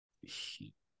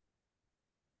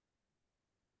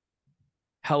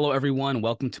Hello, everyone.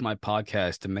 Welcome to my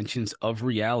podcast, Dimensions of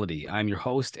Reality. I'm your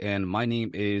host, and my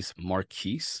name is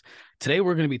Marquise. Today,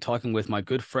 we're going to be talking with my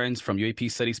good friends from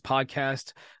UAP Studies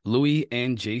Podcast, Louis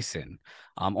and Jason.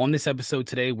 On this episode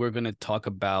today, we're going to talk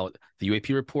about the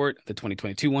UAP report, the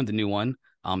 2022 one, the new one,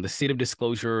 the state of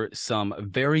disclosure, some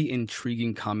very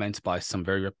intriguing comments by some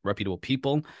very reputable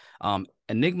people,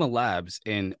 Enigma Labs,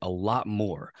 and a lot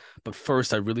more. But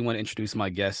first, I really want to introduce my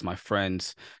guests, my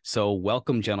friends. So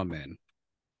welcome, gentlemen.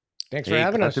 Thanks for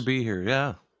having us. Glad to be here.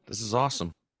 Yeah, this is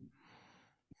awesome.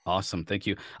 Awesome. Thank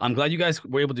you. I'm glad you guys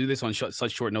were able to do this on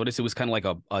such short notice. It was kind of like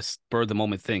a spur of the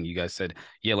moment thing. You guys said,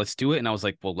 yeah, let's do it. And I was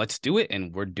like, well, let's do it.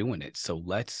 And we're doing it. So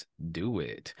let's do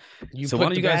it. You so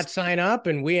put the bat sign up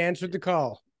and we answered the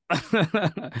call.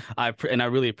 I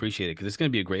really appreciate it because it's going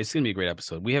to be a great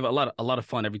episode. We have a lot of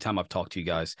fun every time I've talked to you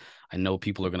guys. I know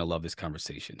people are going to love this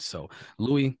conversation. So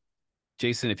Louis,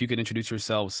 Jason, if you could introduce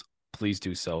yourselves, please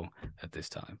do so at this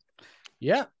time.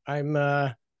 Yeah, I'm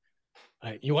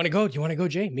you want to go? Do you want to go,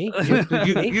 Jay? Me?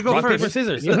 You go Rock, first. paper,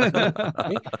 scissors.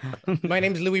 My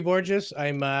name is Louis Borges.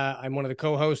 I'm one of the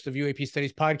co-hosts of UAP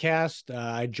Studies Podcast.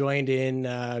 I joined in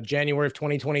January of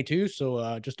 2022,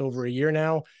 so just over a year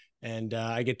now, and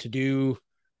I get to do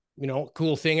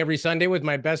cool thing every Sunday with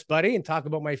my best buddy and talk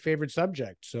about my favorite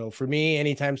subject. So for me,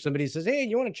 anytime somebody says, "Hey,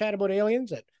 you want to chat about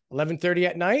aliens at 11:30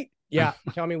 at night?" Yeah,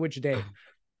 tell me which day.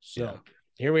 So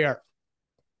Here we are.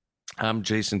 I'm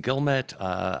Jason Gilmet.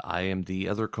 I am the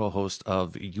other co-host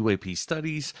of UAP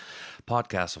Studies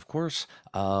Podcast, of course.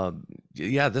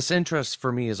 This interest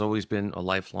for me has always been a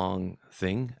lifelong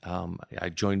thing. I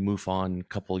joined MUFON a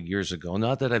couple of years ago.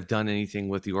 Not that I've done anything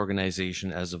with the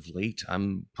organization as of late.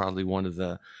 I'm probably one of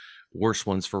the worst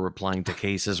ones for replying to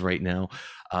cases right now.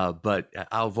 But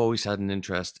I've always had an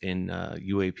interest in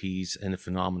UAPs and the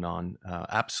phenomenon.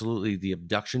 Absolutely, the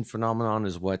abduction phenomenon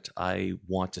is what I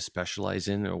want to specialize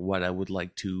in, or what I would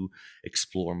like to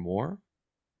explore more.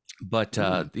 But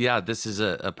this is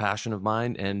a passion of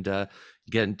mine, and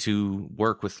getting to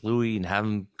work with Louis and have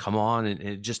him come on, and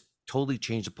it just totally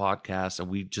changed the podcast, and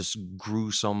we just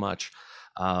grew so much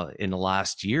in the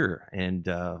last year. And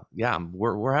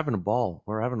we're having a ball.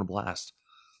 We're having a blast.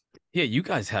 Yeah, you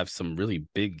guys have some really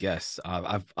big guests.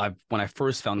 I've when I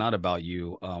first found out about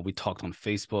you, we talked on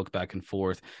Facebook back and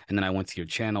forth, and then I went to your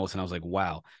channels, and I was like,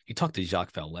 wow, you talked to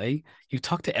Jacques Vallée, you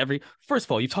talked to first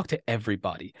of all, you talked to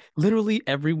everybody, literally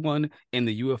everyone in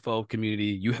the UFO community.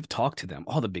 You have talked to them,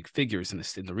 all the big figures and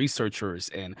the researchers,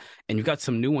 and you've got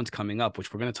some new ones coming up,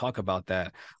 which we're going to talk about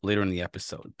that later in the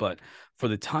episode. But for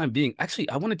the time being, actually,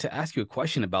 I wanted to ask you a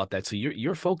question about that. So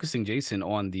you're focusing, Jason,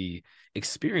 on the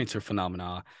experiencer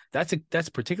phenomena. That's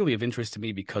particularly of interest to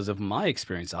me because of my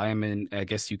experience. I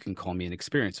guess you can call me an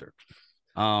experiencer.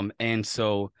 And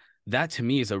so that to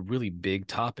me is a really big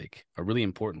topic, a really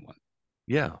important one.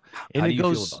 Yeah. And how do you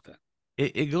feel about that?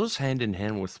 It goes hand in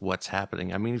hand with what's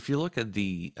happening. I mean, if you look at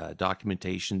the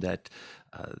documentation that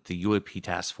the UAP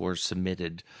task force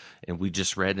submitted, and we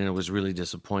just read, and it was really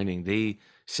disappointing. They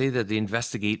say that they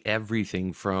investigate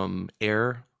everything from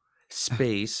air,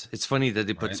 space. It's funny that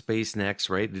they put space next,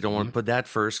 right? They don't want to put that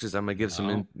first because that might give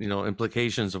some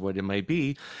implications of what it might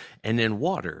be, and then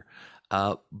water.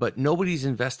 But nobody's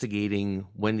investigating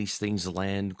when these things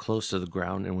land close to the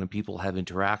ground and when people have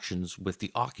interactions with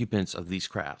the occupants of these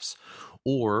crafts,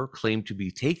 or claim to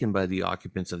be taken by the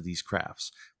occupants of these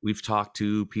crafts. We've talked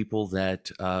to people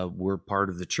that were part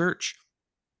of the church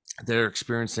that are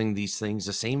experiencing these things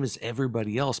the same as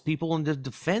everybody else. People in the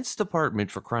Defense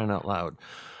Department, for crying out loud,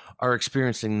 are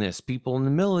experiencing this. People in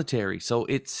the military. So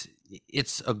it's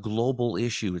a global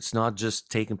issue. It's not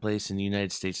just taking place in the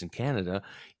United States and Canada.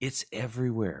 It's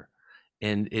everywhere.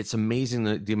 And it's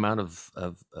amazing the amount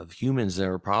of humans that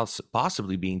are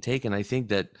possibly being taken. I think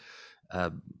that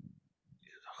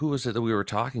who was it that we were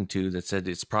talking to that said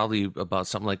it's probably about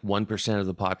something like 1% of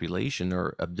the population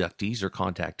are abductees or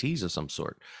contactees of some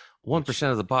sort. 1%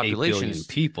 of the population is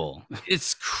people.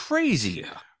 It's crazy.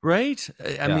 Yeah. Right?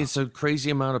 I mean, it's a crazy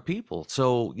amount of people.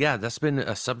 So, yeah, that's been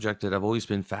a subject that I've always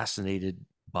been fascinated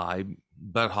by.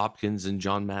 Bud Hopkins and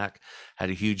John Mack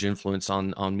had a huge influence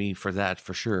on me for that,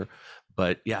 for sure.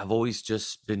 But, yeah, I've always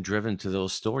just been driven to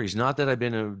those stories. Not that I've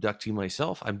been an abductee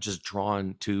myself. I'm just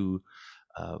drawn to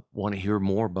want to hear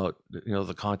more about,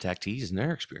 the contactees and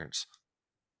their experience.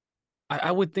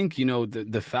 I would think,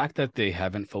 the fact that they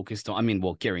haven't focused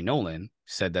on, Gary Nolan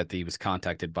said that he was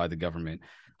contacted by the government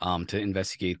to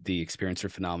investigate the experiencer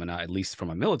phenomena, at least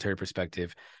from a military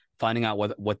perspective, finding out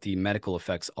what the medical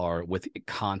effects are with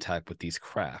contact with these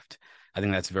craft. I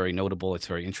think that's very notable. It's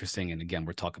very interesting. And again,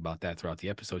 we'll talk about that throughout the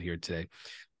episode here today.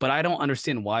 But I don't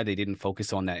understand why they didn't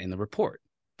focus on that in the report.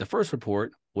 The first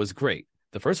report was great.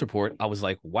 The first report, I was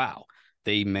like, wow,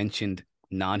 they mentioned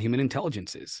non-human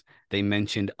intelligences. They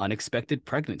mentioned unexpected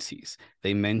pregnancies.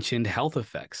 They mentioned health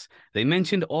effects. They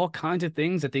mentioned all kinds of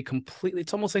things that they completely,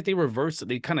 it's almost like they reversed it.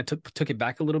 They kind of took it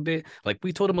back a little bit. Like,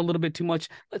 we told them a little bit too much.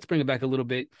 Let's bring it back a little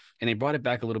bit. And they brought it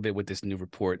back a little bit with this new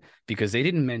report because they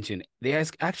didn't mention, they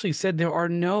actually said there are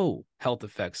no health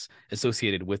effects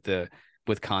associated with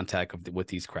contact with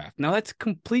these craft. Now that's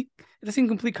in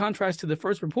complete contrast to the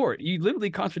first report. You literally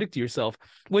contradicted yourself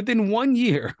within 1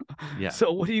 year. Yeah.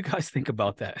 So what do you guys think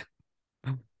about that?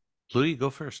 Louis, go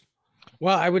first.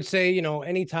 Well, I would say,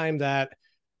 anytime that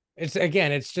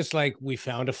it's just like we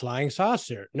found a flying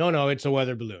saucer. No, it's a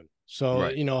weather balloon. So,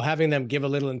 Right. Having them give a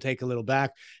little and take a little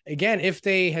back. Again, if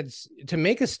they had to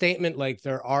make a statement like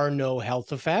there are no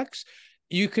health effects,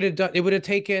 you could have done, it would have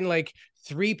taken like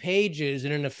 3 pages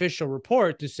in an official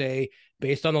report to say,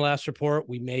 based on the last report,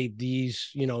 we made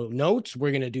these, notes.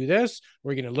 We're going to do this.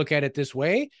 We're going to look at it this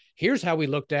way. Here's how we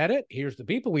looked at it. Here's the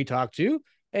people we talked to.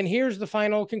 And here's the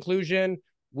final conclusion.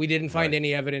 We didn't find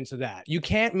any evidence of that. You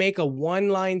can't make a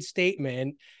one-line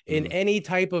statement in any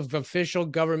type of official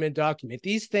government document.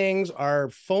 These things are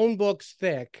phone books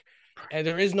thick, and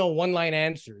there is no one-line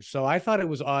answer. So I thought it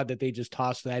was odd that they just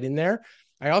tossed that in there.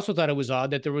 I also thought it was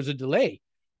odd that there was a delay.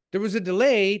 There was a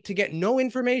delay to get no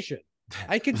information.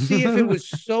 I could see if it was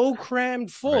so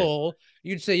crammed full,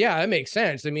 you'd say, yeah, that makes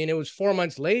sense. I mean, it was 4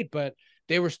 months late, but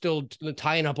they were still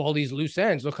tying up all these loose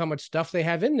ends. Look how much stuff they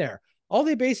have in there. All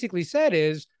they basically said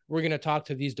is, we're going to talk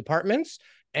to these departments,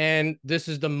 and this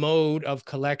is the mode of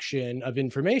collection of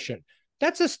information.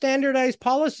 That's a standardized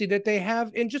policy that they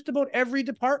have in just about every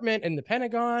department in the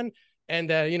Pentagon and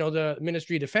the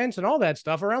Ministry of Defense and all that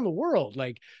stuff around the world.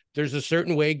 Like, there's a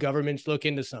certain way governments look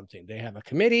into something. They have a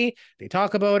committee, they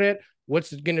talk about it.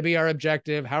 What's going to be our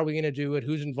objective? How are we going to do it?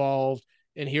 Who's involved?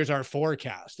 And here's our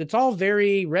forecast. It's all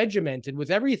very regimented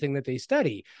with everything that they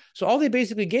study. So all they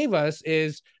basically gave us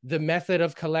is the method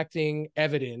of collecting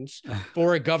evidence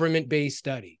for a government-based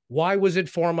study. Why was it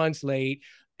 4 months late?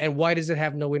 And why does it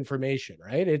have no information,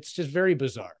 right? It's just very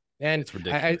bizarre. And it's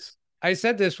ridiculous. I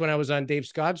said this when I was on Dave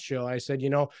Scott's show. I said,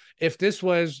 if this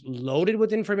was loaded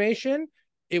with information,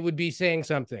 it would be saying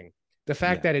something. The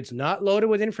fact that it's not loaded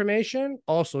with information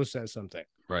also says something.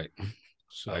 Right.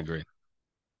 So I agree.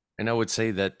 And I would say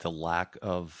that the lack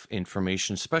of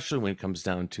information, especially when it comes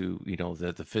down to,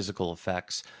 the physical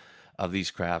effects of these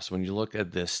crafts, when you look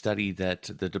at the study that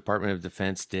the Department of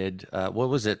Defense did, what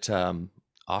was it,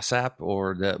 OSAP,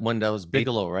 or the one that was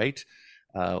Bigelow, right?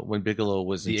 When Bigelow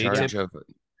was in charge of...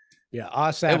 Yeah,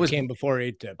 OSAP came before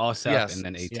ATIP. OSAP, yes, and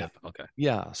then ATIP. Yeah. Okay.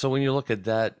 Yeah. So when you look at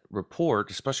that report,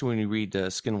 especially when you read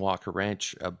Skinwalker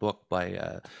Ranch, a book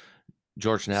by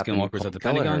George Knapp and Skinwalkers at the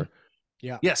Pentagon?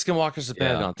 Yeah. Skinwalkers at the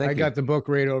Pentagon. Thank you. I got the book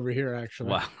right over here, actually.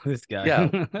 Wow, this guy.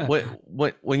 Yeah.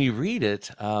 when you read it,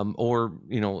 or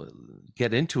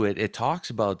get into it, it talks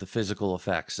about the physical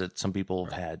effects that some people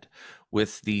have had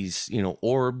with these,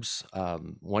 orbs.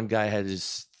 One guy had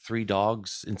his 3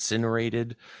 dogs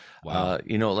incinerated. Wow.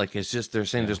 It's just, they're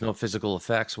saying there's no physical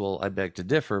effects. Well, I beg to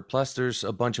differ. Plus, there's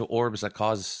a bunch of orbs that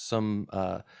cause some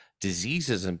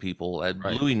diseases in people.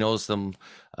 Louis knows them.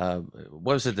 What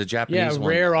was it? The Japanese one?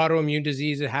 Rare autoimmune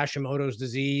disease, Hashimoto's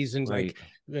disease, and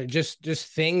just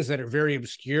things that are very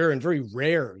obscure and very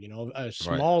rare. A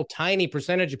small, tiny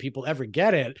percentage of people ever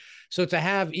get it. So to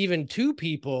have even 2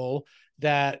 people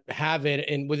that have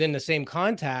it within the same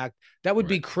contact, that would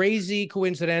be crazy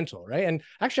coincidental, right? And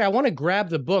actually, I want to grab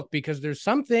the book because there's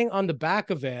something on the back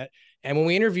of it. And when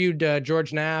we interviewed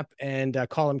George Knapp and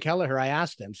Colin Kelleher, I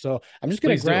asked them. So I'm just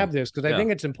going to grab this because I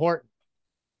think it's important.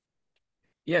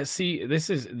 Yeah, see, it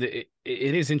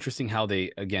is interesting how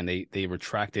they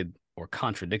retracted or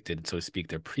contradicted, so to speak,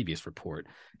 their previous report.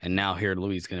 And now here,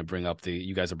 Louis is going to bring up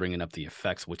you guys are bringing up the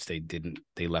effects, which they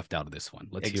left out of this one.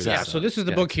 Let's hear this. Yeah, so this is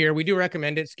the book here. We do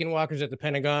recommend it. Skinwalkers at the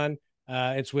Pentagon.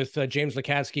 It's with James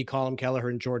Lukatsky, Colin Kelleher,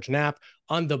 and George Knapp.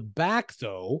 On the back,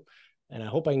 though, and I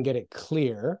hope I can get it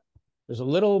clear, there's a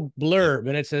little blurb,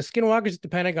 and it says, Skinwalkers at the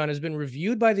Pentagon has been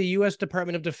reviewed by the U.S.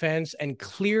 Department of Defense and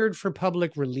cleared for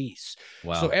public release.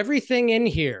 Wow. So everything in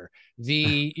here,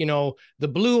 the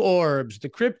blue orbs, the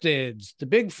cryptids, the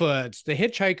Bigfoots, the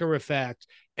hitchhiker effect,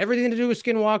 everything to do with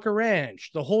Skinwalker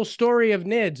Ranch, the whole story of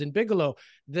NIDS and Bigelow,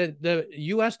 the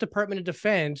U.S. Department of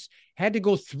Defense had to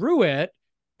go through it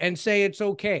and say it's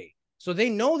okay. So they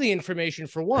know the information,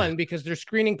 for one, because they're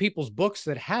screening people's books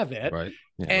that have it. Right.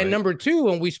 Yeah, and number 2,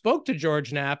 when we spoke to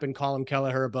George Knapp and Colin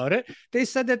Kelleher about it, they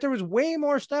said that there was way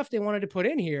more stuff they wanted to put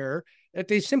in here that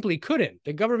they simply couldn't.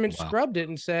 The government scrubbed it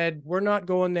and said, we're not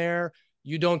going there.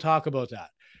 You don't talk about that.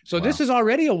 So Wow. this is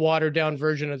already a watered down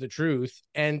version of the truth,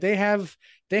 and they have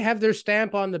their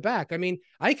stamp on the back. I mean,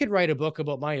 I could write a book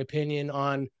about my opinion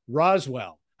on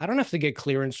Roswell. I don't have to get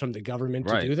clearance from the government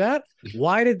to Right. do that.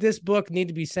 Why did this book need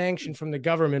to be sanctioned from the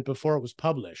government before it was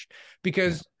published?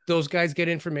 Because those guys get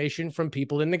information from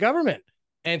people in the government,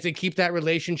 and to keep that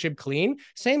relationship clean.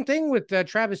 Same thing with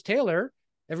Travis Taylor.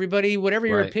 Everybody, whatever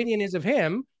your Right. opinion is of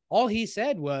him, all he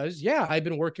said was, yeah, I've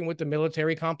been working with the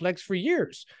military complex for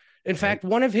years. In fact,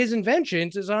 one of his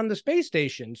inventions is on the space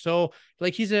station. So,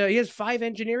 like, he has 5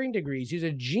 engineering degrees. He's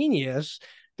a genius.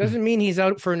 Doesn't mean he's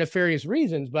out for nefarious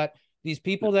reasons, but these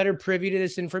people that are privy to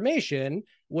this information,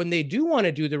 when they do want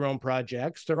to do their own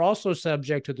projects, they're also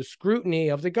subject to the scrutiny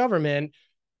of the government,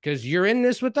 because you're in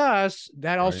this with us.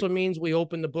 That also means we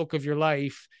open the book of your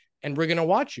life and we're going to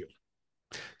watch you.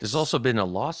 There's also been a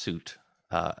lawsuit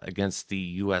against the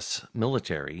U.S.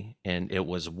 military, and it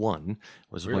was won.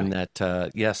 It was one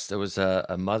that, yes, there was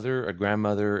a mother, a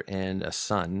grandmother, and a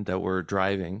son that were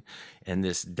driving, and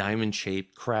this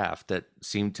diamond-shaped craft that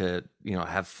seemed to,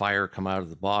 have fire come out of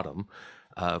the bottom,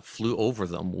 flew over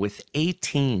them with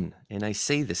 18, and I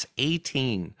say this,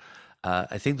 18.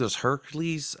 I think those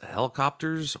Hercules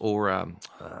helicopters or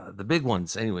the big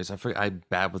ones. Anyways, I'm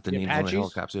bad with the names of the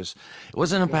helicopters. It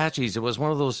wasn't Apaches. It was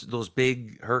one of those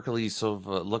big Hercules of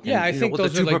looking. Yeah, I think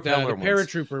those are like the ones.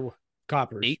 paratrooper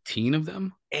coppers. 18 of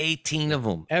them? 18 of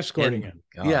them. Escorting him.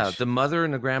 Yeah, the mother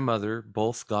and the grandmother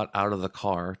both got out of the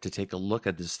car to take a look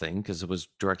at this thing because it was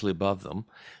directly above them.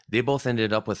 They both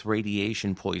ended up with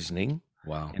radiation poisoning.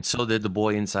 Wow. And so did the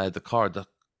boy inside the car. The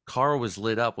car was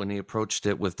lit up when he approached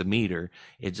it with the meter.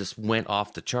 It just went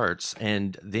off the charts,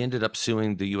 and they ended up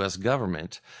suing the U.S.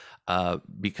 government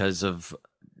because of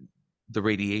the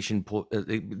radiation.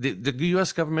 The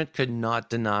U.S. government could not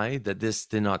deny that this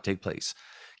did not take place,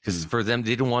 because for them, they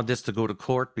didn't want this to go to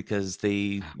court because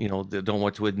they don't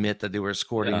want to admit that they were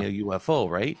escorting a UFO,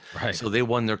 right? So they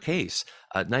won their case.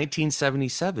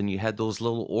 1977, you had those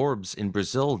little orbs in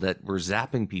Brazil that were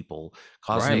zapping people,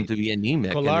 causing them to be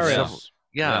anemic.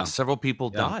 Several people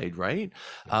died, right?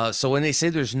 So when they say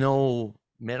there's no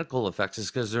medical effects, it's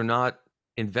because they're not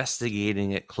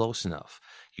investigating it close enough.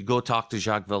 You go talk to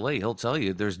Jacques Vallée, he'll tell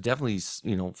you there's definitely,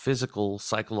 physical,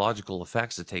 psychological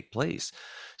effects that take place.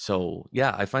 So,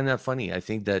 yeah, I find that funny. I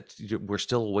think that we're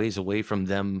still a ways away from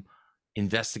them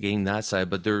investigating that side,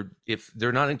 but if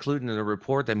they're not included in the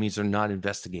report, that means they're not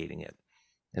investigating it.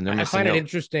 And I find it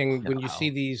interesting when you see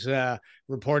these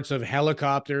reports of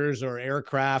helicopters or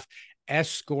aircraft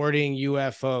escorting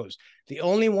UFOs. The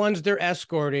only ones they're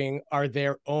escorting are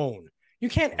their own. You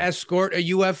can't escort a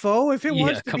UFO. If it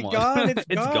wants to be gone, it's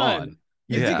gone.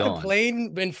 You think the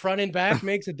plane in front and back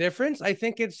makes a difference? I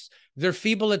think it's their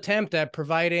feeble attempt at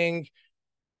providing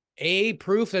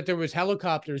proof that there was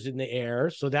helicopters in the air.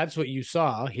 So that's what you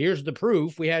saw. Here's the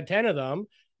proof. We had 10 of them.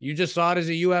 You just saw it as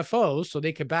a UFO, so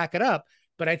they could back it up.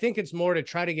 But I think it's more to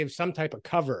try to give some type of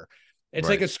cover. It's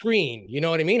like a screen, you know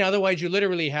what I mean? Otherwise, you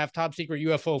literally have top secret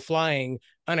UFO flying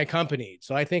unaccompanied.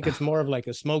 So I think it's more of like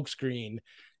a smoke screen,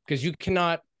 because you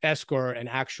cannot escort an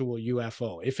actual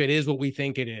UFO. If it is what we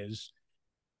think it is,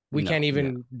 we can't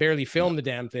even barely film the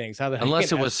damn things.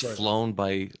 Unless it was flown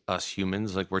by us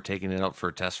humans, like we're taking it out for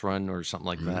a test run or something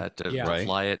like that to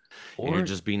fly it, or and you're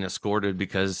just being escorted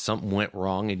because something went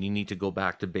wrong and you need to go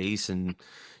back to base and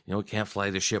can't fly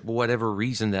the ship, whatever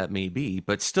reason that may be.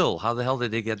 But still, how the hell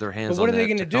did they get their hands on that? But what are they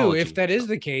going to do if that is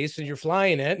the case and you're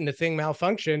flying it and the thing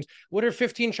malfunctions? What are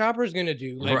 15 choppers going to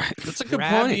do? That's a good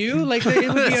point. You? It would be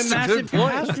a massive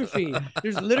catastrophe.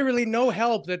 There's literally no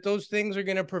help that those things are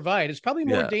going to provide. It's probably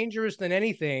more dangerous than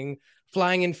anything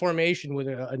flying in formation with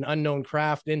an unknown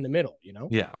craft in the middle,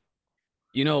 Yeah.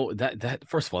 That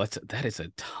first of all, that is a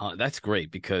ton. That's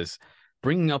great, because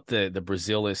bringing up the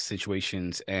Brazil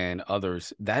situations and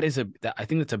others, I think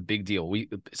that's a big deal.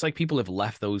 It's like people have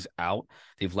left those out.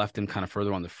 They've left them kind of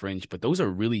further on the fringe, but those are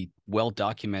really well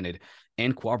documented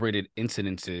and corroborated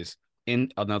incidences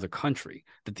in another country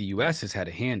that the U.S. has had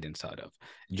a hand inside of.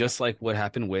 Just like what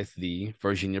happened with the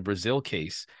Virginia Brazil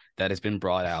case that has been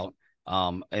brought out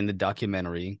in the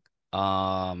documentary.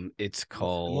 It's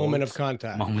called Moment of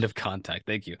Contact. Moment of Contact.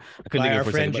 Thank you. I couldn't think of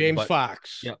our friend James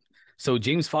Fox. Yeah. So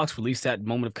James Fox released that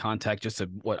Moment of Contact just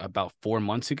about 4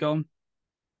 months ago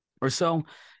or so.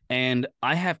 And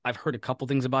I've heard a couple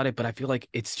things about it, but I feel like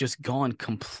it's just gone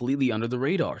completely under the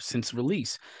radar since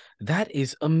release. That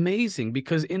is amazing,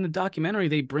 because in the documentary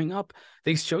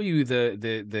they show you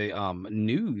the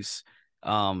news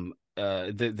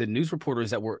the news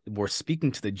reporters that were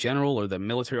speaking to the general or the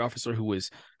military officer who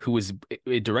was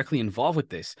directly involved with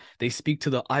this. They speak to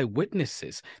the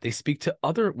eyewitnesses. They speak to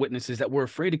other witnesses that were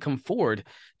afraid to come forward.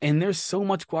 And there's so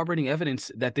much corroborating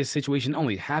evidence that this situation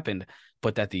only happened,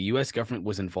 but that the U.S. government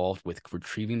was involved with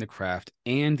retrieving the craft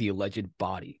and the alleged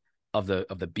body of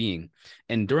the being.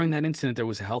 And during that incident, there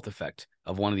was a health effect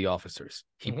of one of the officers.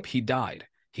 He died.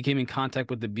 He came in contact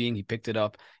with the being. He picked it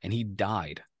up, and he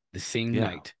died the same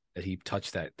night that he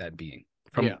touched that being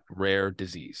from rare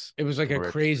disease. It was like a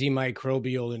crazy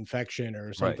microbial infection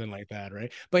or something like that,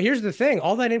 right? But here's the thing,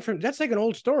 all that information, that's like an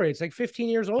old story. It's like 15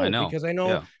 years old. Because I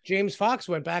know James Fox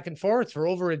went back and forth for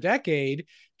over a decade,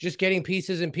 just getting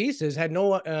pieces and pieces, had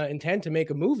no intent to make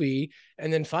a movie.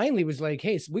 And then finally was like,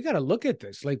 hey, we got to look at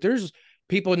this. Like there's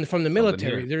people from the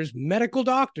military, there's medical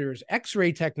doctors,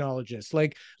 x-ray technologists,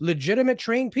 like legitimate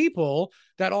trained people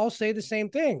that all say the same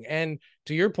thing. And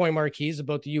to your point, Marquise,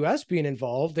 about the US being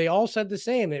involved, they all said the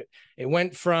same. It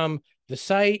went from the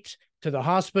site to the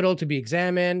hospital to be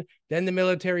examined. Then the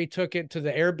military took it to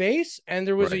the air base, and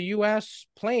there was a US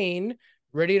plane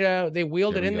ready to, they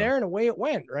wheeled it in there, and away it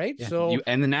went, right? So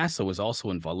and the NASA was also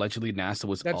involved. Allegedly, NASA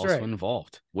was also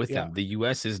involved with them. The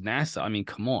US is NASA. I mean,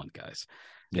 come on, guys.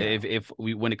 If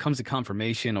we, when it comes to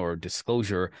confirmation or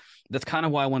disclosure, that's kind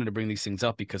of why I wanted to bring these things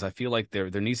up, because I feel like there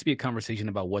needs to be a conversation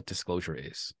about what disclosure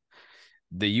is.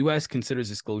 The U.S. considers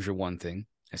disclosure one thing,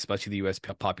 especially the U.S.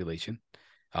 population.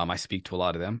 I speak to a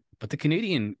lot of them, but the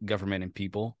Canadian government and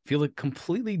people feel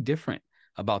completely different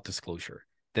about disclosure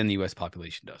than the U.S.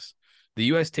 population does. The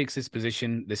U.S. takes this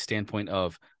position, this standpoint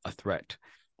of a threat.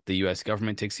 The U.S.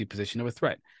 government takes the position of a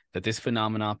threat, that this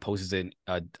phenomenon poses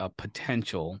a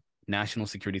potential national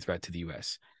security threat to the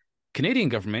U.S. Canadian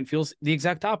government feels the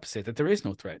exact opposite, that there is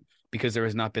no threat, because there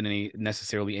has not been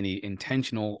necessarily any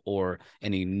intentional or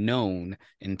any known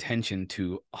intention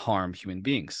to harm human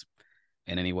beings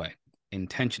in any way.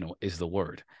 Intentional is the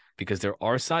word, because there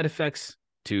are side effects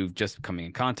to just coming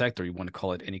in contact, or you want to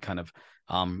call it any kind of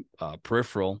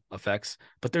peripheral effects,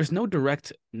 but there's no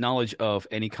direct knowledge of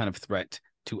any kind of threat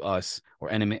to us or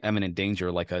imminent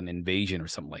danger, like an invasion or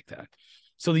something like that.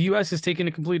 So the U.S. is taking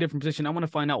a completely different position. I want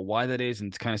to find out why that is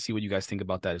and to kind of see what you guys think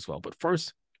about that as well. But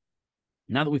first,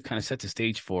 now that we've kind of set the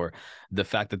stage for the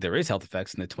fact that there is health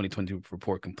effects, and the 2022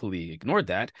 report completely ignored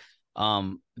that,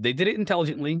 they did it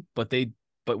intelligently, but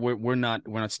we're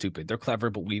not stupid. They're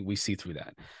clever, but we see through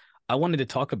that. I wanted to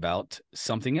talk about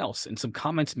something else and some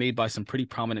comments made by some pretty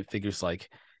prominent figures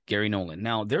like Gary Nolan.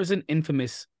 Now, there's an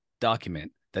infamous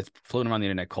document that's floating around the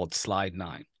internet called Slide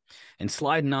 9. And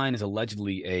Slide 9 is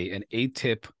allegedly an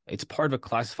ATIP. It's part of a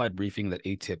classified briefing that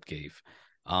ATIP gave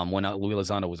when Louis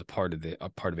Lozano was a part of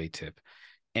ATIP.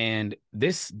 And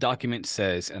this document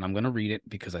says, and I'm going to read it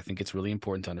because I think it's really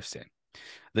important to understand.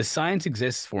 The science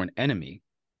exists for an enemy,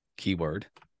 keyword,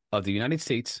 of the United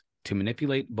States to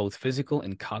manipulate both physical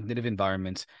and cognitive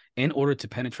environments in order to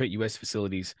penetrate U.S.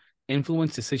 facilities,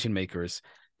 influence decision makers,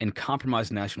 and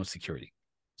compromise national security.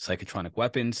 Psychotronic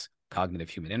weapons, cognitive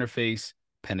human interface,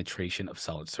 penetration of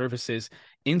solid surfaces,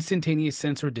 instantaneous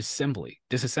sensor disassembly,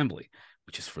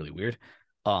 which is really weird,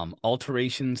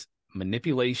 alterations,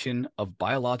 manipulation of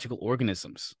biological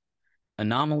organisms,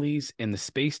 anomalies in the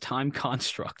space-time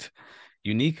construct,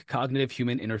 unique cognitive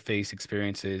human interface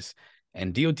experiences,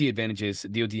 and DoD advantages.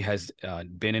 DoD has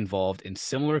been involved in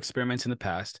similar experiments in the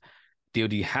past.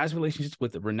 DoD has relationships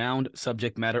with renowned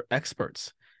subject matter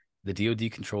experts. The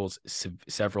DoD controls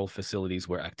several facilities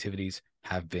where activities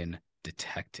have been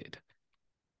detected.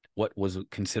 What was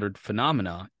considered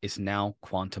phenomena is now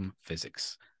quantum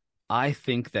physics. I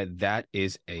think that's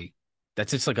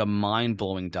just like a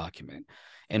mind-blowing document.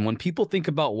 And when people think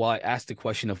about ask the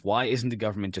question of why isn't the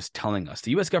government just telling us?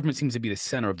 The U.S. government seems to be the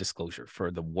center of disclosure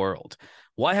for the world.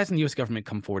 Why hasn't the U.S. government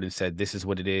come forward and said, this is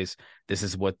what it is, this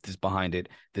is what is behind it,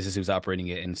 this is who's operating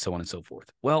it, and so on and so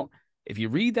forth? Well, if you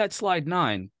read that Slide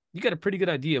 9, you get a pretty good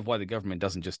idea of why the government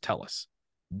doesn't just tell us.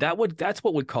 That's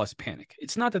what would cause panic.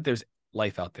 It's not that there's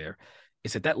life out there.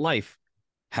 It's that life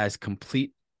has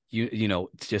complete,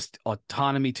 just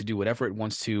autonomy to do whatever it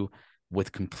wants to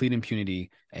with complete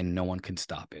impunity, and no one can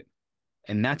stop it.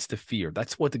 And that's the fear.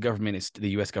 That's what the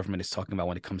U.S. government is talking about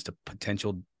when it comes to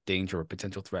potential danger or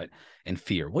potential threat and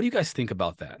fear. What do you guys think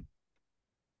about that?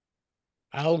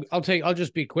 I'll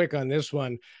just be quick on this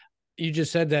one. You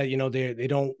just said that, they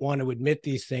don't want to admit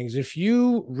these things. If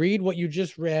you read what you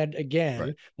just read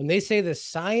again, when they say the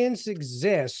science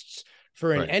exists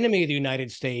for an Right. enemy of the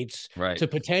United States Right. to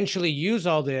potentially use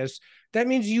all this, that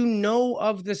means you know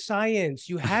of the science,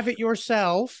 you have it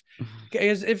yourself.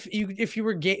 As if you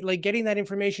were getting that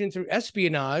information through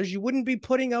espionage, you wouldn't be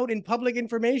putting out in public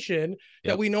information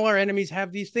that Yep. we know our enemies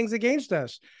have these things against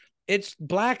us. It's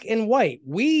black and white.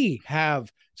 We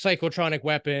have psychotronic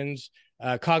weapons,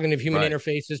 cognitive human Right.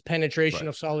 interfaces, penetration Right.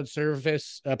 of solid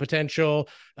surface potential,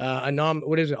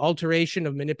 alteration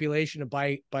of manipulation of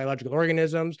biological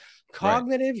organisms,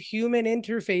 cognitive human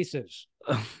interfaces.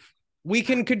 We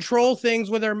can control things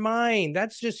with our mind.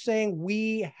 That's just saying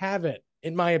we have it,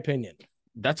 in my opinion.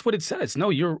 That's what it says. No,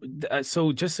 you're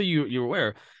so just so you're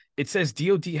aware, it says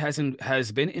DOD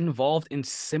has been involved in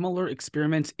similar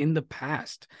experiments in the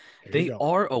past. They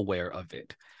are aware of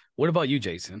it. What about you,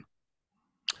 Jason?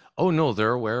 Oh no,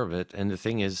 they're aware of it. And the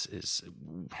thing is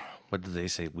what do they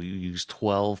say? We use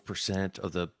 12%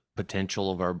 of the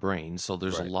potential of our brain. So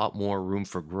there's a lot more room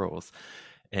for growth.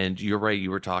 And you're right.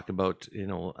 You were talking about,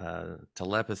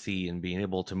 telepathy and being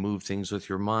able to move things with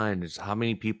your mind. It's how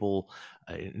many people,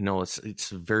 it's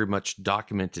very much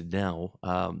documented now.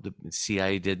 The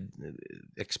CIA did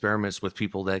experiments with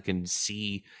people that can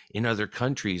see in other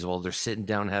countries while they're sitting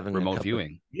down having remote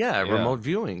viewing. Remote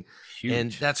viewing. Huge.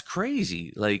 And that's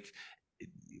crazy. Like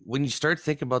when you start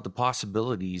thinking about the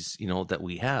possibilities, that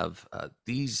we have,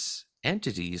 these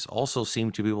entities also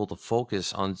seem to be able to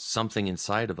focus on something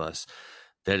inside of us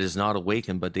that is not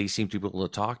awakened, but they seem to be able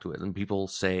to talk to it. And people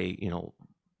say,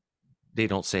 they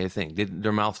don't say a thing.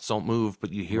 Their mouths don't move,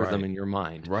 but you hear them in your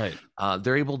mind. Right.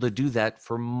 They're able to do that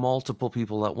for multiple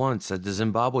people at once. At the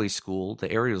Zimbabwe school,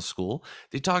 the aerial school,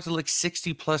 they talked to like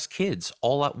 60 plus kids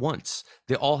all at once.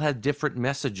 They all had different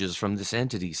messages from this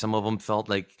entity. Some of them felt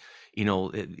like,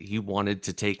 he wanted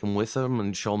to take them with him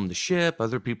and show them the ship.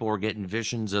 Other people were getting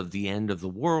visions of the end of the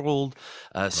world.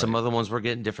 Some other ones were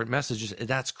getting different messages.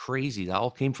 That's crazy. That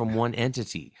all came from one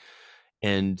entity.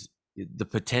 And the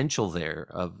potential there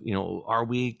of, are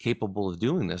we capable of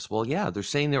doing this? Well, yeah, they're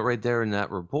saying that right there in that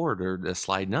report or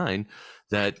slide 9,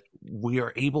 that we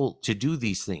are able to do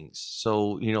these things.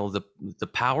 So, the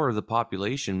power of the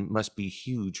population must be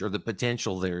huge, or the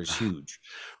potential there is huge,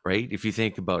 right? If you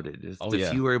think about it,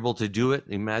 if you were able to do it,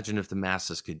 imagine if the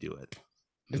masses could do it.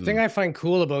 The thing I find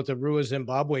cool about the Rua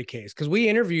Zimbabwe case, because we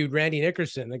interviewed Randy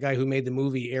Nickerson, the guy who made the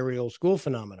movie Aerial School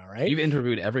Phenomena, right? You've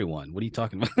interviewed everyone. What are you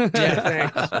talking about? Yeah,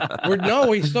 thanks.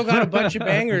 We still got a bunch of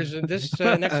bangers in this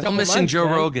next couple months. Missing Joe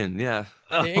Rogan,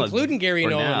 including Gary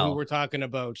Nolan, now. who we're talking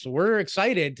about. So we're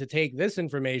excited to take this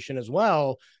information as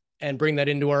well and bring that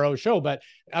into our own show. But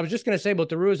I was just going to say about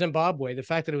the Rua Zimbabwe, the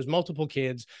fact that it was multiple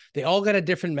kids, they all got a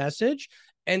different message,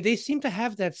 and they seem to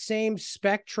have that same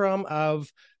spectrum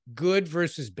of good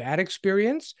versus bad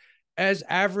experience as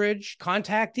average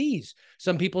contactees.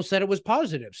 Some people said it was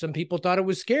positive. Some people thought it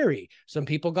was scary. Some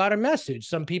people got a message.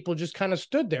 Some people just kind of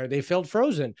stood there. They felt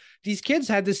frozen. These kids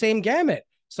had the same gamut.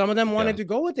 Some of them wanted to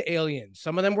go with the aliens.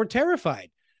 Some of them were terrified.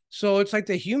 So it's like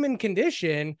the human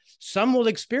condition. Some will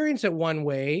experience it one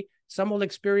way. Some will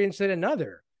experience it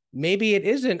another. Maybe it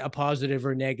isn't a positive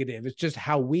or negative. It's just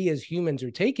how we as humans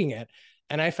are taking it.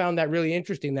 And I found that really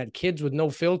interesting, that kids with no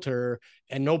filter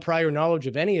and no prior knowledge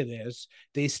of any of this,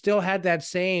 they still had that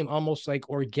same almost like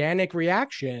organic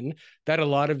reaction that a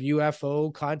lot of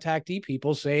UFO contactee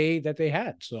people say that they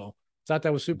had. So I thought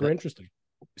that was super interesting.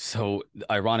 So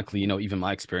ironically, even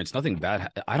my experience, nothing bad.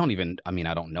 I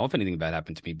don't know if anything bad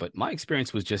happened to me, but my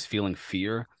experience was just feeling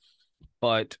fear,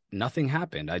 but nothing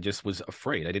happened. I just was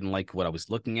afraid. I didn't like what I was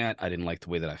looking at. I didn't like the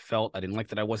way that I felt. I didn't like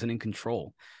that I wasn't in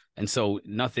control. And so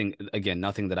nothing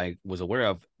that I was aware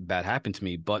of bad happened to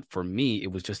me. But for me, it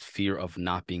was just fear of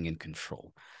not being in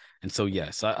control. And so,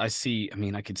 yes, I see. I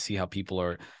mean, I could see how people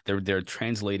are they're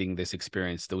translating those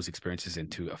experiences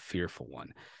into a fearful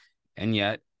one. And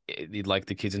yet, like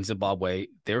the kids in Zimbabwe,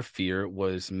 their fear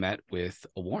was met with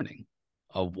a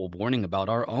warning about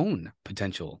our own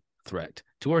potential threat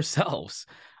to ourselves.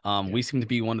 We seem to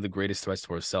be one of the greatest threats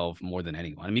to ourselves more than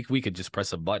anyone. I mean, we could just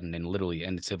press a button and literally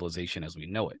end civilization as we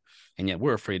know it. And yet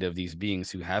we're afraid of these beings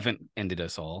who haven't ended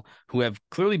us all, who have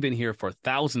clearly been here for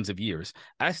thousands of years,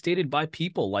 as stated by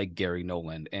people like Gary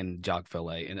Nolan and Jacques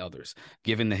Vallée and others,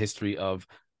 given the history of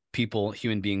people,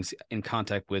 human beings in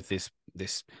contact with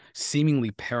this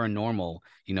seemingly paranormal,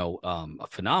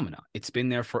 phenomena. It's been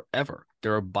there forever.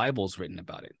 There are Bibles written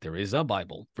about it. There is a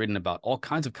Bible written about all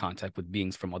kinds of contact with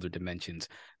beings from other dimensions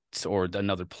or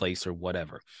another place or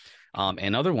whatever.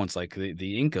 And other ones like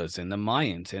the Incas and the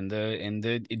Mayans and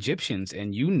the Egyptians,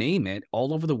 and you name it,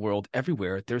 all over the world,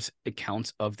 everywhere, there's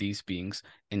accounts of these beings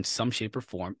in some shape or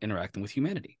form interacting with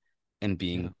humanity and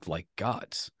being like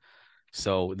gods.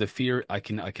 So the fear I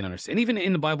can understand. And even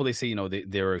in the Bible, they say, you know,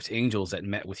 there are angels that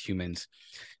met with humans,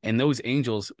 and those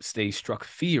angels, they struck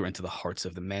fear into the hearts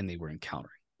of the men they were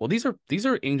encountering. Well, these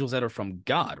are angels that are from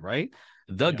God, right?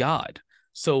 The God.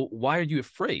 So why are you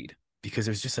afraid? Because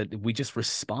we just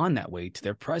respond that way to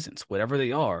their presence, whatever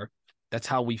they are. That's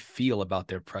how we feel about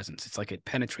their presence. It's like it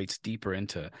penetrates deeper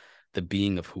into the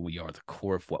being of who we are, the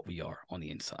core of what we are on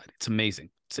the inside. It's amazing.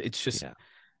 It's just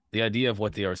the idea of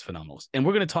what they are is phenomenal. And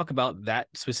we're going to talk about that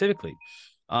specifically.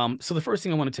 So the first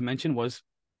thing I wanted to mention was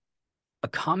a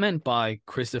comment by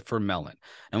Christopher Mellon.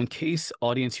 Now, in case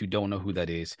audience you don't know who that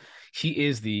is, he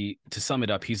is to sum it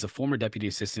up, he's the former Deputy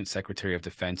Assistant Secretary of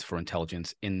Defense for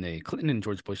Intelligence in the Clinton and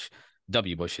George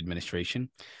W. Bush administration,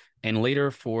 and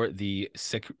later for the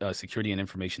Security and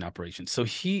Information Operations. So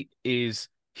he's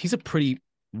a pretty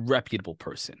reputable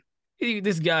person.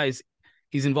 This guy's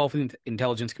he's involved in the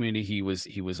intelligence community. He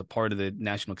was a part of the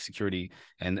national security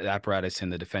and the apparatus in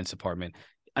the Defense Department.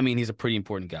 I mean, he's a pretty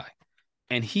important guy.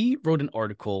 And he wrote an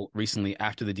article recently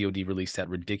after the DoD released that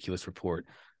ridiculous report.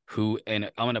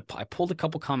 I pulled a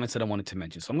couple comments that I wanted to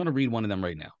mention. So I'm going to read one of them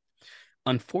right now.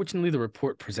 Unfortunately, the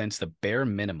report presents the bare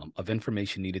minimum of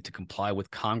information needed to comply with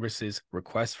Congress's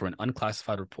request for an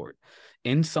unclassified report.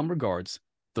 In some regards,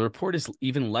 the report is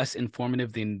even less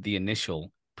informative than the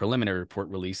initial preliminary report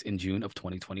released in June of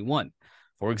 2021.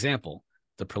 For example,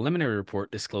 the preliminary report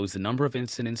disclosed the number of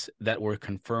incidents that were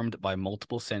confirmed by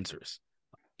multiple sensors,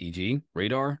 e.g.,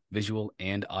 radar, visual,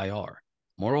 and IR.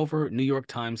 Moreover, New York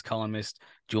Times columnist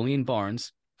Julian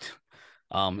Barnes,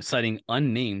 citing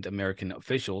unnamed American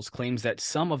officials, claims that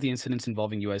some of the incidents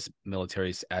involving U.S.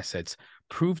 military assets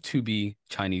proved to be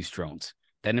Chinese drones.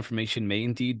 That information may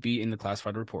indeed be in the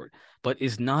classified report, but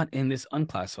is not in this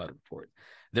unclassified report.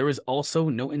 There is also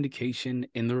no indication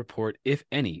in the report, if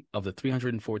any, of the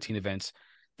 314 events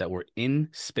that were in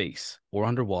space or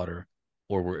underwater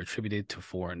or were attributed to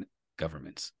foreign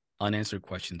governments. Unanswered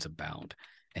questions abound.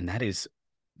 And that is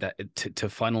that to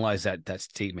finalize that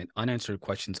statement, unanswered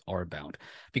questions are abound.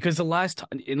 Because the last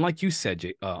time, and like you said,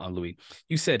 Louis,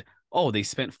 you said, oh, they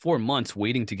spent 4 months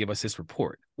waiting to give us this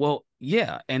report. Well,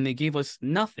 yeah, and they gave us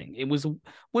nothing. It was,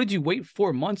 what did you wait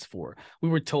 4 months for? We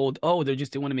were told, oh, they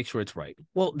want to make sure it's right.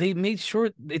 Well, they made sure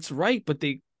it's right, but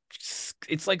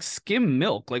it's like skim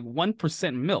milk, like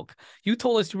 1% milk. You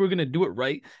told us you were going to do it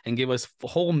right and give us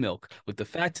whole milk with the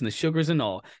fats and the sugars and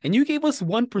all, and you gave us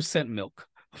 1% milk.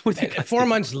 4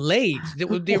 months late.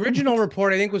 The original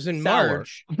report, I think, was in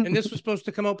March, and this was supposed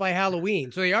to come out by Halloween.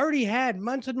 So they already had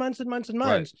months and months and months and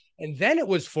months, right. And then it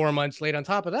was 4 months late on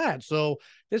top of that. So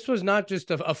this was not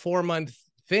just a 4-month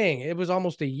thing. It was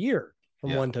almost a year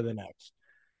from one to the next.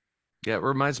 Yeah, it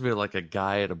reminds me of like a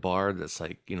guy at a bar that's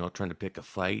like, trying to pick a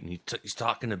fight, and he's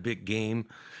talking a big game,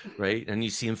 right? And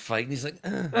you see him fight, and he's like,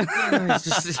 he's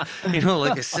just,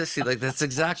 like a sissy. Like that's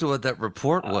exactly what that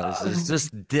report was. It's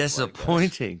just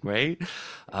disappointing, right?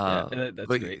 That's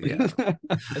great. Yeah.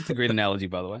 That's a great analogy,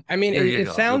 by the way. I mean,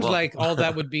 it sounds like all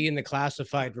that would be in the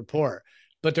classified report,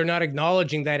 but they're not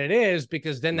acknowledging that it is,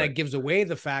 because then that gives away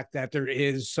the fact that there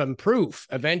is some proof.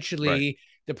 Eventually,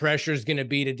 the pressure is going to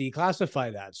be to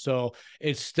declassify that. So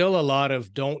it's still a lot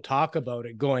of don't talk about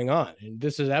it going on. And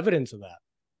this is evidence of that.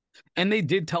 And they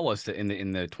did tell us that in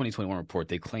the 2021 report,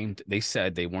 they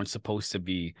said they weren't supposed to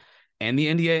be, and the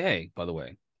NDAA, by the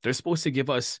way, they're supposed to give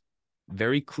us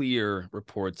very clear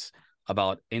reports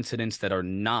about incidents that are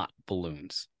not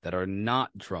balloons, that are not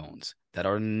drones, that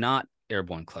are not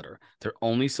airborne clutter. They're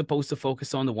only supposed to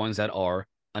focus on the ones that are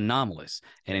anomalous.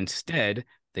 And instead,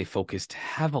 they focused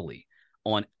heavily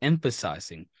on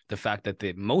emphasizing the fact that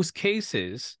the most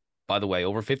cases, by the way,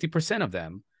 over 50% of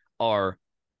them are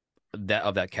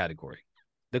that category.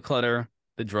 The clutter,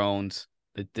 the drones,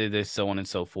 the so on and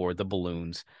so forth, the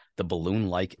balloons, the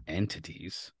balloon-like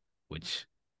entities, which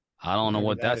I don't know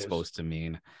what that's supposed to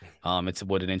mean. It's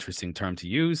what an interesting term to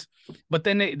use. But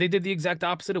then they did the exact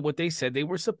opposite of what they said they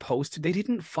were supposed to. They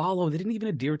didn't even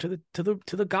adhere to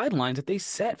the guidelines that they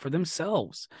set for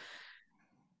themselves.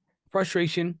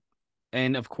 Frustration.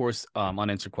 And of course,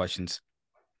 unanswered questions.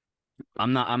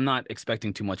 I'm not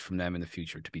expecting too much from them in the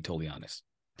future, to be totally honest.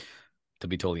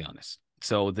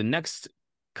 So the next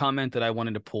comment that I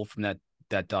wanted to pull from that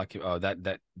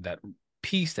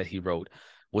piece that he wrote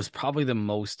was probably the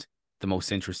most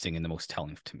interesting and the most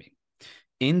telling to me.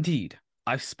 Indeed,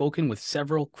 I've spoken with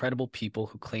several credible people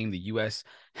who claim the U.S.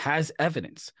 has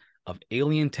evidence of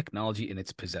alien technology in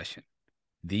its possession.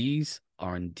 These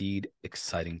are indeed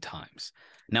exciting times.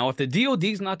 Now, if the DoD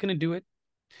is not going to do it,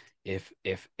 if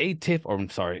ATIP, or I'm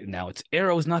sorry, now it's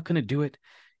Arrow is not going to do it,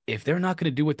 if they're not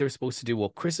going to do what they're supposed to do, well,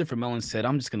 Christopher Mellon said,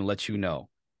 I'm just going to let you know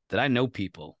that I know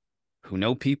people who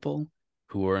know people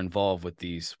who are involved with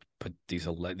these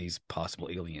possible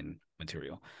alien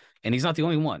material. And he's not the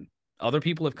only one. Other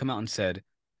people have come out and said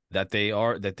that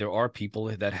there are people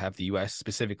that have, the US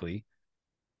specifically,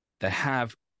 that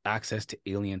have access to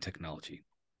alien technology,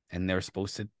 and they're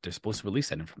supposed to release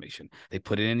that information. They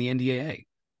put it in the NDAA.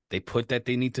 They put that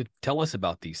they need to tell us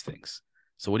about these things.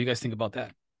 So what do you guys think about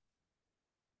that?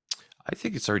 I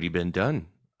think it's already been done.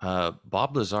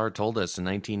 Bob Lazar told us in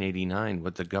 1989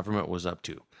 what the government was up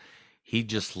to. He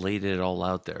just laid it all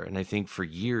out there. And I think for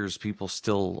years, people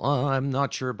still, I'm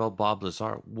not sure about Bob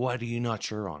Lazar. What are you not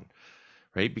sure on?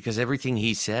 Right? Because everything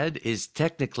he said is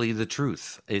technically the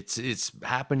truth. It's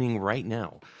happening right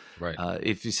now. Right.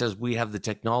 If he says we have the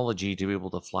technology to be able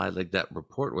to fly, like that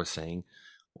report was saying,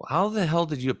 well, how the hell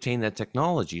did you obtain that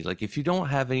technology? Like, if you don't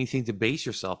have anything to base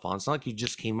yourself on, it's not like you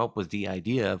just came up with the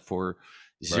idea for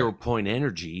 0 point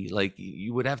energy. Like,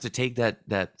 you would have to take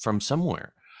that from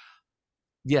somewhere.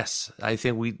 Yes, I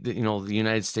think the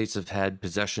United States have had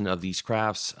possession of these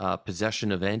crafts,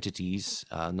 possession of entities.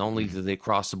 Not only do they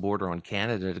cross the border on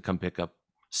Canada to come pick up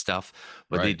stuff,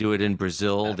 but they do it in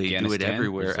Brazil. They do it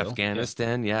everywhere. Brazil,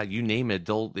 Afghanistan, yeah, you name it.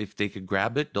 If they could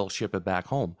grab it, they'll ship it back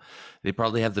home. They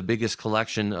probably have the biggest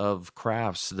collection of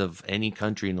crafts of any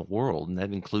country in the world, and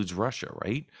that includes Russia,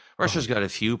 right? Russia's got a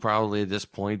few probably at this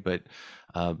point, but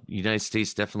United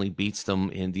States definitely beats them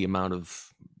in the amount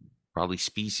of probably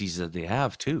species that they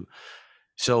have too.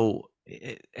 So,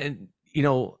 and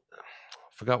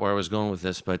forgot where I was going with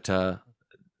this, but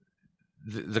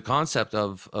the concept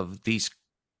of these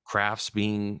crafts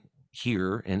being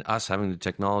here and us having the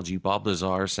technology, Bob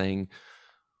Lazar saying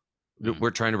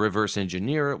we're trying to reverse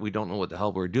engineer it. We don't know what the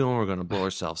hell we're doing. We're going to blow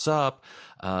ourselves up.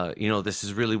 This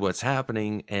is really what's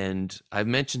happening. And I've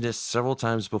mentioned this several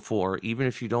times before. Even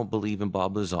if you don't believe in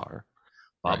Bob Lazar,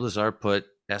 Lazar put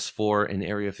S4 and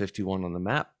Area 51 on the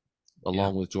map,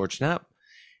 along with George Knapp.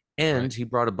 And he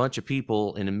brought a bunch of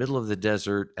people in the middle of the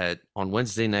desert on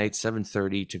Wednesday night,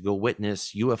 7:30, to go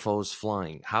witness UFOs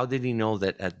flying. How did he know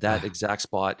that at that exact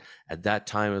spot, at that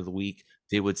time of the week,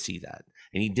 they would see that?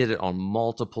 And he did it on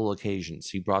multiple occasions.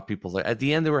 He brought people there. At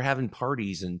the end, they were having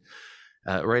parties and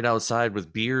right outside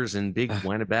with beers and big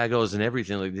Winnebagos and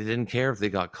everything. Like, they didn't care if they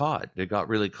got caught. They got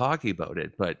really cocky about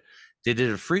it, but they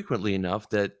did it frequently enough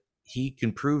that he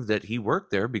can prove that he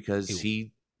worked there because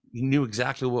he knew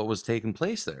exactly what was taking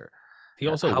place there. He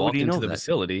also walked into the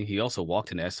facility. He also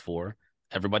walked in S4.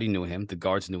 Everybody knew him. The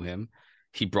guards knew him.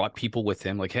 He brought people with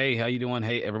him. Like, hey, how you doing?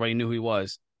 Hey, everybody knew who he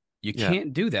was. You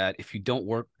can't do that if you don't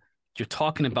work. You're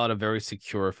talking about a very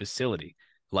secure facility,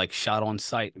 like shot on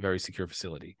sight, very secure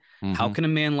facility. Mm-hmm. How can a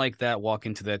man like that walk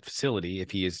into that facility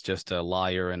if he is just a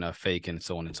liar and a fake and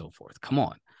so on and so forth? Come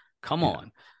on.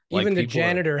 Like, even the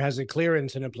janitor has a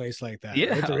clearance in a place like that.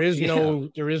 Yeah, right?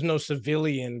 There is no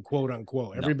civilian, quote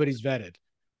unquote. Everybody's vetted.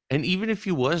 And even if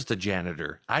he was the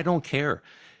janitor, I don't care.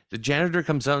 The janitor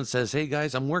comes out and says, "Hey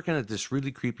guys, I'm working at this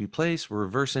really creepy place. We're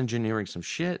reverse engineering some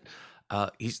shit."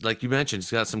 He's, like you mentioned,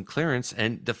 he's got some clearance,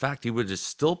 and the fact he would have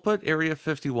still put Area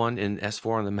 51 in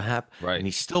S4 on the map, and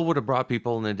he still would have brought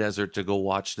people in the desert to go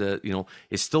watch it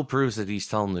still proves that he's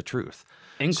telling the truth,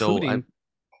 including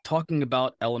talking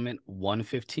about element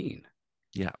 115.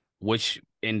 Yeah. Which,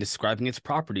 in describing its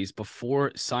properties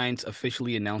before science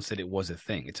officially announced that it was a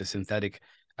thing, it's a synthetic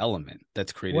element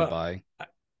that's created by.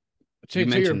 To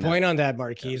your point on that,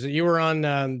 Marquise, you were on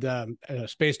the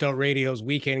Spaced Out Radio's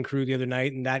Weekend Crew the other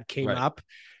night, and that came up,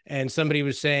 and somebody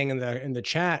was saying in the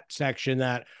chat section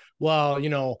that, well,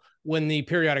 when the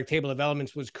periodic table of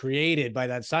elements was created by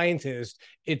that scientist,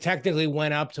 it technically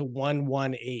went up to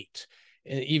 118,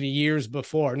 even years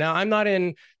before. Now, I'm not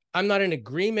in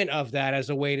agreement of that as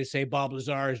a way to say Bob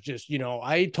Lazar is just,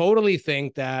 I totally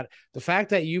think that the fact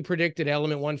that you predicted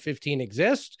element 115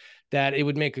 exists, that it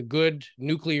would make a good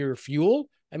nuclear fuel.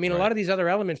 I mean, a lot of these other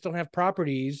elements don't have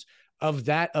properties of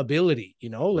that ability,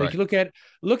 like look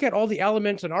at all the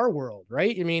elements in our world,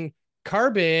 right? I mean,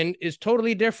 carbon is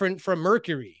totally different from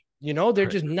mercury, they're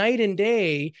just night and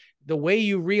day, the way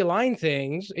you realign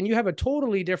things, and you have a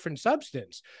totally different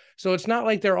substance. So it's not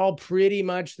like they're all pretty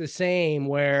much the same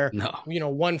where,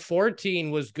 114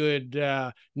 was good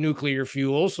nuclear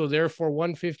fuel. So therefore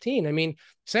 115, I mean,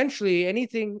 essentially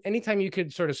anytime you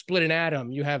could sort of split an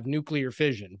atom, you have nuclear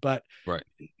fission. But,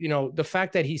 the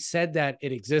fact that he said that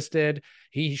it existed,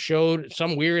 he showed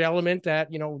some weird element that,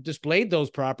 displayed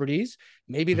those properties.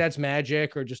 Maybe that's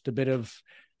magic or just a bit of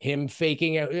him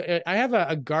faking it. I have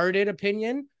a guarded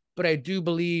opinion, but I do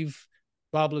believe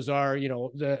Bob Lazar,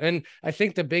 and I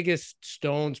think the biggest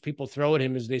stones people throw at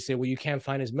him is they say, well, you can't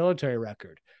find his military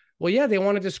record. Well, yeah, they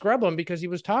wanted to scrub him because he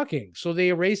was talking. So they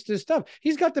erased his stuff.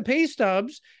 He's got the pay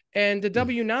stubs and the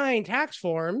W-9 tax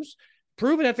forms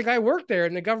proving that the guy worked there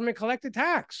and the government collected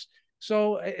tax.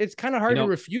 So it's kind of hard to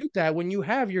refute that when you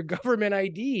have your government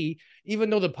ID, even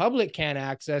though the public can't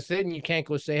access it and you can't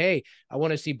go say, hey, I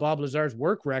want to see Bob Lazar's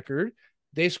work record.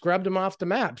 They scrubbed him off the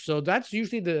map. So that's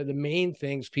usually the main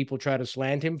things people try to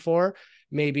slant him for,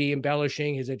 maybe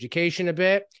embellishing his education a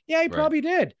bit. Yeah, he probably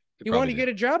did. He wanted to get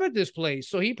a job at this place.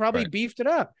 So he probably beefed it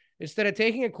up. Instead of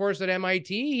taking a course at MIT,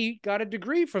 he got a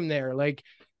degree from there. Like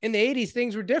in the 80s,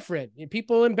 things were different.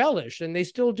 People embellished, and they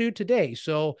still do today.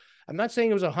 So I'm not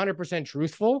saying it was 100%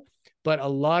 truthful, but a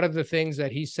lot of the things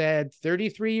that he said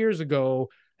 33 years ago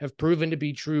have proven to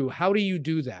be true. How do you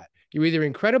do that? You're either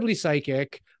incredibly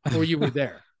psychic or you were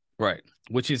there. Right.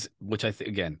 Which I think,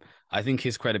 again, I think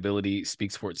his credibility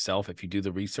speaks for itself. If you do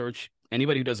the research,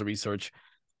 anybody who does the research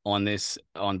on this,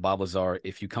 on Bob Lazar,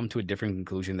 if you come to a different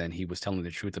conclusion than he was telling the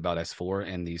truth about S4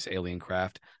 and these alien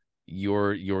craft,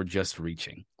 you're just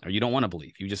reaching, or you don't want to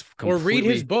believe. You just completely... Or read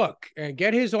his book and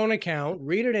get his own account,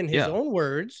 read it in his own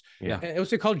words. Yeah.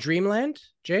 What's it called? Dreamland?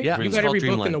 Jay? Yeah. You got every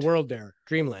book in the world there.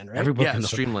 Dreamland, right? Every book in the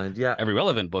Dreamland. Yeah. Every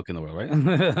relevant book in the world,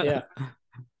 right? Yeah.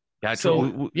 Yeah.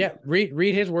 So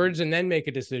read his words and then make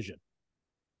a decision.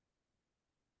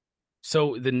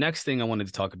 So the next thing I wanted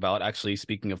to talk about, actually,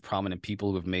 speaking of prominent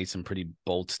people who have made some pretty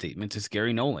bold statements, is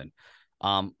Gary Nolan.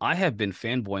 I have been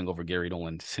fanboying over Gary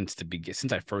Nolan since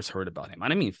I first heard about him. I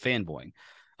don't mean fanboying,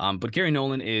 but Gary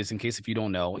Nolan is, in case if you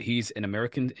don't know, he's an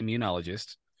American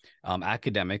immunologist,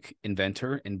 academic,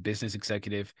 inventor, and business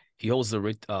executive. He holds the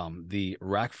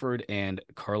Rackford and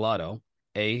Carlotto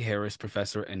A. Harris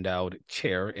Professor Endowed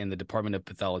Chair in the Department of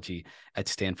Pathology at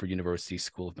Stanford University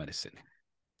School of Medicine.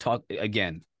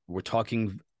 We're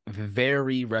talking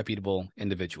very reputable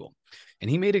individual. And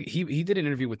he did an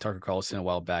interview with Tucker Carlson a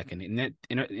while back. And in that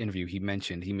interview, he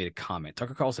made a comment.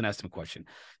 Tucker Carlson asked him a question.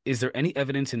 Is there any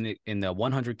evidence in the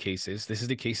 100 cases? This is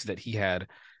the cases that he had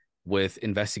with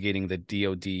investigating the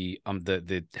DOD,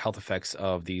 the health effects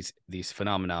of these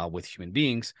phenomena with human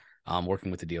beings,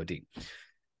 working with the DOD.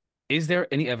 Is there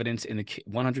any evidence in the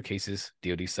 100 cases,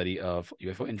 DOD study of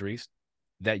UFO injuries,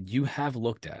 that you have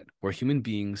looked at where human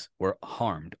beings were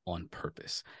harmed on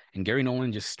purpose? And Gary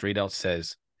Nolan just straight out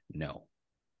says, no.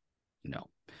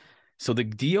 So the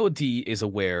DOD is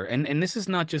aware, and this is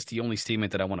not just the only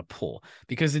statement that I want to pull,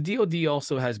 because the DOD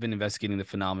also has been investigating the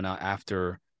phenomena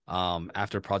after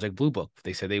Project Blue Book.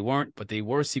 They said they weren't, but they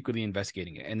were secretly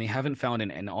investigating it, and they haven't found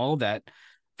and all that.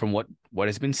 From what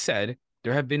has been said,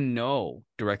 there have been no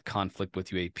direct conflict with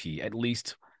UAP, at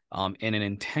least in an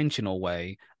intentional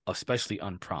way, especially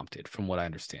unprompted, from what I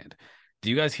understand. Do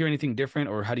you guys hear anything different,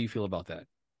 or how do you feel about that?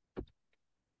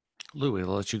 Louis, I'll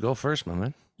let you go first, my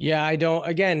man. Yeah, I don't.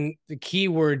 Again, the key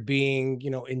word being,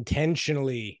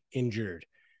 intentionally injured.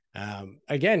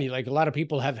 Again, like a lot of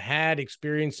people have had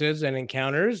experiences and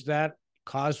encounters that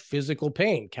cause physical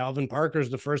pain. Calvin Parker's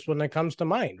the first one that comes to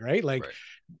mind, right? Like,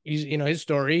 he's, his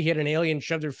story, he had an alien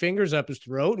shove their fingers up his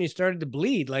throat and he started to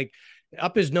bleed, like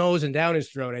up his nose and down his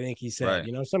throat, I think he said,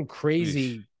 some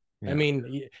crazy. Yeah. I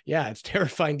mean, yeah, it's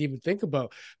terrifying to even think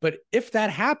about. But if that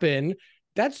happened,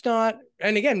 that's not,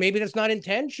 and again, maybe that's not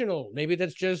intentional. Maybe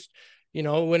that's just,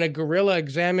 when a gorilla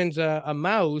examines a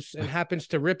mouse and happens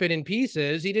to rip it in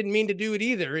pieces, he didn't mean to do it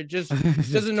either. It just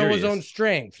doesn't know his own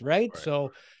strength, right?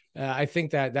 So I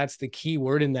think that's the key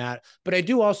word in that. But I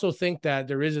do also think that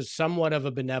there is somewhat of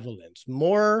a benevolence,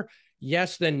 more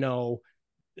yes than no.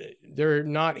 They're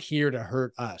not here to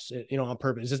hurt us, on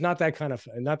purpose. It's not that kind of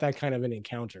an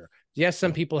encounter. Yes,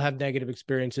 some people have negative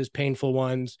experiences, painful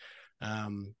ones.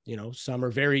 Some are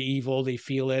very evil. They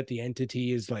feel it. The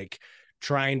entity is like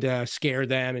trying to scare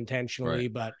them intentionally.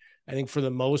 Right. But I think for the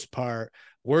most part,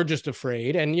 we're just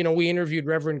afraid. And, we interviewed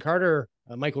Reverend Carter,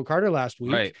 Michael Carter last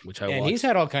week, right, which I watched. He's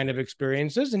had all kind of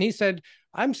experiences. And he said,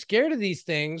 I'm scared of these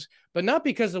things, but not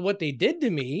because of what they did to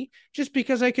me, just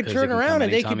because I could turn around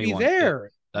and they could be there.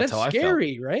 That's how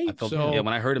scary, right? I felt, when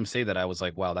I heard him say that, I was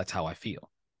like, wow, that's how I feel.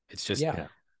 It's just,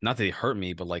 not that they hurt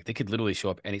me, but like they could literally show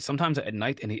up sometimes at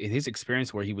night. And in his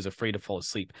experience where he was afraid to fall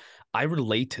asleep, I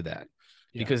relate to that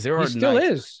because there are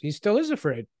he still is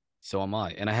afraid. So am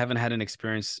I. And I haven't had an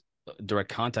direct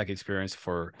contact experience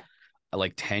for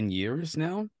like 10 years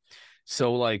now.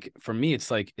 So like for me,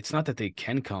 it's like, it's not that they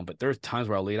can come, but there's times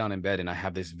where I'll lay down in bed and I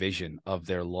have this vision of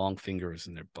their long fingers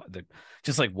and they're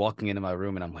just like walking into my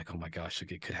room. And I'm like, oh my gosh,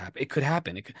 it could happen. It could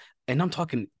happen. And I'm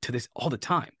talking to this all the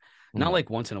time, not like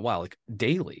once in a while, like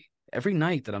daily, every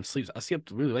night that I'm sleeping. I stay up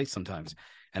really late sometimes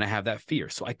and I have that fear.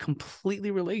 So I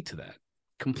completely relate to that.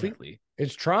 completely.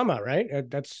 It's trauma, right?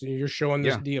 That's you're showing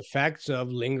the effects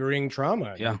of lingering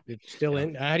trauma. Yeah, it's still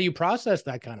in. How do you process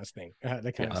that kind of thing?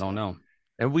 That kind of I don't know.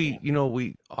 And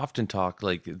we often talk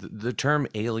like the term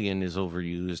alien is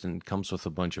overused and comes with a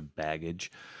bunch of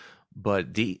baggage,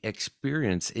 but the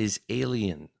experience is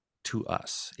alien to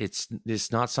us.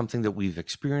 It's not something that we've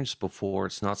experienced before.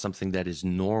 It's not something that is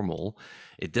normal.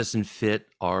 It doesn't fit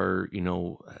our,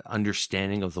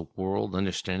 understanding of the world,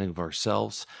 understanding of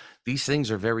ourselves. These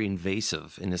things are very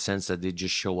invasive in the sense that they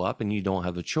just show up and you don't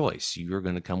have a choice. You're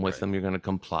going to come with them. You're going to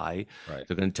comply. Right.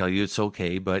 They're going to tell you it's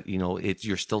okay, but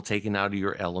you're still taken out of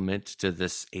your element to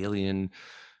this alien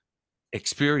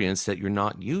experience that you're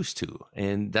not used to.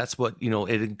 And that's what,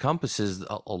 it encompasses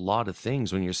a lot of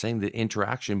things. When you're saying the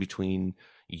interaction between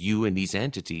you and these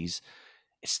entities,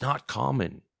 it's not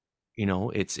common,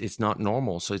 it's not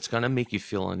normal. So it's going to make you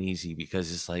feel uneasy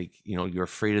because it's like, you're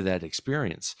afraid of that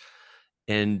experience.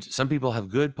 And some people have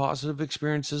good positive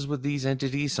experiences with these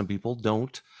entities. Some people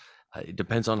don't. It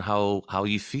depends on how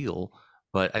you feel.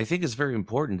 But I think it's very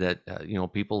important that,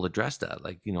 people address that.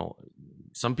 Like,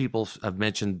 some people have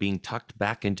mentioned being tucked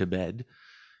back into bed,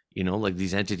 like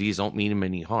these entities don't mean them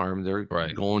any harm. They're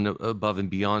going above and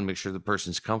beyond, make sure the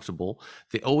person's comfortable.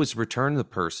 They always return the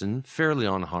person fairly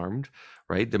unharmed,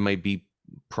 right? They might be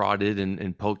prodded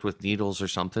and poked with needles or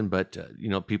something, but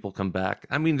people come back.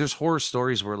 I mean, there's horror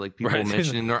stories where like people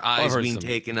mentioning their eyes being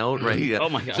taken out, right? Yeah. Oh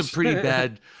my gosh.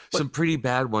 Some pretty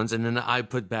bad ones, and then the eye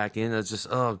put back in. That's just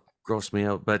grossed me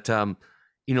out. But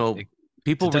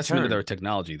people it's a testament return. to their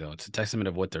technology, though. It's a testament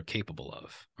of what they're capable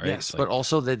of, right? Yes, but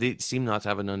also that they seem not to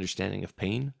have an understanding of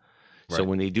pain. So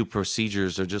when they do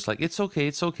procedures, they're just like, it's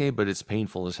okay, but it's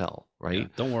painful as hell, right? Yeah,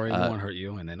 don't worry, it won't hurt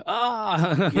you. And then,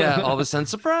 yeah, all of a sudden,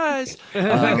 surprise! Oh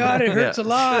my God, it hurts a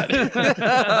lot. You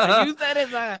said it.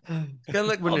 Kind of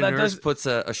like when the nurse puts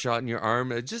a shot in your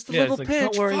arm, just a little like,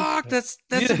 pinch. Don't worry. Fuck, that's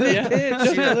a big pinch.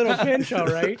 Just a little pinch, all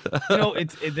right.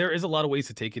 There is a lot of ways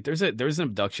to take it. There's an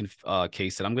abduction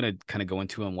case that I'm gonna kind of go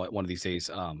into on one of these days.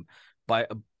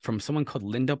 From someone called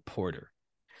Linda Porter.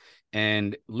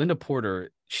 And Linda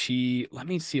Porter, let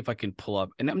me see if I can pull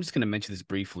up, and I'm just going to mention this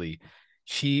briefly.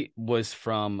 She was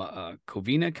from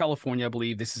Covina, California, I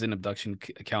believe. This is an abduction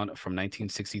account from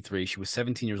 1963. She was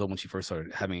 17 years old when she first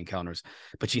started having encounters,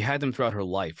 but she had them throughout her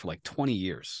life for like 20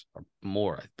 years or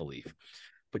more, I believe.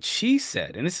 But she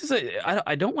said, and this is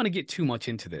I don't want to get too much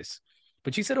into this,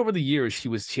 but she said over the years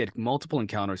she had multiple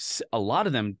encounters, a lot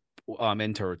of them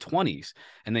into her 20s,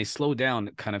 and they slowed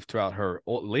down kind of throughout her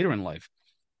later in life.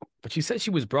 But she said she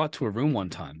was brought to a room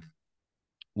one time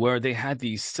where they had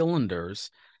these cylinders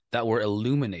that were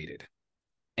illuminated.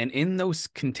 And in those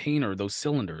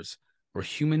cylinders were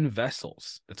human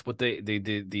vessels. That's what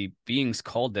the beings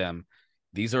called them.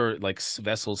 These are like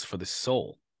vessels for the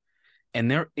soul. And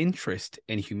their interest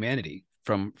in humanity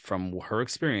from her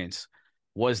experience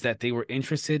was that they were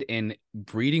interested in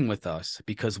breeding with us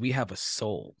because we have a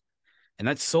soul. And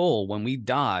that soul, when we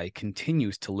die,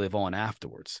 continues to live on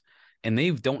afterwards. And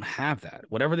they don't have that.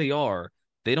 Whatever they are,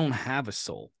 they don't have a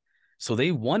soul. So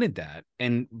they wanted that.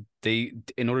 And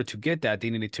in order to get that, they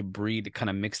needed to breed, kind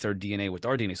of mix their DNA with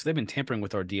our DNA. So they've been tampering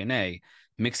with our DNA,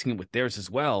 mixing it with theirs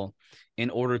as well, in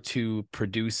order to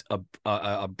produce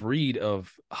a breed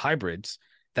of hybrids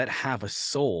that have a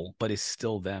soul, but is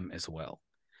still them as well.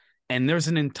 And there's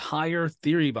an entire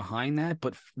theory behind that,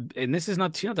 and this is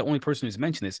not, she's not the only person who's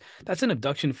mentioned this. That's an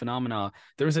abduction phenomena.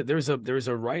 There's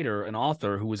a writer, an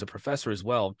author who was a professor as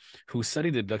well, who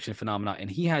studied the abduction phenomena, and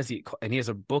he has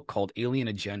a book called Alien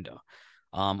Agenda.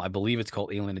 I believe it's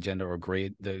called Alien Agenda or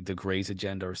the Greys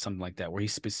Agenda or something like that, where he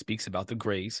speaks about the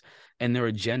Greys and their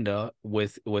agenda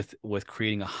with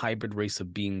creating a hybrid race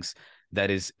of beings that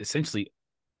is essentially,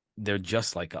 they're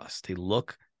just like us. They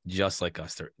look just like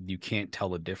us. You can't tell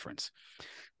the difference.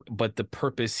 But the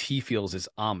purpose he feels is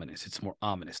ominous. It's more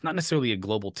ominous. Not necessarily a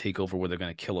global takeover where they're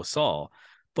going to kill us all,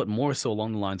 but more so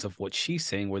along the lines of what she's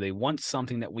saying, where they want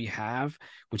something that we have,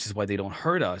 which is why they don't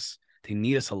hurt us. They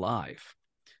need us alive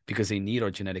because they need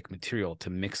our genetic material to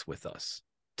mix with us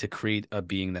to create a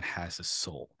being that has a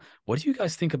soul. What do you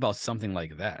guys think about something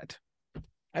like that?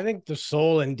 I think the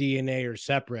soul and DNA are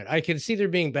separate. I can see there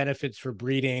being benefits for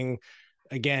breeding.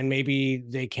 Again, maybe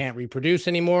they can't reproduce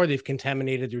anymore. They've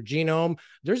contaminated their genome.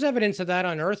 There's evidence of that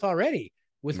on Earth already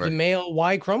with the male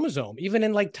Y chromosome. Even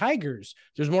in like tigers,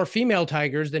 there's more female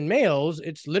tigers than males.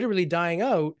 It's literally dying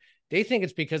out. They think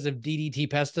it's because of DDT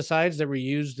pesticides that were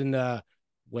used in the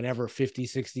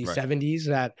 50s, 60s, 70s,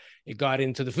 that it got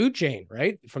into the food chain,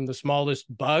 right? From the smallest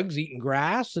bugs eating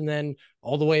grass and then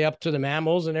all the way up to the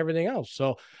mammals and everything else.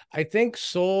 So I think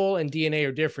soul and DNA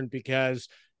are different because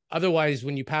Otherwise,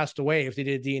 when you passed away, if they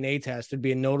did a DNA test, there'd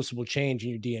be a noticeable change in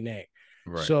your DNA.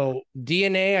 Right. So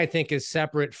DNA, I think, is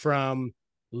separate from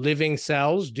living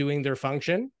cells doing their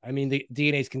function. I mean, the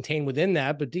DNA is contained within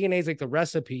that, but DNA is like the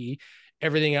recipe.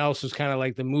 Everything else is kind of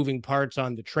like the moving parts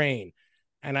on the train.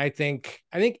 And I think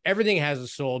everything has a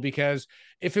soul, because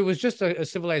if it was just a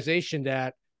civilization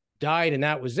that died and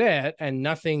that was it, and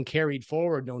nothing carried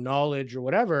forward, no knowledge or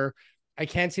whatever, I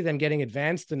can't see them getting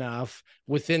advanced enough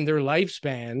within their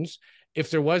lifespans if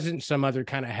there wasn't some other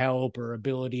kind of help or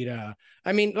ability to.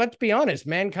 I mean, let's be honest,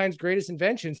 mankind's greatest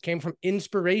inventions came from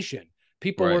inspiration.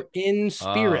 People were in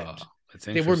spirit.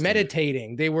 They were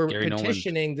meditating. They were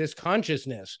petitioning this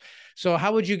consciousness. So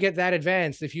how would you get that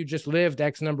advanced if you just lived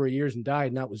X number of years and died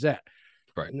and that was it?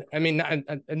 Right. I mean,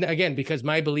 and again, because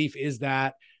my belief is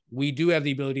that we do have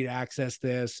the ability to access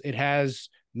this. It has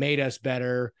made us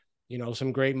better. You know,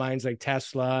 some great minds like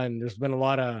Tesla, and there's been a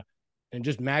lot of and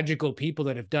just magical people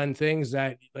that have done things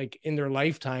that, like, in their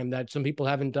lifetime that some people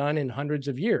haven't done in hundreds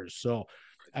of years. So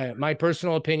my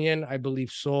personal opinion, I believe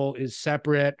soul is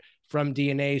separate from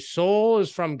DNA. Soul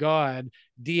is from God.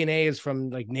 DNA is from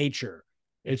like nature.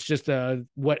 It's just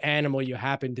what animal you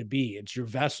happen to be. It's your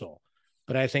vessel.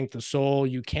 But I think the soul,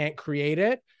 you can't create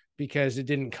it because it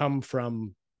didn't come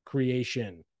from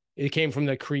creation. It came from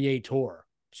the creator.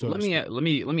 So let me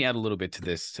add a little bit to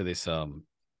this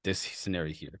this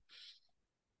scenario here.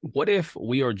 What if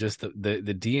we are just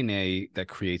the DNA that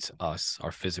creates us,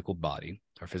 our physical body,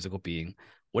 our physical being?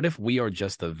 What if we are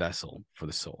just a vessel for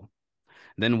the soul?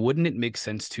 Then wouldn't it make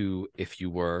sense to, if you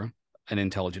were an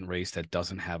intelligent race that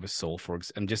doesn't have a soul,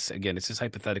 I'm just, again, it's just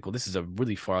hypothetical. This is a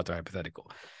really far out there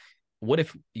hypothetical. What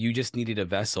if you just needed a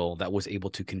vessel that was able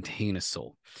to contain a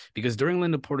soul? Because during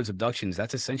Linda Porter's abductions,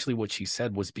 that's essentially what she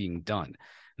said was being done.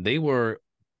 They were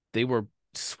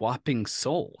swapping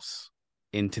souls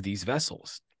into these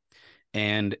vessels.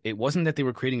 And it wasn't that they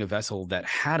were creating a vessel that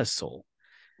had a soul.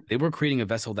 They were creating a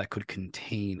vessel that could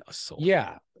contain a soul.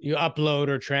 Yeah. You upload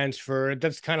or transfer.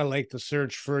 That's kind of like the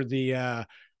search for the,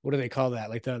 what do they call that?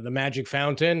 Like the magic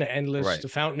fountain, the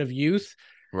fountain of youth.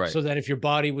 Right. So that if your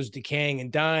body was decaying and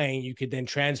dying, you could then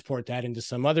transport that into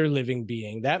some other living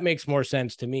being. That makes more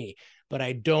sense to me. But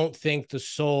I don't think the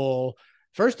soul,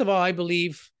 first of all, I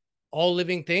believe all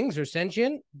living things are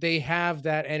sentient. They have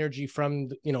that energy from,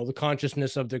 the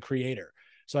consciousness of the creator.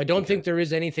 So I don't think there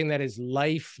is anything that is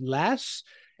lifeless.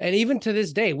 And even to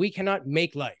this day, we cannot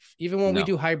make life. Even when we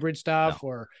do hybrid stuff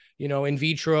or, in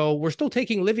vitro, we're still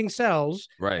taking living cells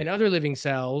and other living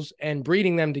cells and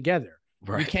breeding them together.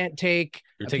 Right. You can't take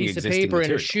a piece of paper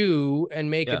and a shoe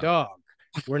and make a dog.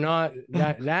 We're not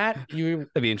we're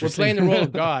playing the role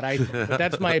of God. But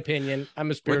that's my opinion.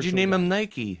 I'm a spiritual. What'd you name him?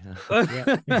 Nike.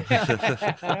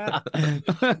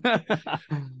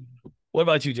 What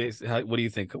about you, Jason? What do you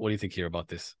think? What do you think here about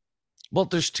this? Well,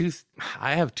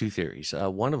 I have two theories.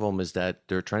 One of them is that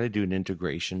they're trying to do an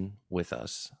integration with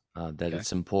us, that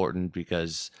it's important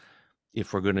because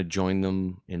if we're going to join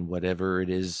them in whatever it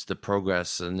is, the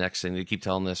progress, the next thing, they keep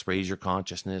telling us, raise your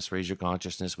consciousness, raise your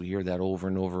consciousness. We hear that over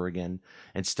and over again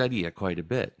and study it quite a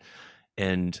bit.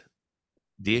 And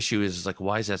the issue is like,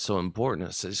 why is that so important?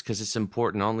 It's because it's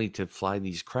important not only to fly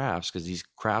these crafts, because these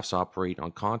crafts operate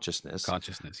on consciousness.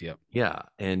 Yep. Yeah.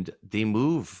 And they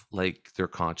move like they're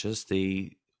conscious.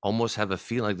 They almost have a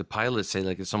feeling, like the pilots say,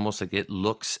 like it's almost like it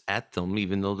looks at them,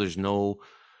 even though there's no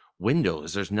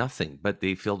windows, there's nothing, but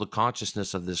they feel the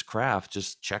consciousness of this craft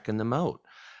just checking them out.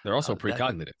 They're also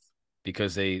precognitive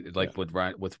because they like with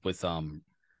Ryan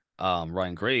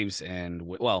Graves and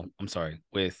with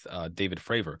David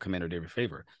Fravor, Commander David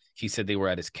Fravor. He said they were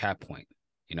at his cap point,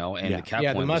 and the cap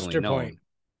point the muster was only known, point.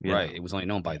 Right. It was only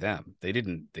known by them.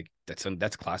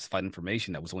 That's classified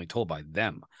information that was only told by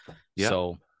them. Yeah.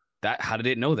 So how did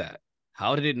it know that?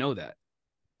 How did it know that?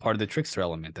 Part of the trickster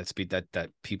element that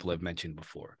people have mentioned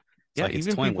before. Yeah,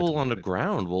 even people on the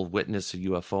ground will witness a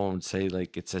UFO and say,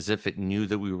 like, it's as if it knew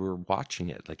that we were watching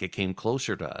it, like it came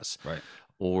closer to us, right,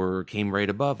 or came right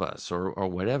above us, or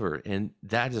whatever. And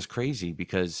that is crazy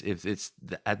because if it's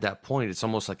at that point, it's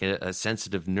almost like a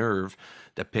sensitive nerve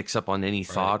that picks up on any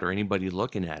thought or anybody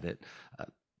looking at it.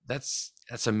 That's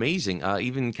amazing.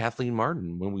 Even Kathleen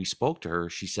Martin, when we spoke to her,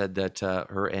 she said that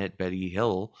her Aunt Betty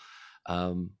Hill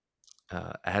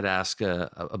had asked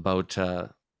about.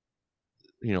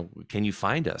 Can you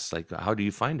find us? Like, how do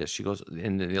you find us? She goes,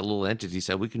 and the little entity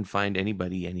said, we can find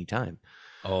anybody anytime.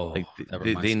 Oh, like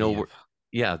they know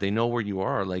they know where you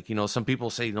are. Like, some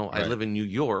people say, I live in New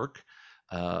York.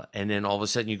 And then all of a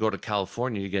sudden you go to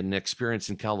California, you get an experience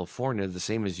in California, the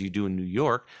same as you do in New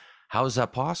York. How is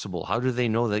that possible? How do they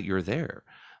know that you're there?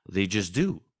 They just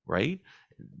do, right?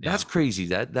 That's crazy.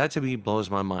 That to me blows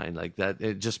my mind. Like that,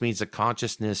 it just means a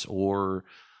consciousness, or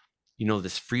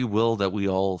this free will that we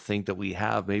all think that we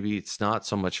have. Maybe it's not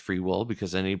so much free will,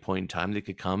 because at any point in time they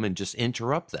could come and just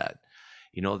interrupt that.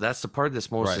 That's the part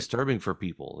that's most disturbing for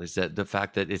people, is that the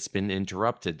fact that it's been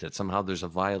interrupted, that somehow there's a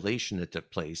violation that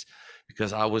took place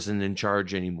because I wasn't in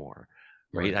charge anymore.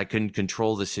 Right. I couldn't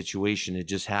control the situation. It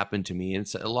just happened to me. And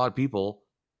so a lot of people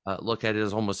look at it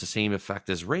as almost the same effect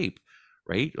as rape,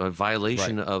 right? A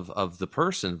violation of the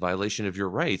person, violation of your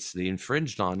rights. They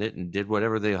infringed on it and did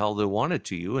whatever the hell they wanted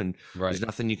to you, and there's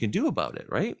nothing you can do about it,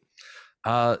 right?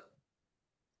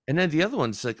 And then the other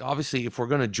ones, like, obviously, if we're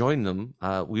going to join them,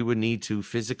 we would need to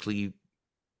physically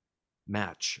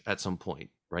match at some point,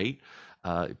 right?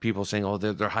 People saying, oh,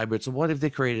 they're hybrids. So what if they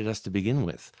created us to begin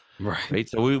with? Right.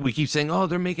 So we keep saying, oh,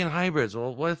 they're making hybrids.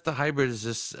 Well, what if the hybrid is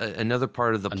just another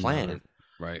part of the plan?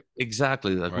 Right.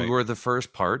 Exactly. Like we were the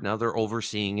first part. Now they're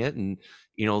overseeing it. And,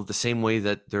 the same way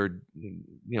that they're,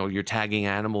 you're tagging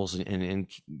animals and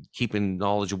keeping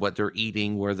knowledge of what they're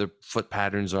eating, where their foot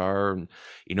patterns are, and,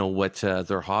 what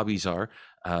their hobbies are.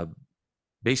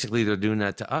 Basically, they're doing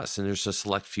that to us. And there's a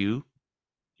select few,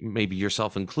 maybe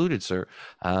yourself included, sir,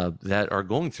 that are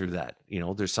going through that.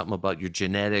 There's something about your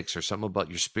genetics, or something about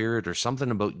your spirit, or something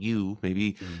about you,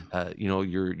 maybe,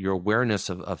 your awareness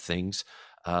of things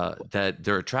that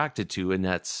they're attracted to, and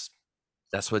that's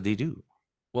what they do.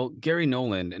 Well, Gary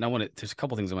Nolan, and there's a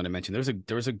couple things I want to mention.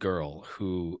 There was a girl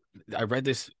who, I read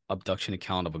this abduction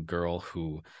account of a girl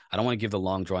who, I don't want to give the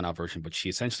long drawn out version, but she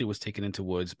essentially was taken into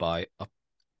woods by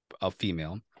a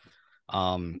female.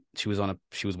 She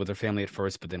was with her family at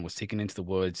first, but then was taken into the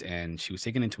woods, and she was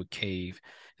taken into a cave.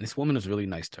 And this woman was really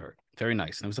nice to her, very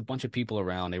nice. And there was a bunch of people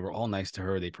around. They were all nice to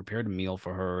her. They prepared a meal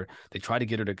for her. They tried to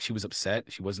get her she was upset.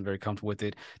 She wasn't very comfortable with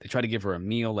it. They tried to give her a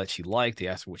meal that she liked. They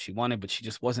asked her what she wanted, but she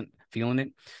just wasn't feeling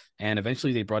it. And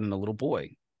eventually they brought in a little boy,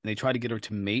 and they tried to get her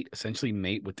to essentially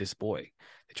mate with this boy.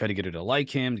 They tried to get her to like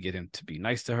him, to get him to be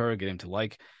nice to her, get him to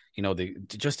like,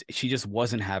 she just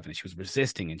wasn't having it. She was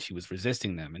resisting, and she was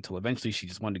resisting them, until eventually she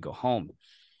just wanted to go home.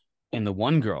 And the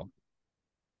one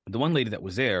lady that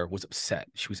was there was upset.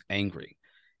 She was angry,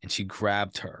 and she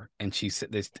grabbed her, and she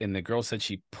said this, and the girl said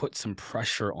she put some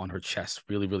pressure on her chest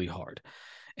really, really hard.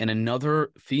 And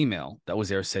another female that was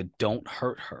there said, don't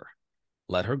hurt her.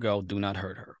 Let her go. Do not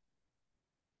hurt her.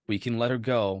 We can let her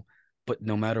go, but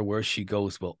no matter where she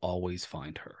goes, we'll always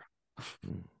find her.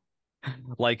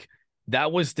 Like,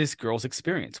 that was this girl's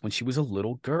experience when she was a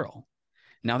little girl.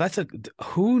 Now,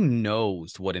 who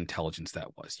knows what intelligence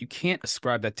that was? You can't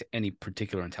ascribe that to any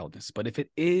particular intelligence, but if it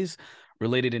is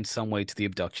related in some way to the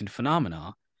abduction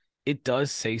phenomena, it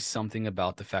does say something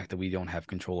about the fact that we don't have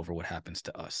control over what happens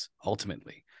to us.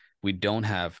 Ultimately, we don't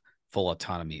have full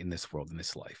autonomy in this world, in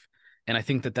this life. And I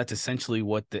think that that's essentially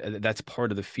that's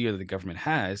part of the fear that the government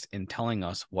has in telling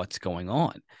us what's going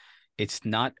on. It's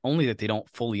not only that they don't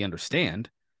fully understand,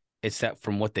 it's that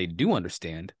from what they do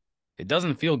understand, it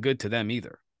doesn't feel good to them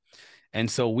either. And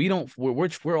so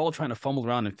we're all trying to fumble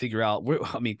around and figure out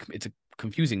it's a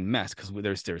confusing mess, because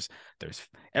there's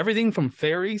everything from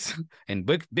fairies and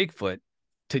Bigfoot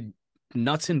to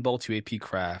nuts and bolts UAP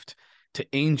craft to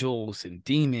angels and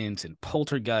demons and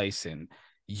poltergeists and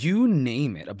you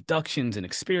name it, abductions and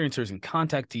experiencers and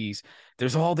contactees.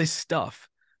 There's all this stuff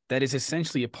that is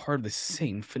essentially a part of the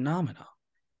same phenomena,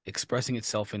 expressing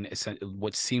itself in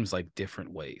what seems like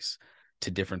different ways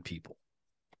to different people.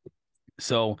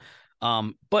 So,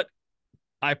 but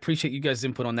I appreciate you guys'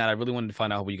 input on that. I really wanted to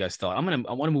find out what you guys thought. I want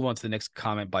to move on to the next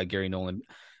comment by Gary Nolan.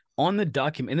 In the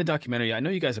documentary, I know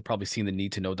you guys have probably seen the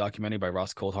Need to Know documentary by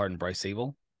Ross Coulthart and Bryce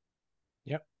Zabel.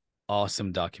 Yep.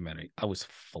 Awesome documentary. I was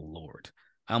floored.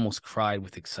 I almost cried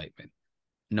with excitement.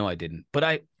 No, I didn't.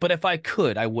 But if I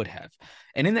could, I would have.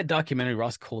 And in that documentary,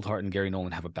 Ross Coulthart and Gary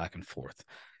Nolan have a back and forth.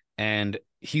 And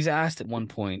he's asked at one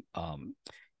point,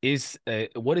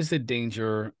 what is the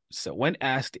danger? So when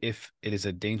asked if it is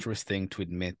a dangerous thing to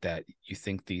admit that you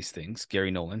think these things,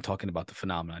 Gary Nolan, talking about the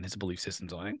phenomenon, his belief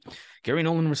systems on it, Gary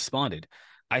Nolan responded,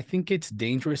 I think it's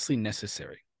dangerously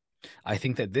necessary. I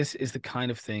think that this is the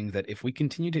kind of thing that if we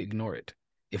continue to ignore it,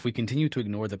 if we continue to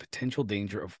ignore the potential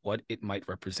danger of what it might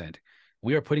represent,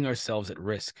 we are putting ourselves at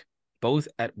risk, both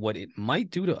at what it might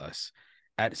do to us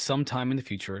at some time in the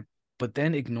future, but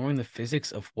then ignoring the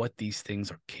physics of what these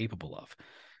things are capable of.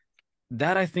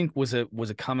 That, I think, was a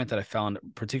comment that I found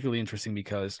particularly interesting,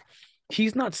 because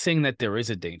he's not saying that there is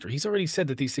a danger. He's already said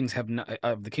that these things have not,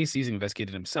 the case he's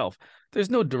investigated himself, there's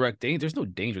no direct danger, there's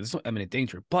no imminent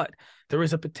danger, but there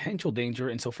is a potential danger.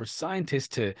 And so for scientists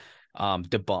to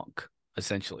debunk,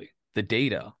 essentially, the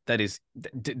data that is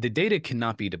the data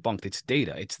cannot be debunked. It's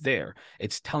data. It's there.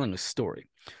 It's telling a story.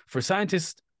 For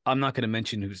scientists, I'm not going to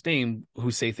mention whose name,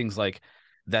 who say things like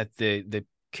that the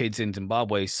kids in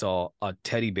Zimbabwe saw a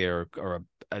teddy bear or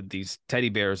these teddy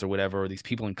bears or whatever, or these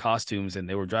people in costumes, and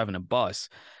they were driving a bus,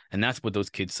 and that's what those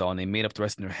kids saw, and they made up the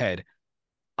rest in their head.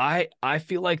 I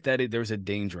feel like there's a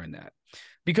danger in that,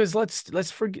 because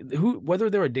let's forget whether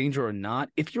they're a danger or not.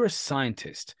 If you're a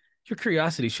scientist, your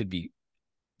curiosity should be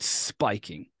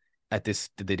spiking at the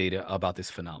data about this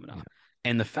phenomenon. Yeah.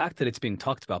 And the fact that it's being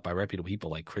talked about by reputable people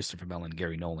like Christopher Mellon,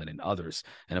 Gary Nolan, and others,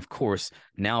 and of course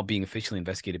now being officially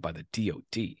investigated by the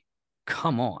DOD.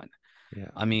 Come on. Yeah.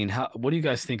 I mean, what do you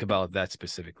guys think about that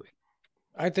specifically?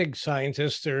 I think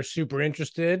scientists are super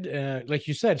interested. Like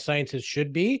you said, scientists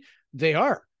should be. They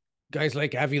are. Guys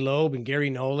like Avi Loeb and Gary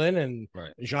Nolan and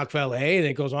Jacques Vallée, and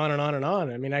it goes on and on and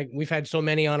on. I mean, we've had so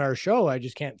many on our show. I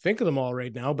just can't think of them all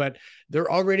right now, but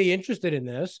they're already interested in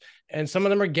this. And some of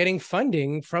them are getting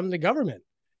funding from the government.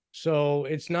 So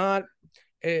it's not,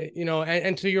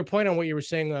 and to your point on what you were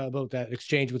saying about that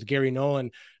exchange with Gary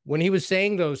Nolan, when he was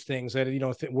saying those things that,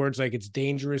 words like it's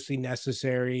dangerously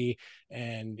necessary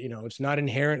and, it's not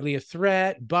inherently a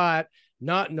threat, but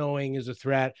not knowing is a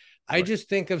threat. I just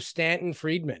think of Stanton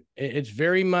Friedman. It's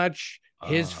very much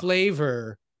his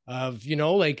flavor of,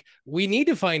 we need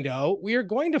to find out. We are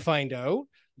going to find out.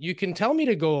 You can tell me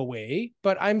to go away,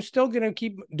 but I'm still going to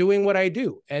keep doing what I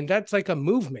do. And that's like a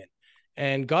movement.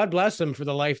 And God bless him for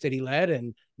the life that he led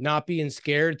and not being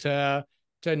scared to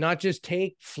not just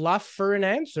take fluff for an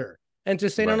answer and to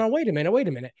say, no, wait a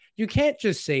minute. You can't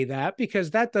just say that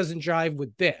because that doesn't jive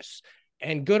with this.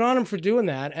 And good on him for doing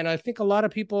that. And I think a lot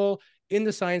of people in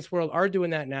the science world are doing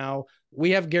that now.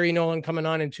 We have Gary Nolan coming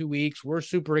on in 2 weeks. We're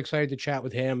super excited to chat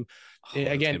with him.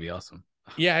 Again, it's going to be awesome.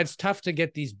 Yeah, it's tough to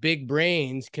get these big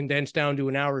brains condensed down to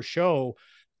an hour show.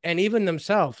 And even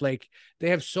themselves, like they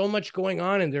have so much going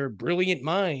on in their brilliant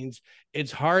minds.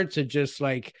 It's hard to just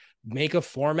make a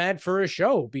format for a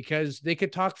show because they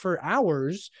could talk for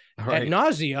hours ad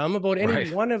nauseum about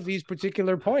any one of these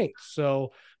particular points.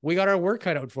 So we got our work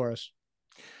cut out for us.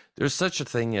 There's such a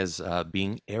thing as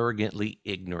being arrogantly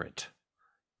ignorant.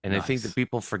 And I think that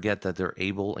people forget that they're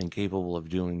able and capable of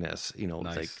doing this,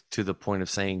 like to the point of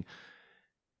saying,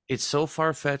 it's so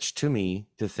far-fetched to me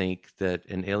to think that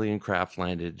an alien craft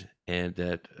landed and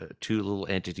that two little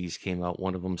entities came out.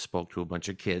 One of them spoke to a bunch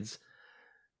of kids.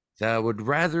 That I would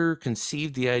rather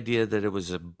conceive the idea that it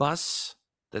was a bus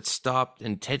that stopped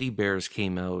and teddy bears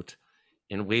came out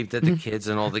and waved at the kids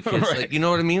and all the kids. Like, you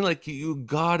know what I mean? Like, you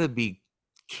gotta be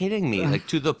kidding me, like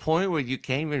to the point where you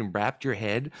can't even wrap your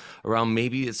head around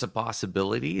maybe it's a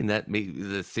possibility, and that maybe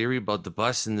the theory about the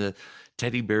bus and the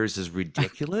teddy bears is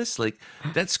ridiculous. Like,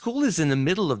 that school is in the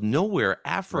middle of nowhere,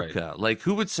 Africa. Like,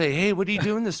 who would say, hey, what are you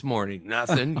doing this morning?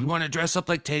 Nothing. You want to dress up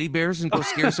like teddy bears and go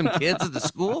scare some kids at the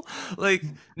school? Like,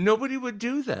 nobody would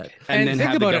do that. And then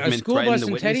think about it, a school bus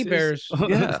and teddy bears.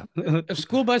 Yeah. A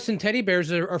school bus and teddy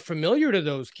bears are familiar to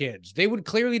those kids. They would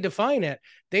clearly define it.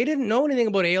 They didn't know anything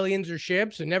about aliens or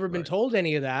ships and never been told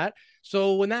any of that.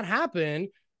 So when that happened,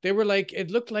 they were like, it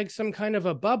looked like some kind of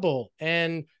a bubble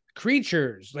and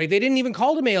creatures. Like, they didn't even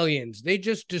call them aliens. They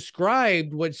just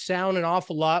described what sound an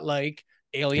awful lot like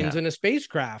aliens in a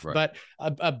spacecraft. But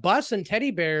a bus and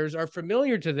teddy bears are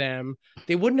familiar to them.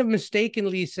 They wouldn't have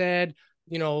mistakenly said,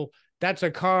 that's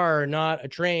a car, not a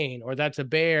train, or that's a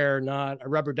bear, not a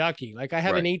rubber ducky. Like, I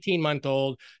have an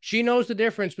 18-month-old. She knows the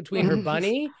difference between her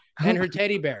bunny and her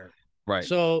teddy bear.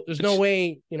 So there's no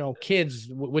way, kids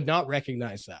would not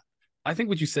recognize that. I think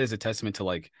what you said is a testament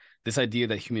to this idea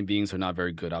that human beings are not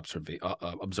very good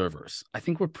observers. I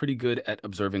think we're pretty good at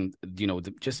observing,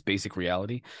 just basic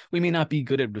reality. We may not be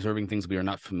good at observing things we are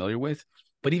not familiar with,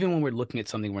 but even when we're looking at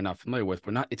something we're not familiar with,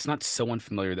 it's not so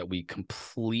unfamiliar that we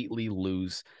completely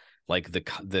lose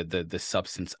the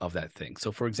substance of that thing.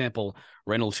 So, for example,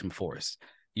 Rendlesham Forest.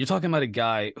 You're talking about a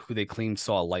guy who they claim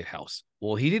saw a lighthouse.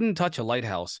 Well, he didn't touch a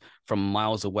lighthouse from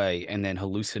miles away and then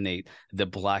hallucinate the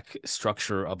black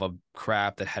structure of a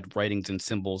craft that had writings and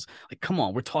symbols. Like, come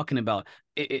on, we're talking about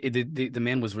the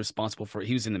man was responsible for.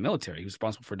 He was in the military. He was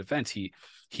responsible for defense.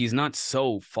 He's not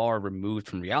so far removed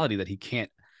from reality that he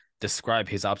can't describe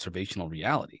his observational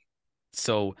reality.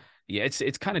 So yeah,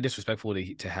 it's kind of disrespectful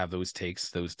to have those takes,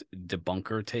 those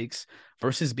debunker takes,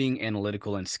 versus being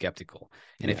analytical and skeptical.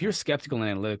 And if you're skeptical and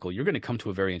analytical, you're going to come to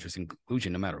a very interesting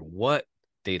conclusion, no matter what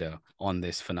data on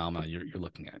this phenomena you're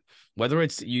looking at. Whether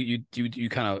it's you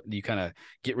kind of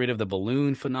get rid of the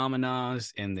balloon phenomena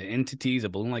and the entities, the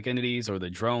balloon-like entities, or the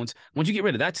drones. Once you get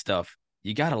rid of that stuff,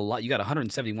 you got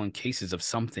 171 cases of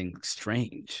something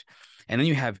strange. And then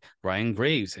you have Ryan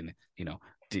Graves and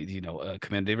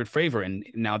Commander David Fravor, and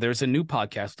now there's a new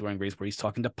podcast with Ryan Graves where he's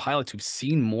talking to pilots who've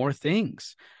seen more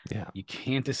things. Yeah, you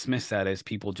can't dismiss that as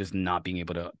people just not being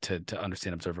able to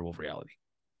understand observable reality.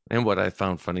 And what I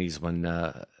found funny is when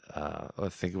I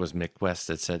think it was Mick West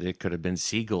that said it could have been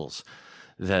seagulls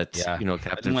that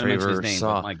Captain Fravor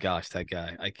saw. But my gosh, that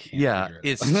guy, I can't. Yeah,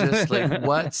 it's just like,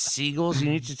 what, seagulls? You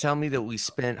need to tell me that we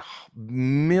spent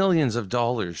millions of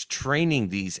dollars training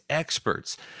these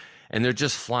experts, and they're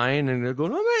just flying and they're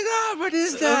going, "Oh my God, what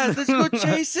is that? Let's go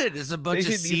chase it!" It's a bunch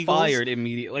of seagulls. Be fired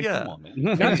immediately. Like, come on, man.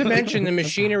 Not to mention the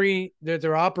machinery that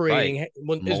they're operating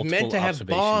is meant to have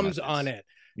bombs on it.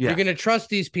 Yeah. You're going to trust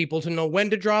these people to know when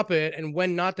to drop it and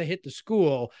when not to hit the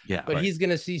school. Yeah, but he's going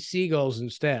to see seagulls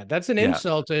instead. That's an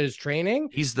insult to his training.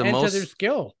 He's the and most to their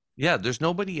skill. Yeah, there's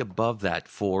nobody above that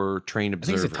for trained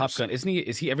observers. I think he's a Top Gun, isn't he?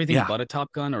 Is he everything but a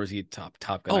Top Gun, or is he a Top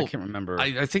Gun? I can't remember.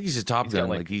 I think he's a Top Gun.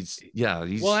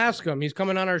 We'll ask him. He's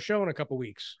coming on our show in a couple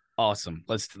weeks. Awesome.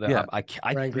 Let's.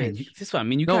 Ryan Graves. This is what I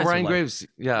mean. You guys Ryan Graves.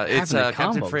 Yeah, it's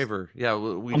Captain Fravor. Yeah,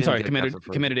 I'm sorry, Commander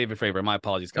David Fravor. My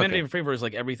apologies. Commander David Fravor is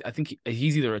like everything. I think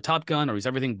he's either a Top Gun or he's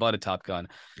everything but a Top Gun.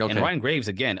 Okay. And Ryan Graves,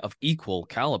 again, of equal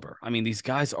caliber. I mean, these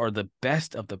guys are the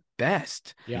best of the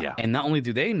best. Yeah. And not only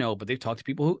do they know, but they've talked to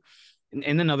people who.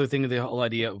 And another thing, the whole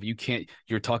idea of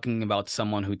you're talking about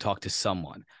someone who talked to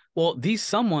someone. Well, these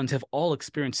someones have all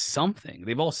experienced something.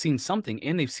 They've all seen something,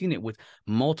 and they've seen it with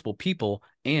multiple people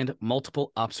and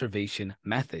multiple observation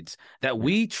methods that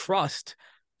we trust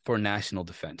for national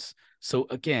defense. So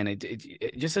again,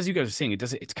 it just as you guys are saying,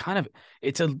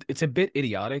 it's a bit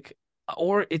idiotic,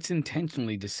 or it's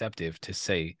intentionally deceptive to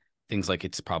say things like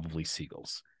it's probably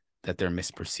seagulls, that they're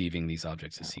misperceiving these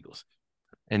objects as seagulls.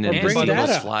 And then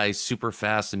seagulls fly super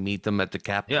fast and meet them at the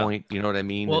cap point. You know what I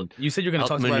mean? Well, you said you're going to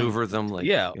talk maneuver them. Like,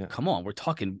 come on. We're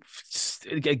talking,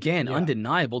 again,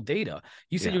 undeniable data.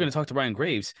 You said you're going to talk to Ryan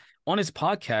Graves. On his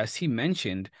podcast, he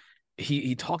mentioned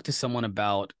he talked to someone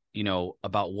about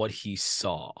what he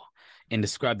saw and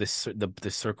described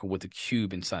the circle with the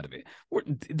cube inside of it.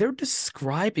 They're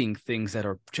describing things that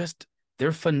are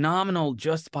they're phenomenal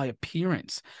just by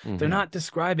appearance. Mm-hmm. They're not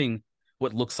describing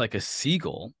what looks like a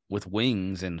seagull with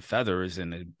wings and feathers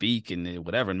and a beak and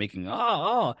whatever, and making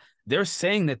they're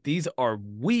saying that these are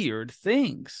weird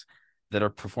things that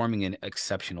are performing in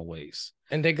exceptional ways.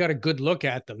 And they got a good look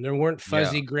at them. They weren't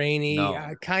fuzzy, grainy,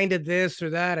 kind of this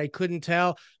or that. I couldn't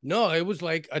tell. No, it was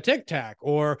like a Tic Tac,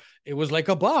 or it was like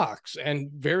a box, and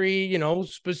very,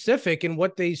 specific in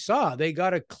what they saw. They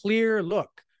got a clear look.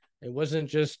 It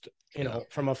wasn't just,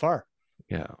 from afar.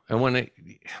 Yeah. And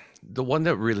the one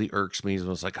that really irks me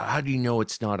was like, how do you know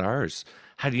it's not ours?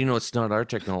 How do you know it's not our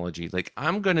technology? Like,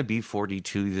 I'm going to be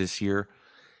 42 this year.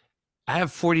 I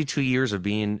have 42 years of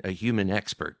being a human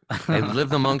expert. I've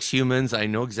lived amongst humans. I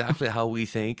know exactly how we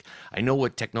think. I know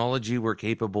what technology we're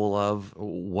capable of,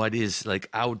 what is like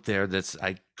out there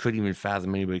I couldn't even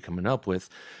fathom anybody coming up with.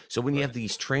 So when you have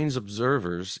these trained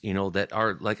observers, that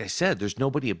are, like I said, there's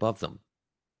nobody above them.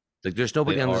 Like, there's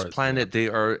nobody on this planet. They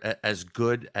are as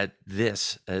good at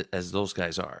this as those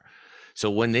guys are.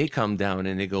 So when they come down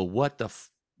and they go, "What the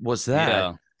was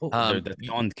that?" Yeah.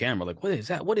 They're on camera, like, "What is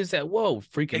that? What is that?" Whoa,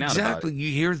 freaking out. Exactly. You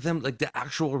hear them, like, the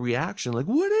actual reaction, like,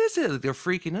 "What is it?" Like, they're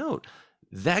freaking out.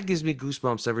 That gives me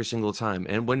goosebumps every single time.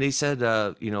 And when they said,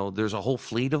 there's a whole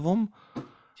fleet of them.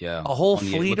 Yeah, a whole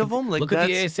fleet of them. Like, look at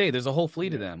the ASA. There's a whole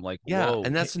fleet of them. Like, whoa.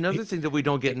 And that's another thing that we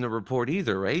don't get in the report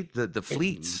either, right? The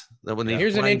fleets.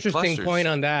 Here's an interesting point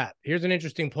on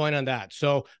that.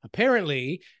 So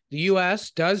apparently, the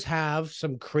U.S. does have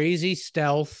some crazy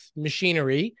stealth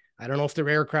machinery. I don't know if they're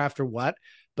aircraft or what,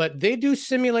 but they do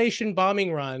simulation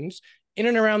bombing runs in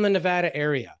and around the Nevada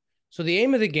area. So the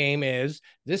aim of the game is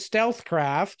this stealth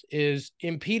craft is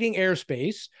impeding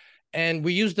airspace, and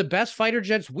we use the best fighter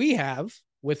jets we have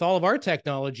with all of our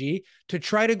technology to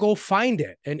try to go find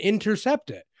it and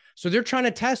intercept it. So they're trying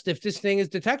to test if this thing is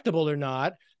detectable or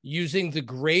not using the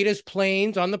greatest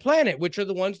planes on the planet, which are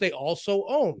the ones they also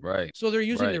own. Right. So they're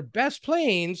using their best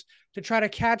planes to try to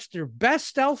catch their best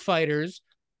stealth fighters,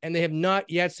 and they have not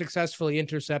yet successfully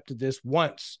intercepted this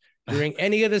once during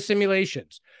any of the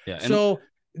simulations. So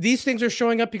these things are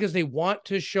showing up because they want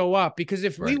to show up, because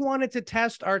if we wanted to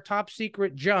test our top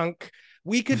secret junk,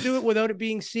 we could do it without it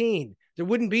being seen. There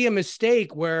wouldn't be a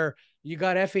mistake where you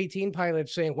got F-18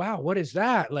 pilots saying, "Wow, what is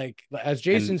that?" Like, as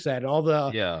Jason said, all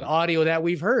the audio that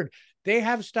we've heard, they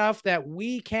have stuff that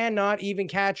we cannot even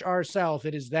catch ourselves.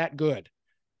 It is that good.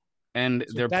 And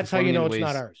that's how you know it's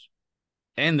not ours.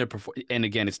 And and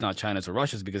again, it's not China's or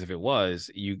Russia's, because if it was,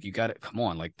 you got to come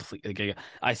on. Like,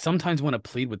 I sometimes want to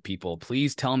plead with people,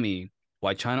 please tell me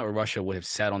why China or Russia would have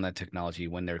sat on that technology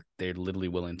when they're literally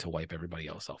willing to wipe everybody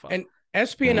else off out.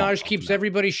 espionage keeps that.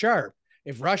 everybody sharp.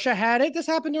 If Russia had it, this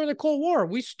happened during the Cold War.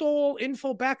 We stole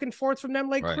info back and forth from them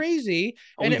like crazy,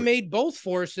 and it made both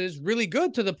forces really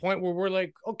good to the point where we're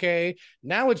like, okay,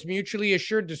 now it's mutually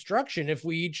assured destruction if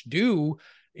we each do,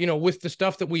 with the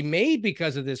stuff that we made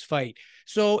because of this fight.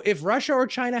 So if Russia or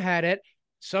China had it,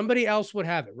 somebody else would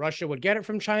have it. Russia would get it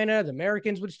from China. The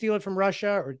Americans would steal it from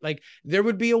Russia, or like there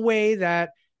would be a way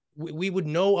that we would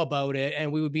know about it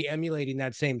and we would be emulating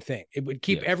that same thing. It would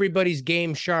keep everybody's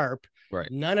game sharp. Right.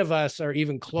 None of us are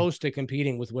even close to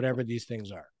competing with whatever these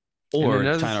things are. Or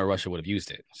China or Russia would have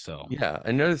used it. So yeah,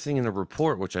 another thing in the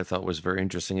report, which I thought was very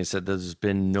interesting, is that there's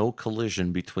been no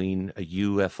collision between a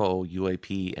UFO,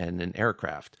 UAP, and an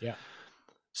aircraft. Yeah.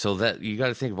 So that you got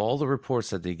to think of all the reports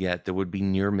that they get. There would be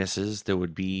near misses. There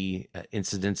would be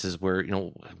incidences where,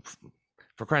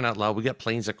 for crying out loud, we got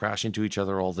planes that crash into each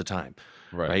other all the time,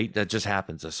 right? That just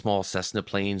happens. A small Cessna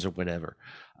planes or whatever.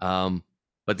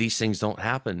 But these things don't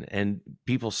happen. And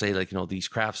people say, like, these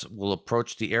crafts will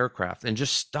approach the aircraft and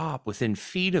just stop within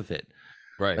feet of it.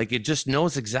 Right. Like it just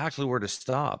knows exactly where to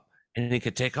stop and it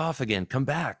could take off again, come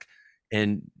back.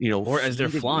 And, or as they're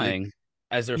flying,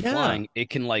 it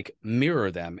can like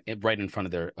mirror them right in front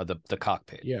of their the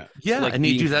cockpit. Yeah. Yeah. So, like, and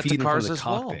they do that to cars as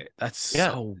well. That's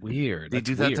so weird. They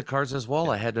do that to cars as well.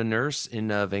 I had a nurse in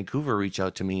Vancouver reach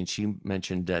out to me, and she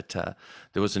mentioned that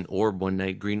there was an orb one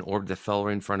night, green orb that fell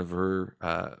right in front of her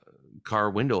car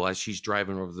window as she's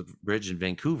driving over the bridge in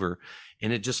Vancouver,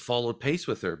 and it just followed pace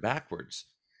with her backwards.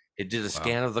 It did a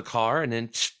scan of the car and then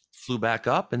flew back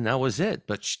up, and that was it.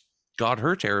 But she got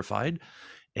her terrified.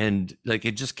 And like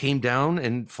it just came down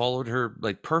and followed her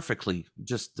like perfectly,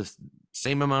 just the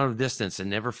same amount of distance and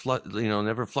never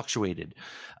fluctuated.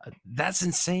 That's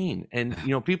insane. And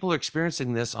people are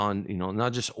experiencing this on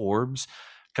not just orbs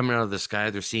coming out of the sky.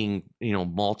 They're seeing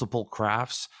multiple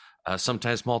crafts,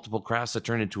 sometimes multiple crafts that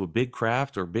turn into a big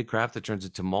craft, or a big craft that turns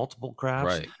into multiple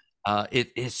crafts. Right.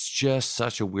 It's just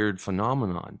such a weird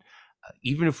phenomenon.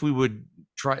 Even if we would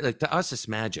try, like, to us, it's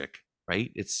magic.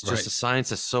 Right? It's just a science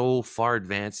that's so far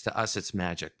advanced. To us, it's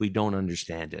magic. We don't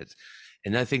understand it.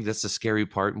 And I think that's the scary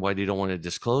part and why they don't want to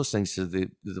disclose things to the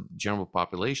general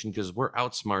population, because we're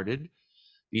outsmarted.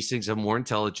 These things have more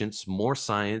intelligence, more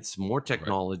science, more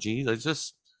technology. Right.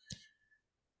 Just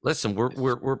listen,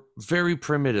 we're very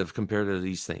primitive compared to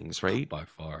these things, right? By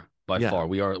far.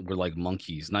 We're like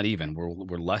monkeys. Not even.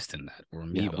 We're less than that. We're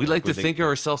amoeba. Yeah, we like to think of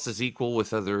ourselves as equal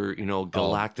with other,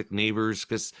 galactic neighbors,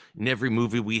 because in every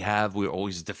movie we have, we're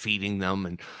always defeating them,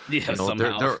 and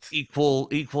they're equal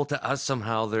to us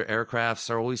somehow. Their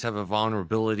aircrafts always have a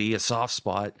vulnerability, a soft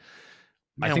spot.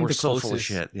 Man, I think we're so full of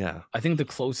shit. Yeah. I think the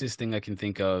closest thing I can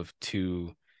think of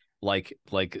to like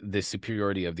the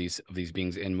superiority of these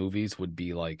beings in movies would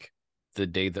be like The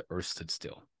Day the Earth Stood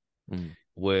Still.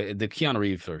 Where the Keanu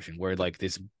Reeves version, where like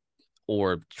this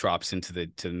orb drops into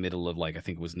the middle of, like, I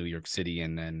think it was New York City,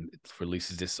 and then it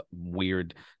releases this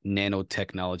weird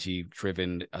nanotechnology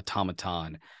driven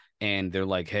automaton, and they're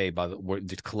like, hey, we're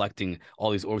just collecting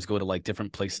all these orbs, go to like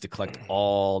different places to collect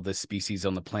all the species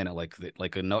on the planet,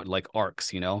 like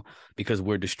arcs, because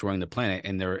we're destroying the planet,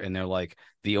 and they're like,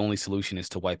 the only solution is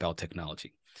to wipe out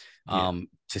technology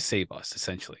to save us,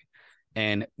 essentially.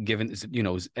 And given,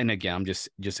 and again, I'm just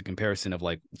a comparison of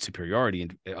like superiority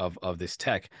of this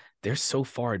tech. They're so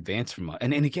far advanced from us.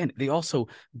 And again, they also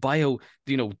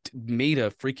made a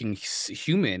freaking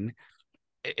human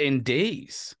in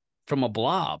days from a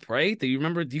blob, right? Do you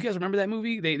guys remember that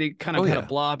movie? They kind of had a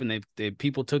blob, and they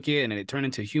people took it, and it turned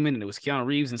into a human, and it was Keanu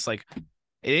Reeves. And it's like,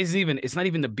 it's not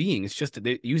even the being. It's just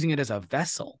they're using it as a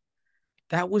vessel.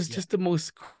 That was just the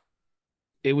most,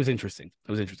 it was interesting.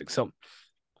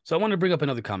 So I want to bring up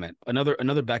another comment,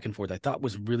 another back and forth I thought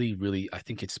was really, really, I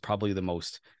think it's probably the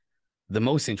most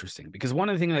interesting, because one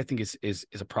of the things I think is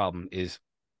a problem is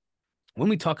when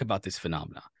we talk about this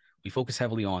phenomena, we focus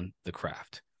heavily on the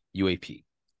craft, UAP,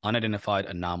 unidentified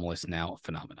anomalous now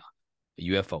phenomena,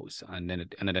 UFOs,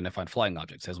 unidentified flying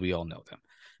objects, as we all know them.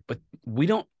 But we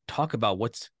don't talk about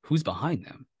who's behind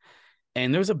them.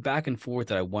 And there's a back and forth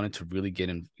that I wanted to really get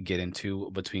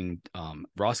into between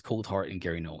Ross Coulthart and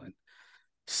Gary Nolan.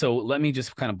 So let me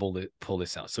just kind of pull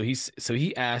this out. So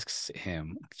he asks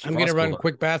him, I'm going to run a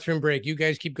quick bathroom break. You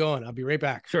guys keep going. I'll be right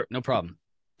back. Sure. No problem.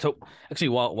 So actually,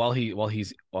 while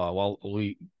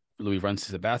Louis runs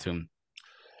to the bathroom,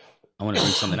 I want to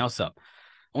bring something else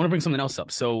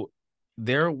up. So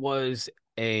there was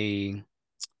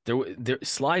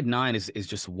slide 9 is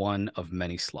just one of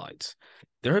many slides.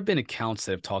 There have been accounts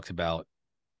that have talked about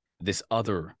this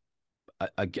other,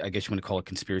 I guess you want to call it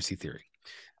conspiracy theory,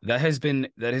 that has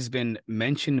been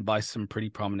mentioned by some pretty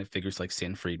prominent figures like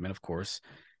Stan Friedman, of course,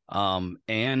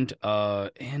 and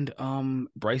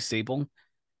Bryce Zabel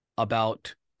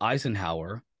about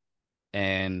Eisenhower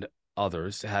and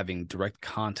others having direct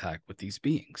contact with these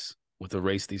beings, with the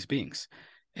race of these beings.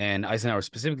 And Eisenhower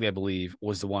specifically, I believe,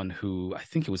 was the one who, I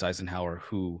think it was Eisenhower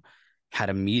who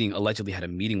allegedly had a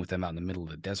meeting with them out in the middle of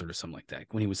the desert or something like that.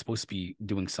 When he was supposed to be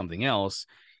doing something else,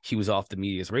 he was off the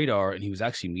media's radar and he was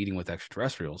actually meeting with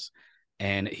extraterrestrials.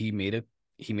 And he made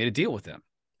a deal with them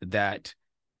that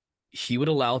he would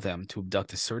allow them to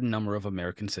abduct a certain number of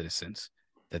American citizens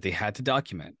that they had to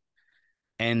document,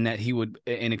 and that he would,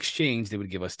 in exchange, they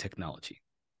would give us technology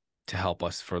to help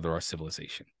us further our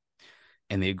civilization.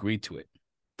 And they agreed to it.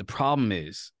 The problem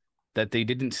is that they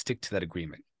didn't stick to that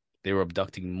agreement. They were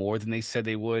abducting more than they said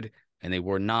they would, and they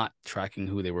were not tracking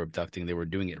who they were abducting. They were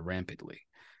doing it rampantly.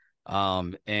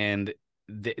 And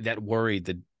that worried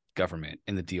the government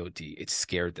and the DOD. It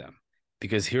scared them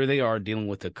because here they are dealing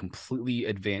with a completely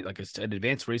advanced, like an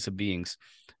advanced race of beings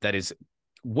that is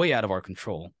way out of our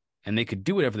control, and they could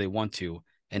do whatever they want to.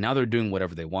 And now they're doing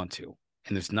whatever they want to,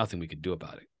 and there's nothing we could do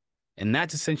about it. And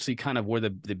that's essentially kind of where the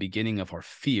beginning of our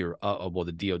fear of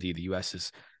the DOD, the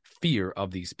US's fear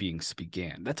of these beings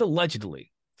began. That's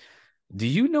allegedly. Do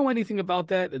you know anything about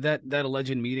that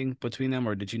alleged meeting between them,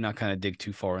 or did you not kind of dig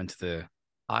too far into the?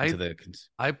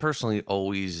 I personally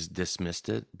always dismissed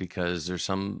it because there's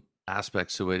some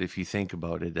aspects to it, if you think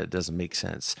about it, that doesn't make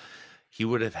sense. He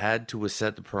would have had to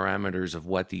set the parameters of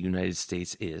what the United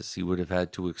States is. He would have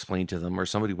had to explain to them, or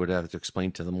somebody would have to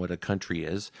explain to them what a country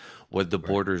is, what the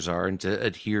borders are, and to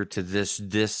adhere to this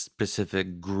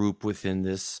specific group within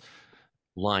this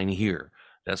line here.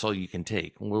 That's all you can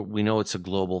take. We know it's a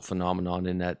global phenomenon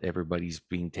in that everybody's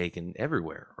being taken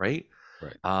everywhere, right?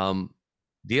 Right.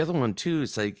 The other one too,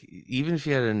 it's like, even if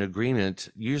you had an agreement,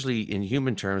 usually in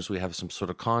human terms, we have some sort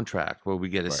of contract where we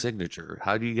get a signature.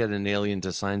 How do you get an alien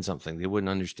to sign something? They wouldn't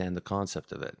understand the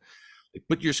concept of it. Like,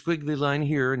 put your squiggly line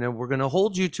here, and then we're going to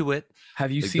hold you to it.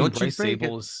 Have you seen Bryce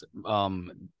Zabel's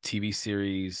TV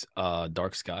series,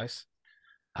 Dark Skies?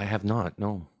 I have not,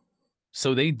 no.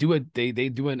 So they do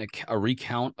a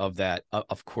recount of that,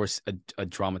 of course, a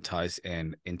dramatized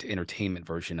and entertainment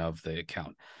version of the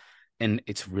account. And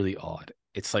it's really odd.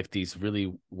 It's like these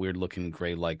really weird looking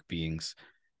gray like beings,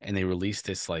 and they release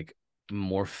this like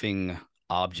morphing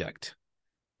object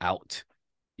out,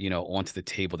 onto the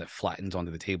table that flattens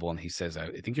onto the table. And he says, I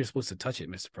think you're supposed to touch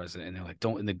it, Mr. President. And they're like,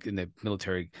 don't, and the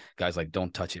military guy's like,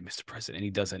 don't touch it, Mr. President. And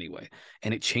he does anyway.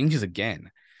 And it changes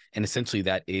again. And essentially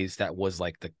that was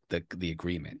like the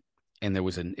agreement. And it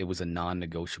was a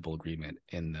non-negotiable agreement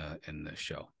in the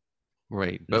show.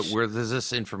 Right. But where does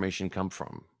this information come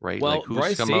from? Right. Well,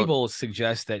 like, Bryce Zabel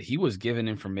suggests that he was given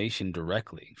information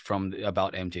directly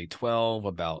about MJ-12,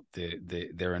 about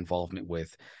their involvement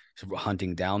with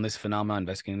hunting down this phenomenon,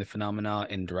 investigating the phenomena,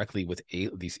 and directly with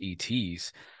these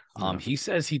ETs. He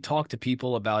says he talked to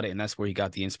people about it, and that's where he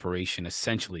got the inspiration.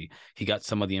 Essentially, he got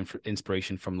some of the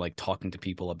inspiration from like talking to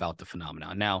people about the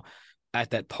phenomena. Now,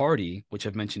 at that party, which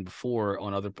I've mentioned before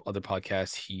on other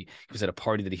podcasts, he was at a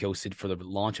party that he hosted for the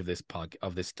launch of this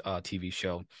TV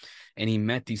show, and he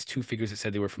met these two figures that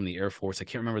said they were from the Air Force. I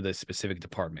can't remember the specific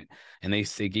department, and they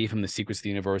gave him the secrets of the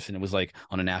universe, and it was like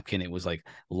on a napkin, it was like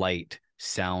light,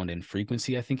 sound, and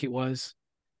frequency, I think it was,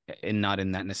 and not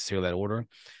in that necessarily that order.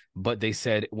 But they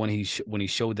said when he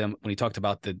showed them, when he talked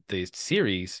about the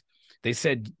series, they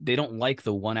said they don't like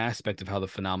the one aspect of how the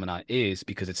phenomena is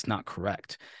because it's not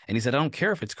correct. And he said, I don't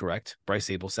care if it's correct. Bryce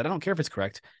Zabel said, I don't care if it's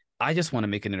correct. I just want to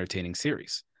make an entertaining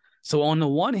series. So on the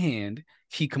one hand,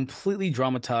 he completely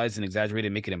dramatized and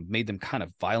exaggerated, made them kind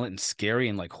of violent and scary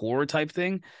and like horror type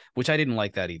thing, which I didn't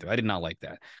like that either. I did not like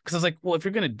that because I was like, well, if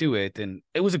you're going to do it, then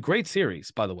it was a great series,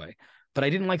 by the way. But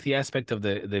I didn't like the aspect of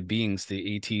the beings,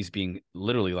 the ETs being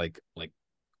literally like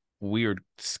weird,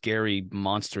 scary,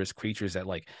 monstrous creatures that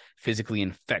like physically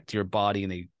infect your body,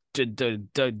 and they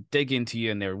dig into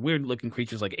you, and they're weird looking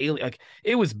creatures like alien. Like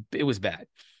it was bad,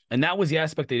 and that was the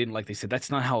aspect they didn't like. They said that's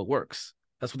not how it works.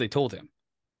 That's what they told him,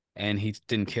 and he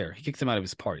didn't care. He kicked them out of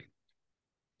his party.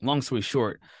 Long story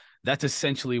short, that's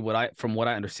essentially from what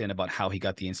I understand about how he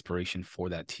got the inspiration for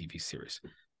that TV series.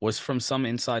 Was from some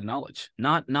inside knowledge.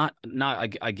 Not.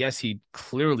 I guess he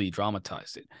clearly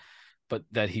dramatized it, but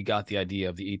that he got the idea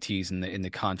of the ETs in the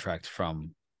contract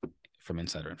from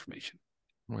insider information.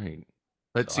 Right.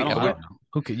 But so see, I don't know.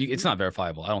 Who could? It's not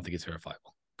verifiable. I don't think it's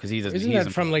verifiable because he doesn't. Isn't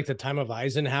that from like the time of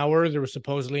Eisenhower? There was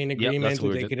supposedly an agreement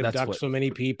that they could abduct so many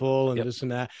people and this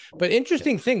and that. But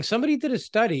interesting thing, somebody did a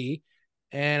study.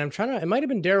 And I'm trying to, it might have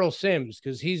been Daryl Sims,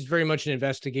 because he's very much an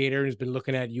investigator and has been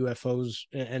looking at UFOs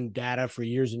and data for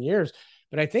years and years.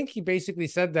 But I think he basically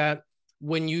said that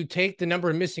when you take the number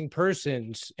of missing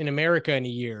persons in America in a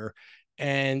year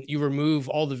and you remove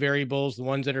all the variables, the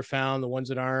ones that are found, the ones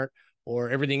that aren't, or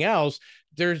everything else,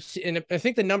 and I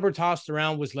think the number tossed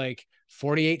around was like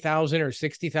 48,000 or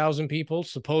 60,000 people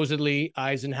supposedly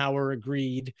Eisenhower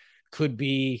agreed could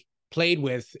be played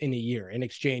with in a year in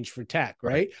exchange for tech,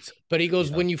 right? But he goes,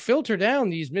 when you filter down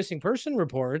these missing person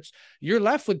reports, you're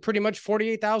left with pretty much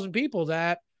 48,000 people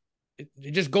that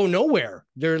just go nowhere.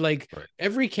 They're like,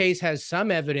 every case has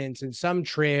some evidence and some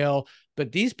trail,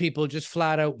 but these people just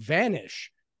flat out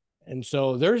vanish. And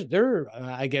so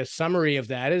I guess summary of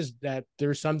that is that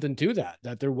there's something to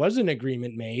that there was an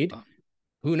agreement made.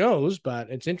 Who knows, but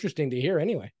it's interesting to hear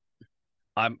anyway.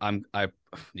 I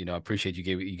appreciate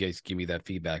you guys give me that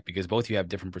feedback, because both of you have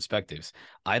different perspectives.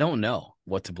 I don't know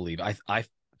what to believe.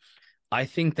 I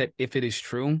think that if it is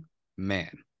true,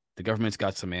 man, the government's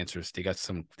got some answers. They got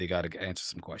to answer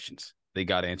some questions.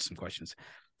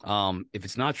 If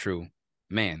it's not true,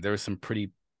 man, there are some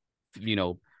pretty,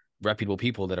 reputable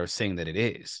people that are saying that it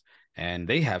is, and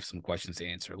they have some questions to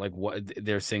answer. Like, what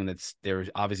they're saying, they're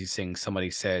obviously saying somebody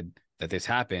said that this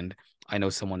happened. I know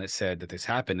someone that said that this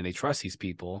happened, and they trust these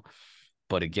people.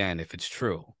 But again, if it's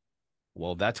true,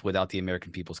 well, that's without the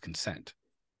American people's consent.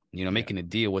 Making a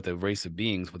deal with a race of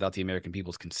beings without the American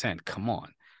people's consent. Come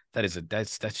on. That's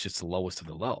just the lowest of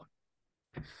the low.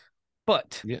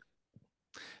 But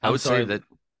I would say that,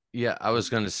 I was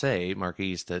going to say,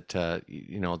 Marquise, that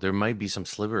there might be some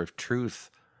sliver of truth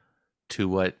to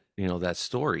what that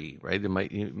story, right?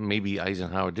 Maybe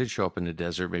Eisenhower did show up in the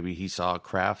desert. Maybe he saw a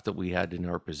craft that we had in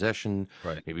our possession.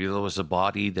 Right. Maybe there was a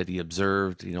body that he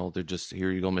observed. They're just,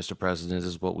 here you go, Mr. President, this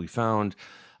is what we found.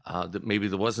 That maybe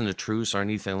there wasn't a truce or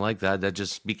anything like that. That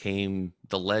just became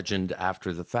the legend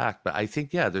after the fact. But I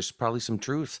think, there's probably some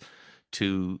truth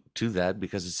to that,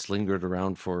 because it's lingered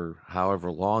around for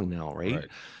however long now, right?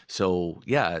 So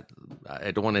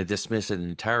I don't want to dismiss it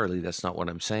entirely. That's not what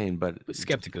I'm saying, but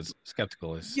skeptical is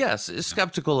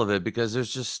skeptical of it, because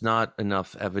there's just not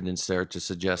enough evidence there to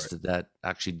suggest that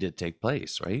actually did take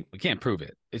place, right? We can't prove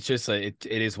it. It's just it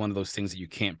is one of those things that you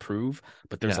can't prove,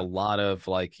 but there's a lot of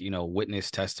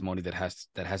witness testimony that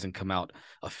hasn't come out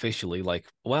officially. Like,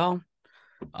 well,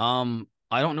 I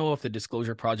don't know if the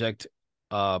Disclosure Project,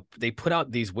 they put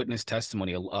out these witness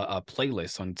testimony, a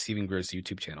playlist on Stephen Greer's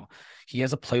YouTube channel. He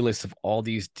has a playlist of all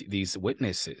these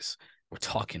witnesses. We're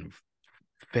talking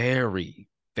very,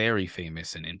 very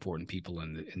famous and important people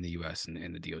in the U.S.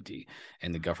 and the DoD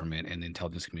and the government and the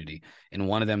intelligence community. And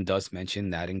one of them does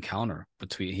mention that encounter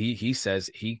between.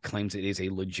 He claims it is a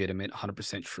legitimate,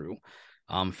 100% true.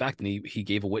 In fact, and he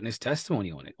gave a witness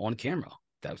testimony on it on camera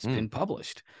that's been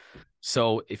published.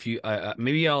 So if you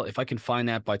if I can find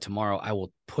that by tomorrow, I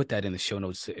will put that in the show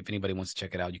notes. If anybody wants to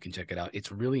check it out, you can check it out.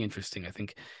 It's really interesting. I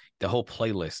think the whole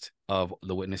playlist of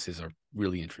the witnesses are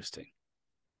really interesting.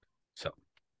 So,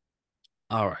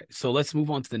 all right. So let's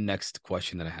move on to the next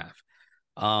question that I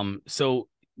have. So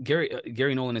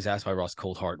Gary Nolan is asked by Ross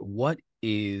Coldhart, what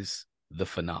is the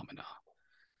phenomena?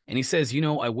 And he says,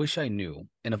 I wish I knew.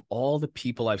 And of all the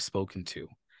people I've spoken to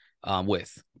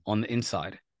with on the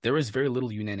inside, there is very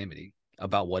little unanimity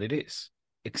about what it is,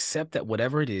 except that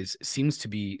whatever it is seems to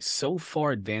be so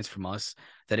far advanced from us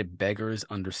that it beggars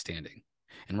understanding.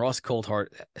 And Ross Coldhart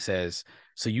says,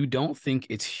 so you don't think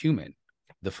it's human,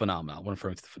 the phenomena, when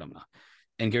referring to the phenomena.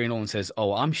 And Gary Nolan says,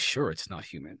 oh, I'm sure it's not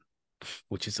human,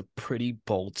 which is a pretty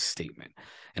bold statement.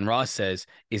 And Ross says,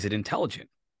 is it intelligent?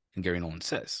 And Gary Nolan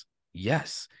says,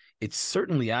 yes, it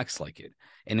certainly acts like it.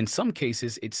 And in some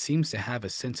cases, it seems to have a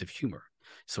sense of humor.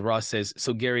 So Ross says,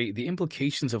 so Gary, the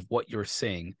implications of what you're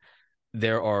saying,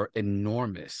 they're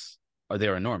enormous,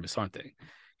 aren't they?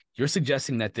 You're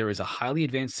suggesting that there is a highly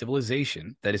advanced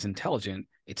civilization that is intelligent,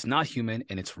 it's not human,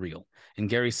 and it's real. And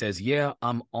Gary says, yeah,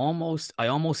 I almost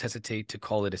hesitate to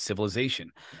call it a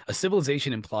civilization. A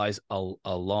civilization implies a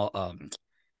lot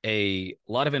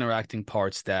of interacting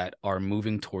parts that are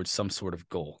moving towards some sort of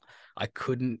goal. I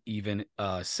couldn't even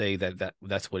say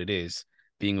that's what it is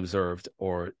being observed,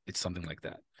 or it's something like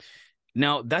that.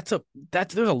 Now there's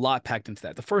a lot packed into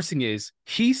that. The first thing is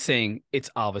he's saying it's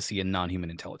obviously a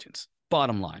non-human intelligence.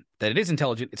 Bottom line, that it is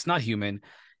intelligent, it's not human,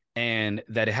 and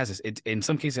that in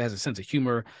some cases it has a sense of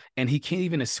humor, and he can't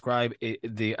even ascribe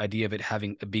the idea of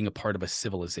it being a part of a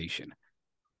civilization.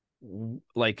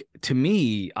 Like, to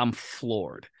me, I'm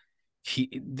floored.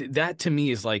 That to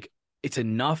me is like, it's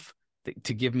enough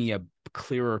to give me a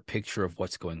clearer picture of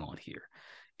what's going on here.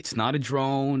 It's not a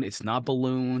drone. It's not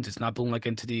balloons. It's not balloon-like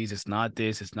entities. It's not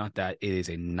this. It's not that. It is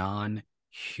a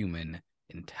non-human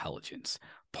intelligence.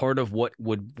 part of what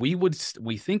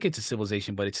we think it's a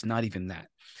civilization, but it's not even that,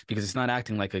 because it's not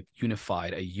acting like a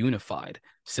unified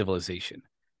civilization.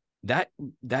 That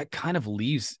kind of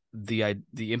leaves the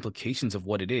implications of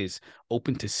what it is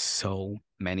open to so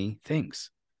many things.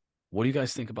 What do you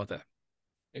guys think about that?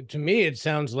 To me, it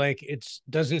sounds like it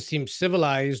doesn't seem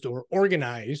civilized or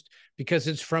organized because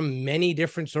it's from many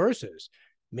different sources.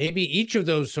 Maybe each of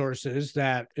those sources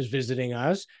that is visiting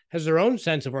us has their own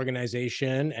sense of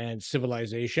organization and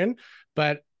civilization,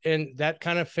 and that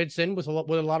kind of fits in with what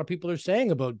a lot of people are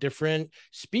saying about different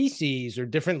species or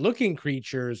different looking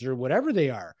creatures or whatever they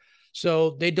are.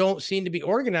 So they don't seem to be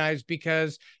organized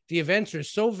because the events are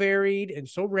so varied and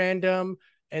so random,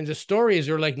 and the stories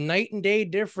are like night and day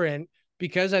different,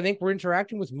 because I think we're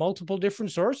interacting with multiple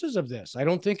different sources of this. I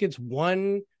don't think it's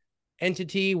one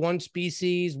entity, one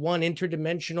species, one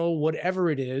interdimensional, whatever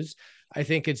it is. I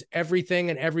think it's everything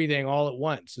and everything all at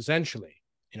once, essentially,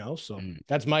 so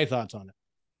that's my thoughts on it.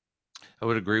 I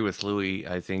would agree with Louis.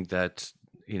 I think that,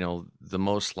 the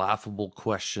most laughable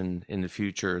question in the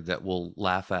future that we'll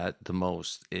laugh at the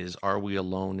most is, are we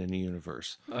alone in the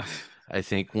universe? I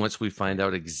think once we find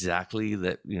out exactly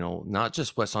that, not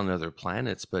just what's on other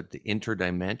planets, but the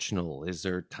interdimensional, is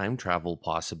there time travel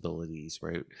possibilities,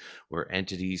 right? Where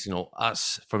entities,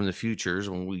 us from the futures,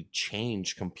 when we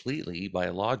change completely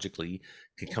biologically,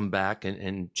 can come back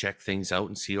and check things out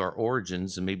and see our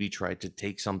origins and maybe try to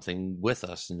take something with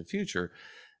us in the future.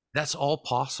 That's all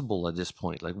possible at this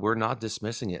point. Like, we're not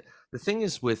dismissing it. The thing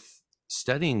is, with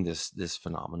studying this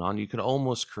phenomenon, you could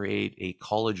almost create a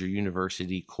college or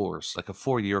university course, like a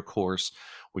 4-year course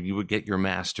where you would get your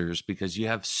master's, because you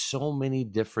have so many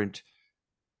different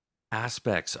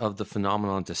aspects of the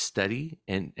phenomenon to study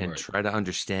and Right. try to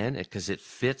understand it, because it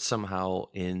fits somehow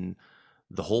in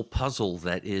the whole puzzle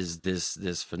that is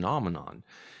this phenomenon.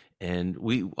 And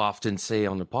we often say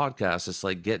on the podcast, it's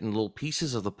like getting little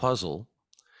pieces of the puzzle.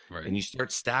 Right. And you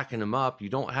start stacking them up. You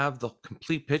don't have the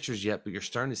complete pictures yet, but you're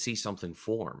starting to see something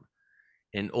form.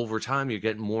 And over time, you're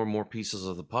getting more and more pieces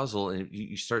of the puzzle, and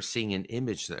you start seeing an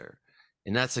image there.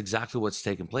 And that's exactly what's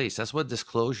taking place. That's what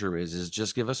disclosure is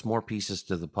just give us more pieces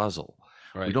to the puzzle.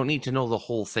 Right. We don't need to know the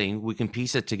whole thing. We can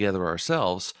piece it together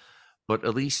ourselves, but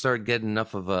at least start getting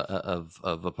enough of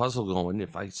a puzzle going,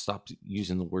 if I stopped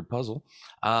using the word puzzle,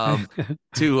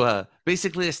 to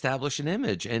basically establish an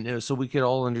image. And so we could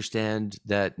all understand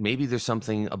that maybe there's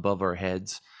something above our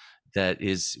heads that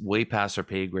is way past our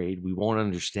pay grade. We won't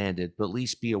understand it, but at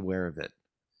least be aware of it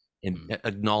and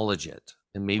acknowledge it.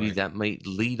 And maybe that might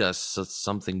lead us to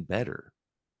something better.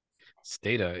 It's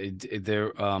data.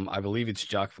 I believe it's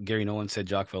Gary Nolan said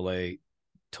Jacques Vallée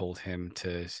told him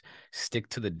to stick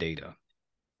to the data,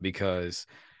 because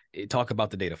talk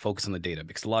about the data, focus on the data,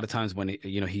 because a lot of times when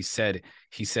he said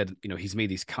he's made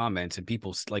these comments, and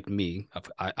people like me,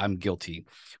 I'm guilty,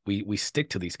 we stick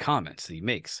to these comments that he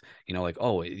makes, like,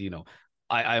 oh,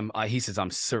 he says,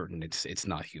 I'm certain it's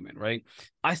not human, right?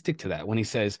 I stick to that when he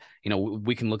says,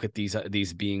 we can look at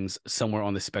these beings somewhere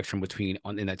on the spectrum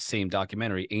in that same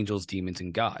documentary, angels, demons,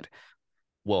 and God.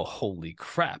 Well, holy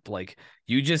crap. Like,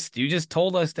 you just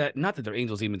told us that, not that they're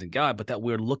angels, demons, and God, but that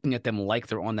we're looking at them like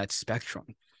they're on that spectrum,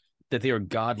 that they are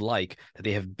godlike, that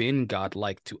they have been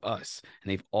godlike to us,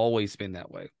 and they've always been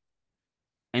that way.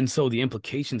 And so the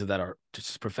implications of that are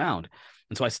just profound.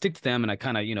 And so I stick to them, and I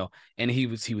kind of, and he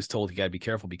was told, you got to be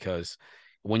careful, because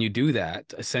when you do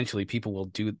that, essentially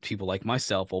people like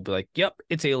myself will be like, yep,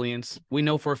 it's aliens. We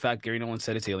know for a fact Gary Nolan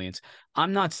said it's aliens.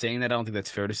 I'm not saying that. I don't think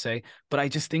that's fair to say, but I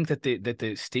just think that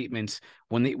the statements,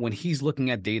 when he's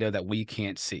looking at data that we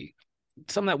can't see,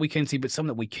 some that we can see, but some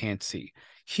that we can't see,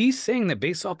 he's saying that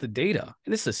based off the data,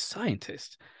 and this is a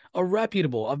scientist, a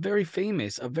reputable, a very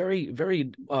famous, a very,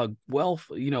 very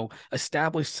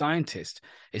established scientist,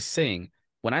 is saying,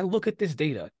 when I look at this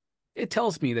data, it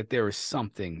tells me that there is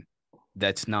something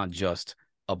that's not just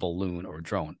a balloon or a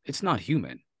drone. It's not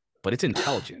human, but it's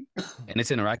intelligent and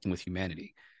it's interacting with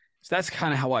humanity. So that's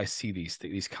kind of how I see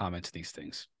these comments, these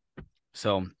things.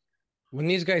 So when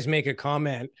these guys make a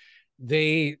comment,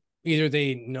 they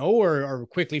know or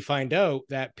quickly find out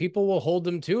that people will hold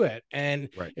them to it. And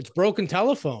It's broken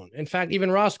telephone. In fact, even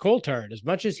Ross Coulthard, as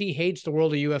much as he hates the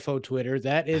world of UFO Twitter,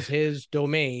 that is his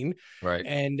domain. Right.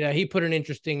 And he put an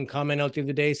interesting comment out the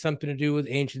other day, something to do with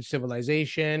ancient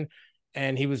civilization.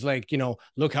 And he was like,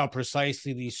 look how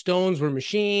precisely these stones were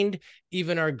machined.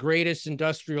 Even our greatest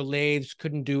industrial lathes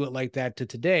couldn't do it like that to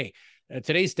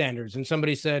today's standards. And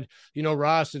somebody said,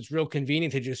 Ross, it's real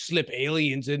convenient to just slip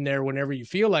aliens in there whenever you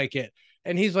feel like it.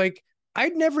 And he's like,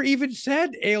 I'd never even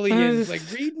said aliens. Like,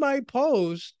 read my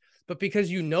post. But because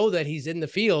that he's in the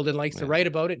field and likes to write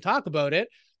about it and talk about it,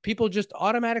 people just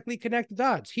automatically connect the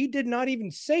dots. He did not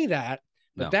even say that,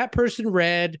 but No. that person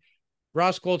read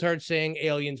Ross Coulthart saying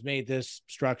aliens made this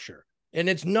structure. And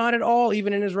it's not at all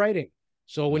even in his writing.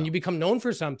 So when you become known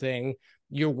for something,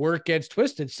 your work gets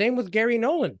twisted. Same with Gary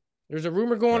Nolan. There's a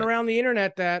rumor going around the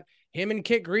internet that him and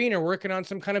Kit Green are working on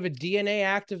some kind of a DNA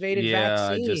activated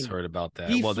vaccine. I just heard about that.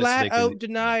 He flat out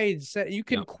denied. You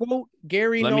can quote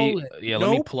Gary Nolan.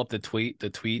 Let me pull up the tweet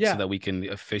so that we can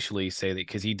officially say that,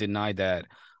 because he denied that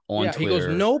on Twitter. He goes,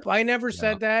 nope, I never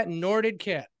said that, nor did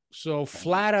Kit. So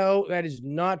flat out, that is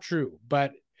not true.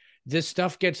 But this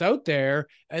stuff gets out there,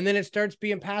 and then it starts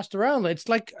being passed around. It's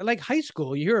like high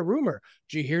school. You hear a rumor.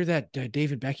 Did you hear that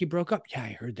David Becky broke up? Yeah,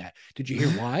 I heard that. Did you hear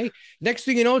why? Next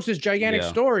thing you know, it's this gigantic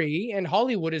story, and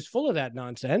Hollywood is full of that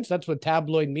nonsense. That's what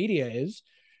tabloid media is.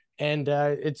 And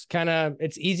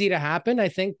it's easy to happen, I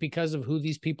think, because of who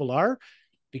these people are,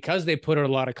 because they put out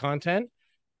a lot of content.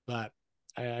 But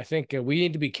I think we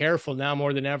need to be careful now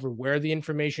more than ever where the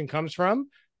information comes from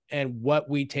and what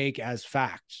we take as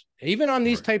facts. Even on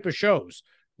these type of shows,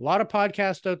 a lot of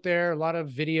podcasts out there, a lot of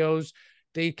videos,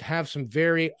 they have some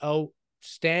very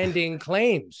outstanding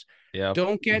claims.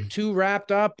 Don't get too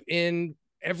wrapped up in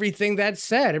everything that's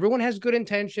said. Everyone has good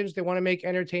intentions. They want to make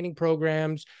entertaining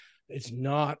programs. It's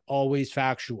not always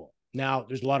factual. Now,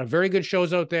 there's a lot of very good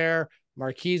shows out there.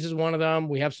 Marquise is one of them.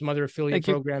 We have some other affiliate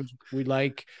programs we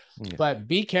like, but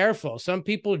be careful. Some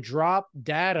people drop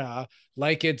data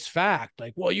like it's fact.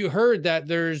 Like, well, you heard that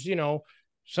there's,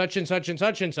 such and such and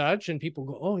such and such. And people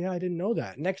go, oh yeah, I didn't know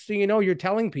that. Next thing you know, you're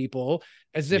telling people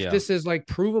as if this is like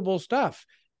provable stuff,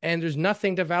 and there's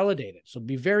nothing to validate it. So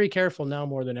be very careful now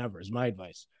more than ever is my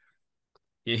advice.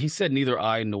 Yeah. He said neither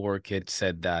I nor Kit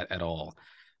said that at all.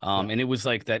 And it was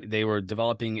like that they were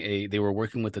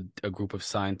working with a group of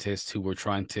scientists who were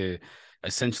trying to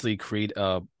essentially create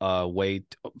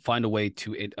find a way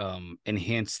to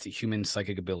enhance human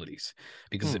psychic abilities,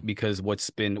 because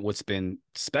what's been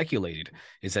speculated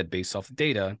is that based off the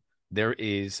data,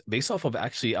 based off of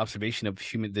actually observation of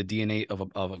the DNA of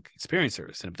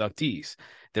experiencers and abductees,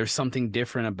 there's something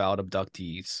different about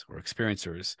abductees or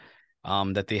experiencers,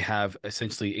 that they have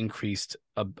essentially increased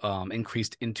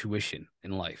intuition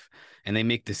in life, and they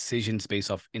make decisions based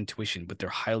off intuition, but they're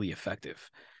highly effective.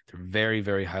 They're very,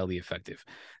 very highly effective.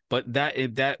 But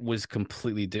that was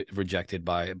completely rejected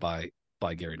by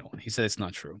Gary Nolan. He said it's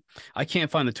not true. I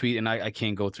can't find the tweet, and I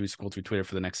can't scroll through Twitter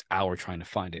for the next hour trying to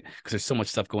find it, because there's so much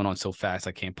stuff going on so fast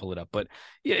I can't pull it up. But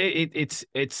yeah, it's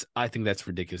I think that's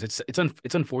ridiculous.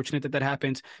 It's unfortunate that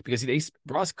happens, because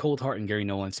Ross Coulthart and Gary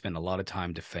Nolan spend a lot of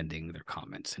time defending their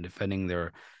comments and defending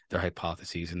their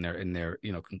hypotheses and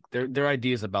their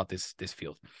ideas about this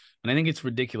field. And I think it's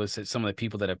ridiculous that some of the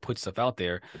people that have put stuff out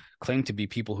there claim to be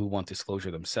people who want disclosure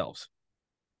themselves.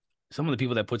 Some of the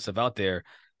people that put stuff out there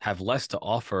have less to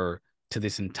offer to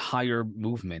this entire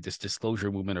movement, this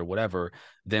disclosure movement or whatever,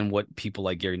 than what people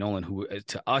like Gary Nolan, who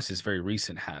to us is very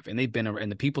recent, have. And they've been,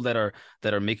 and the people that are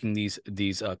making these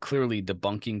clearly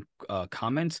debunking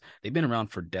comments, they've been around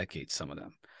for decades, some of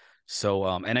them. So,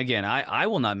 and again, I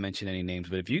will not mention any names,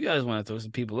 but if you guys want to throw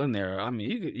some people in there, I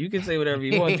mean, you can say whatever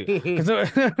you want to.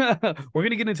 We're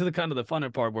going to get into the kind of the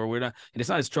funner part where we're not, and it's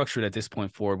not as structured at this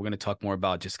point forward. We're going to talk more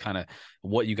about just kind of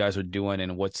what you guys are doing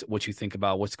and what you think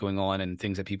about what's going on and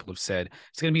things that people have said.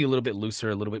 It's going to be a little bit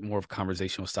looser, a little bit more of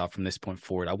conversational style from this point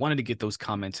forward. I wanted to get those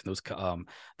comments and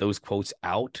those quotes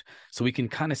out so we can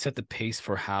kind of set the pace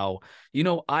for how,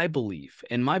 I believe,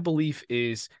 and my belief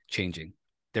is changing.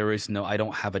 I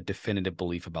don't have a definitive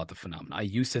belief about the phenomenon. I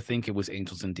used to think it was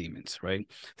angels and demons, right?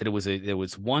 That there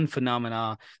was one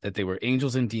phenomena, that they were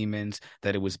angels and demons,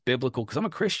 that it was biblical, because I'm a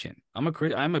Christian. I'm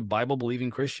a Bible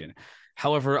believing Christian.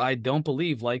 However, I don't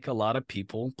believe like a lot of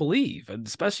people believe,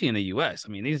 especially in the U.S.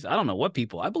 I mean, I don't know what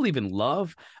people. I believe in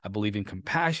love. I believe in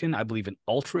compassion. I believe in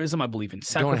altruism. I believe in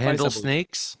sacrifice. Don't handle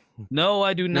snakes? No,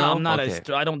 I do not. No? I'm not.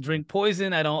 Okay. I don't drink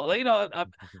poison. I don't.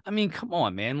 I mean, come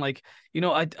on, man. Like,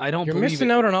 I don't. You're believe missing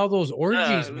out on all those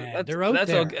orgies, man. They're out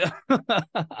there. Okay.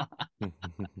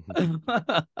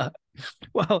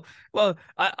 Well,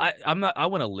 I'm not. I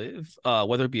want to live,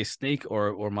 whether it be a snake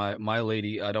or my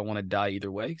lady. I don't want to die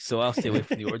either way, so I'll stay away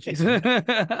from the orgies.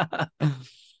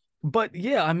 But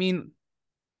yeah, I mean,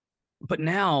 but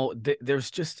now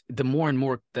there's just the more and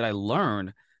more that I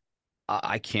learn.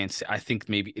 I can't say. I think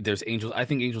maybe there's angels. I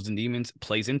think angels and demons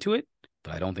plays into it,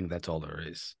 but I don't think that's all there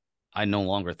is. I no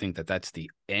longer think that that's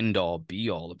the end all be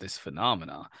all of this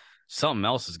phenomena. Something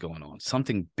else is going on,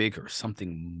 something bigger,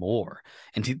 something more.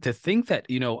 And to think that,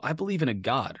 I believe in a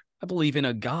God. I believe in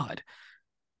a God.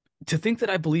 To think that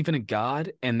I believe in a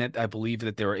God and that I believe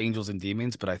that there are angels and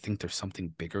demons, but I think there's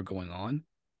something bigger going on.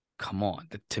 come on.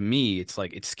 To me, it's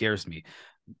like, it scares me.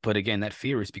 But again, that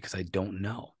fear is because I don't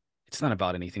know. It's not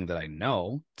about anything that I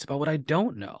know. It's about what I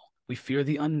don't know. We fear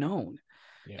the unknown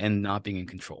and not being in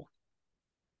control.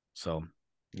 So,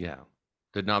 yeah,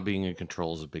 that not being in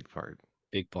control is a big part.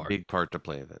 Big part to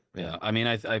play of it. Yeah. I mean,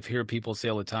 I've heard people say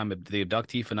all the time, the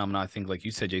abductee phenomenon, I think, like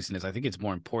you said, Jason, I think it's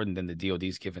more important than the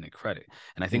DOD's giving it credit.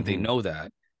 And I think they know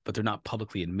that, but they're not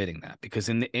publicly admitting that, because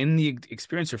in the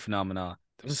experiencer phenomena,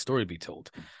 there's a story to be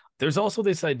told. There's also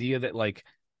this idea that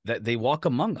that they walk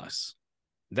among us.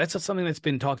 That's something that's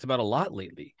been talked about a lot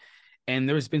lately. And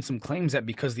there's been some claims that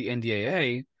because the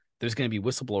NDAA, there's going to be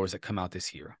whistleblowers that come out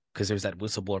this year because there's that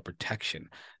whistleblower protection.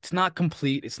 It's not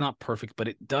complete. It's not perfect, but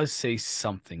it does say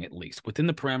something, at least within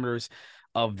the parameters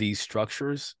of these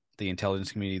structures, the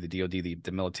intelligence community, the DOD,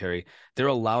 the military.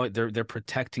 They're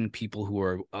protecting people who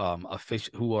are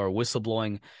who are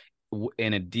whistleblowing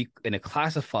in a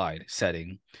classified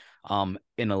setting,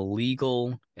 in a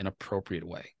legal and appropriate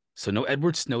way. So no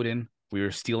Edward Snowden. We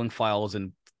were stealing files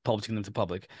and publishing them to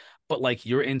public. But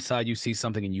you're inside, you see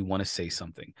something and you want to say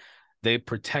something. They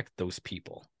protect those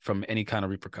people from any kind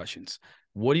of repercussions.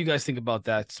 What do you guys think about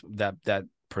that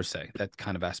per se, that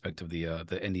kind of aspect of the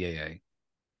NDAA?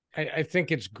 I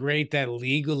think it's great that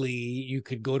legally you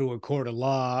could go to a court of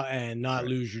law and not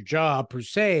lose your job per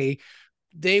se.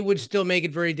 They would still make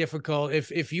it very difficult.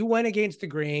 If you went against the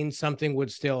grain, something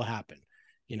would still happen.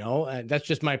 That's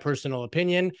just my personal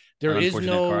opinion. There is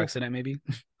no car accident, maybe.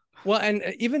 Well, and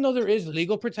even though there is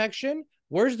legal protection,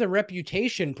 where's the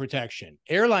reputation protection?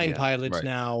 Airline pilots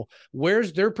now,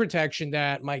 where's their protection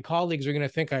that my colleagues are going to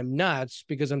think I'm nuts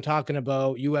because I'm talking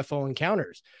about UFO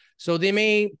encounters? So they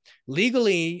may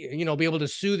legally, be able to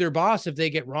sue their boss if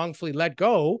they get wrongfully let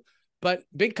go. But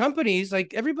big companies,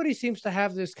 everybody seems to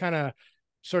have this kind of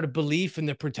sort of belief in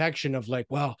the protection of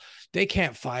well, they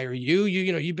can't fire you.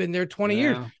 You've been there 20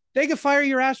 years. They could fire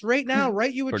your ass right now,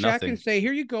 write you a check and say,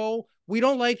 here you go. We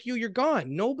don't like you. You're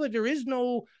gone. No, but there is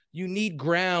no, you need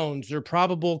grounds or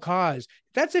probable cause.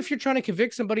 That's if you're trying to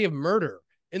convict somebody of murder.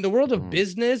 In the world of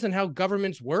business and how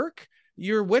governments work,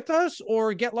 you're with us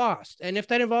or get lost. And if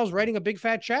that involves writing a big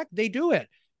fat check, they do it.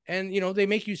 And, they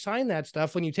make you sign that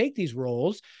stuff when you take these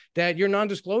roles, that your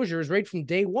non-disclosure is right from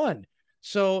day one.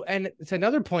 So, and it's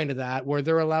another point of that where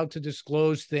they're allowed to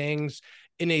disclose things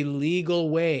in a legal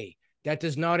way. That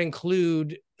does not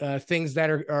include things that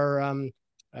are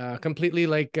completely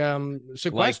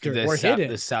sequestered or hidden.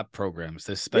 The SAP programs,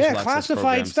 the special access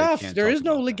classified stuff. There is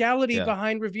no legality that.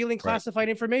 behind revealing classified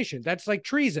information. That's like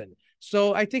treason.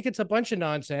 So I think it's a bunch of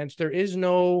nonsense. There is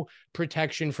no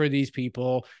protection for these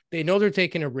people. They know they're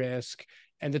taking a risk,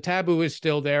 and the taboo is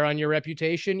still there on your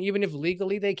reputation. Even if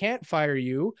legally they can't fire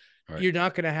you, you're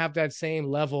not going to have that same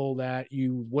level that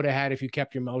you would have had if you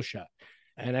kept your mouth shut.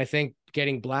 And I think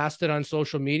getting blasted on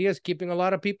social media is keeping a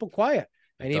lot of people quiet.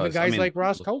 And even guys like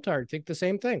Ross Coulthard think the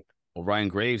same thing. Well, Ryan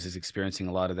Graves is experiencing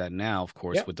a lot of that now, of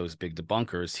course, with those big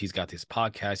debunkers. He's got this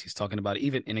podcast. He's talking about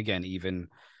even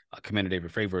Commander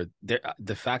David Fravor.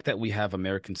 The fact that we have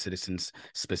American citizens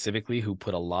specifically who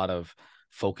put a lot of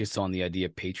focus on the idea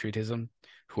of patriotism,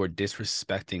 who are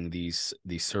disrespecting these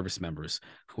service members,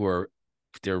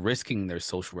 they're risking their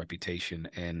social reputation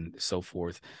and so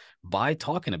forth by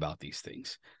talking about these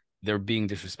things. They're being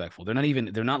disrespectful. They're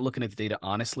not looking at the data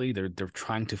honestly. They're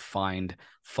trying to find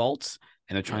faults,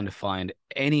 and they're trying to find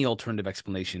any alternative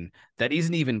explanation that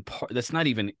isn't even that's not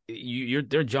even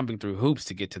they're jumping through hoops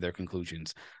to get to their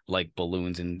conclusions, like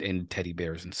balloons and teddy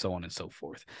bears and so on and so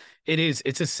forth.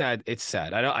 It's sad.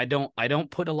 I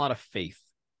don't put a lot of faith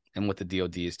in what the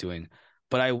DOD is doing,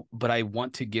 but I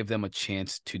want to give them a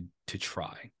chance to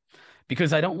try,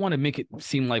 because I don't want to make it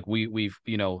seem like we've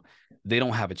they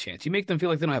don't have a chance. You make them feel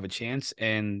like they don't have a chance,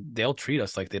 and they'll treat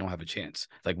us like they don't have a chance,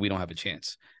 like we don't have a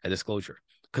chance at disclosure,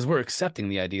 because we're accepting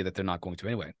the idea that they're not going to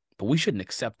anyway. But we shouldn't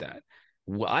accept that.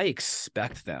 I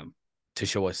expect them to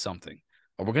show us something,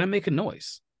 or we're going to make a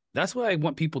noise. That's what I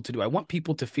want people to do. I want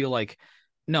people to feel like,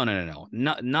 no,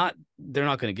 not they're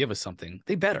not going to give us something.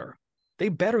 They better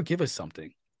give us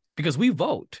something, because we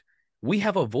vote. We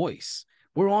have a voice.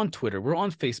 We're on Twitter. We're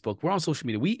on Facebook. We're on social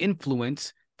media. We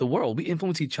influence the world. We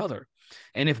influence each other.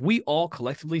 And if we all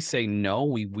collectively say, no,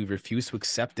 we refuse to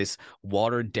accept this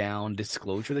watered down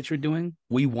disclosure that you're doing,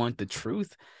 we want the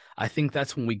truth, I think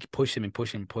that's when we push them and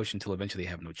push and push until eventually they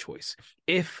have no choice.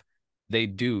 If they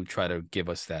do try to give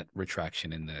us that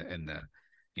retraction in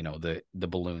the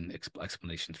balloon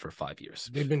explanations for 5 years.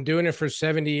 They've been doing it for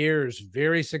 70 years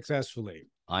very successfully.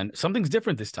 Something's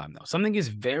different this time, though. Something is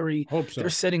very. Hope so. They're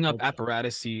setting up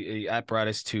apparatus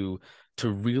to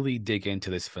really dig into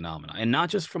this phenomenon, and not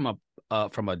just from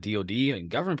from a DoD and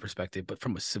government perspective, but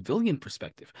from a civilian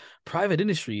perspective, private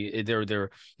industry, they're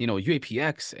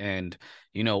UAPX and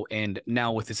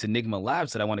now with this Enigma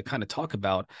Labs that I want to kind of talk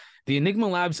about. The Enigma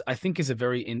Labs, I think, is a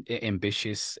very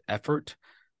ambitious effort.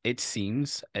 It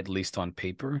seems, at least on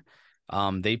paper.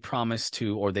 They promise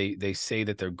to, or they say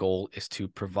that their goal is to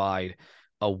provide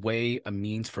a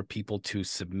means for people to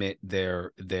submit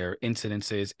their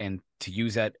incidences and to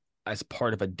use that as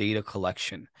part of a data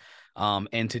collection,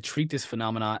 and to treat this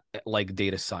phenomena like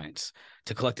data science,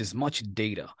 to collect as much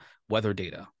data, weather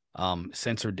data,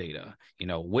 sensor data,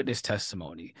 witness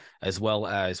testimony, as well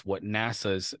as what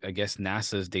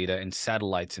NASA's data and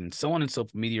satellites and so on and so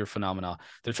forth, meteor phenomena.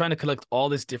 They're trying to collect all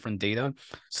this different data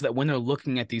so that when they're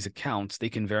looking at these accounts, they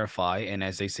can verify and,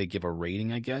 as they say, give a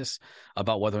rating, I guess,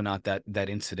 about whether or not that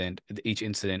each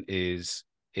incident is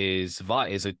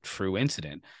a true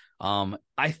incident.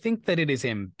 I think that it is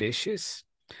ambitious.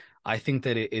 I think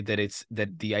that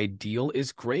that the ideal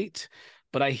is great,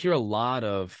 but I hear a lot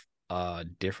of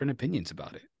different opinions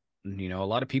about it. A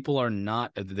lot of people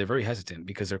they're very hesitant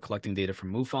because they're collecting data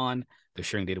from MUFON. They're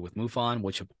sharing data with MUFON,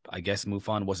 which I guess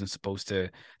MUFON wasn't supposed to.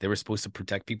 They were supposed to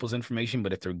protect people's information,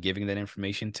 but if they're giving that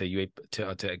information to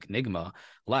Enigma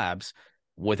Labs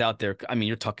without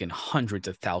you're talking hundreds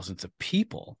of thousands of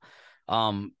people.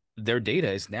 Their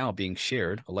data is now being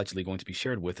shared, allegedly going to be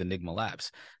shared with Enigma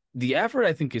Labs. The effort,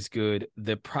 I think, is good.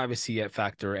 The privacy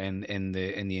factor and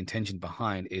the intention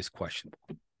behind is questionable.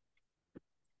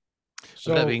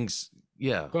 So that being,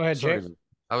 yeah. Go ahead, Jay.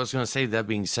 I was going to say, that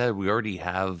being said, we already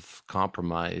have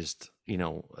compromised.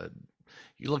 You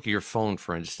look at your phone,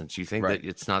 for instance. You think that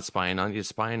it's not spying on you; it's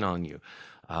spying on you.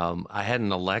 I had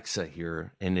an Alexa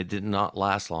here, and it did not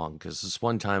last long because this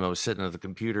one time I was sitting at the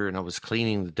computer and I was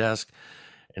cleaning the desk,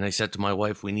 and I said to my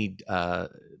wife, "We need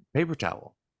paper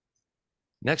towel."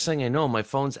 Next thing I know, my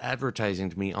phone's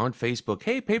advertising to me on Facebook,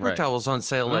 "Hey, paper towels on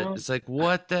sale." It's like,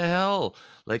 what the hell?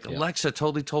 Like, Alexa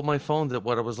totally told my phone that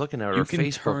what I was looking at, or Facebook.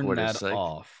 You can turn that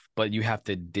off, but you have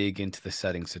to dig into the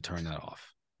settings to turn that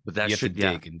off. But that should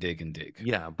dig and dig and dig.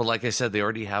 Yeah, but like I said, they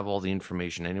already have all the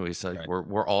information anyway. So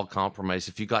we're all compromised.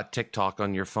 If you got TikTok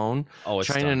on your phone,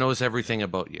 China knows everything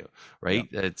about you, right?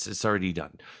 Yeah. It's already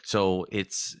done. So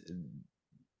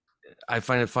I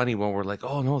find it funny when we're like,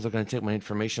 "Oh no, they're going to take my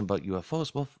information about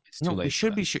UFOs." Well, it's too late. We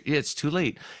should be. It's too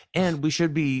late, and we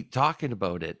should be talking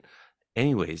about it.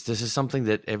 Anyways, this is something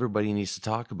that everybody needs to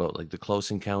talk about, like the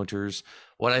close encounters.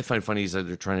 What I find funny is that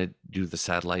they're trying to do the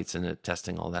satellites and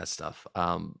testing all that stuff.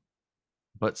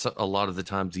 But a lot of the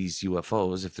times, these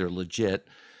UFOs, if they're legit,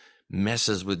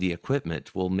 messes with the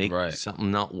equipment, will make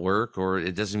something not work, or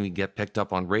it doesn't even get picked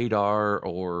up on radar,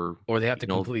 or they have to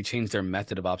completely change their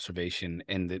method of observation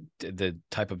and the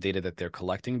type of data that they're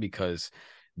collecting, because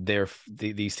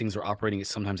these things are operating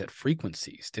sometimes at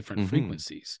different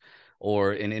frequencies,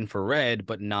 or in infrared,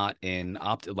 but not in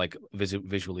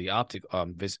visually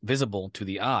visible to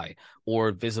the eye,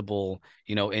 or visible,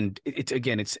 and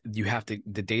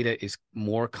the data is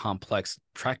more complex.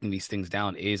 Tracking these things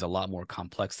down is a lot more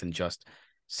complex than just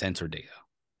sensor data.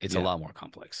 It's a lot more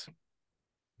complex.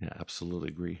 Yeah, absolutely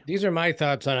agree. These are my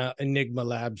thoughts on Enigma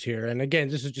Labs here. And again,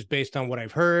 this is just based on what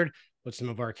I've heard, what some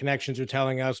of our connections are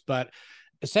telling us, but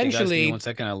essentially... Hey guys, give me 1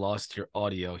 second. I lost your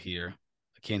audio here.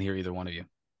 I can't hear either one of you.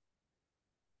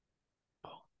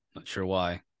 Not sure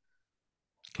why.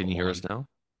 Can you hear us now?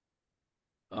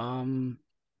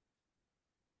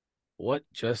 What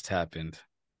just happened?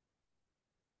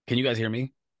 Can you guys hear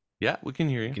me? Yeah, we can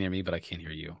hear you. You can hear me, but I can't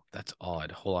hear you. That's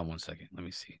odd. Hold on 1 second. Let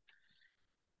me see.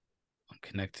 I'm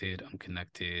connected.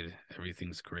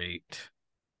 Everything's great.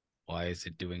 Why is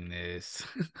it doing this?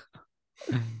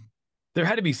 There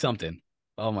had to be something.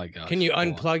 Oh my gosh. Can you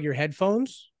unplug your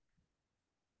headphones?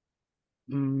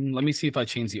 Let me see if I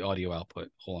change the audio output.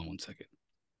 Hold on 1 second.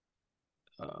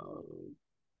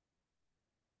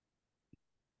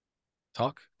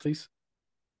 Talk, please.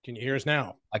 Can you hear us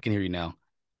now? I can hear you now.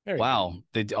 Wow,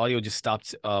 the audio just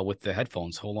stopped with the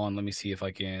headphones. Hold on, let me see if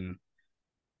I can.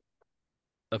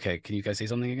 Okay, can you guys say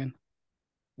something again?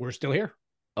 We're still here.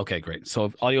 Okay, great.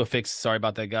 So audio fixed. Sorry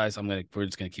about that, guys. We're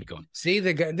just gonna keep going. See,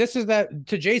 this is that,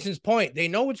 to Jason's point. They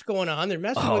know what's going on. They're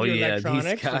messing with your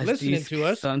electronics, and listening to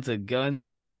us. Sons of gun.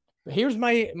 Here's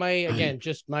my again,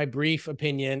 just my brief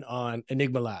opinion on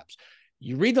Enigma Labs.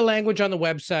 You read the language on the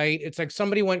website. It's like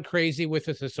somebody went crazy with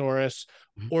a thesaurus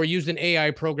or used an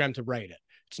AI program to write it.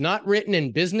 It's not written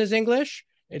in business English.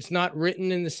 It's not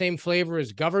written in the same flavor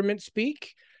as government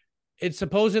speak. It's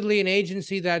supposedly an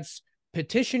agency that's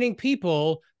petitioning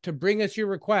people to bring us your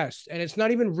requests. And it's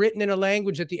not even written in a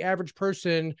language that the average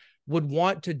person would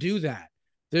want to do that.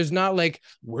 There's not like,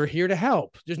 we're here to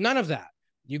help. There's none of that.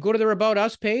 You go to their About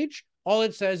Us page, all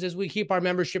it says is we keep our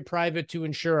membership private to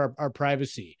ensure our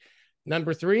privacy.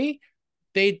 Number 3,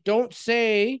 they don't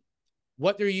say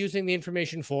what they're using the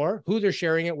information for, who they're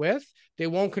sharing it with. They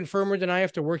won't confirm or deny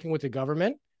after working with the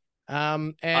government.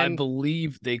 And I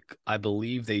believe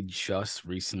they just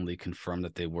recently confirmed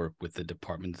that they work with the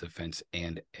Department of Defense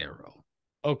and Arrow.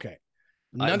 Okay.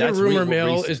 Another rumor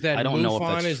mill is that I don't know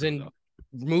if that's true,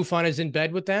 MUFON is in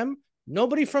bed with them.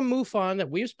 Nobody from MUFON that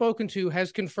we've spoken to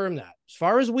has confirmed that. As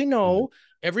far as we know,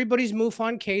 everybody's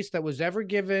MUFON case that was ever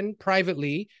given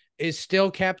privately is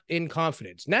still kept in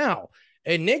confidence. Now,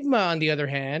 Enigma, on the other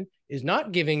hand, is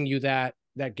not giving you that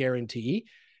guarantee.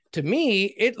 To me,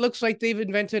 it looks like they've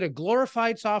invented a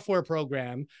glorified software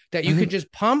program that you can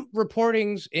just pump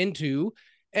reportings into,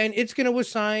 and it's going to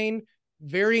assign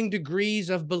varying degrees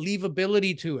of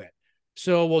believability to it.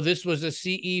 So, well, this was a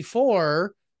CE4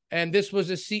 and this was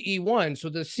a CE1. So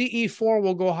the CE4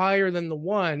 will go higher than the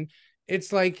 1.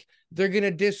 It's like they're going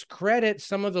to discredit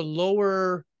some of the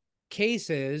lower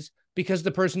cases because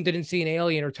the person didn't see an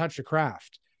alien or touch a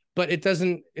craft. But it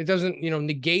doesn't,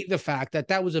 negate the fact that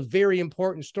that was a very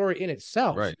important story in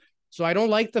itself. Right. So I don't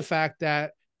like the fact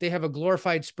that they have a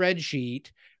glorified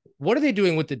spreadsheet. What are they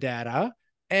doing with the data?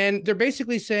 And they're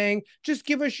basically saying, just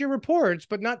give us your reports,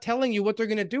 but not telling you what they're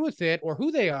going to do with it or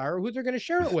who they are or who they're going to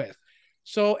share it with.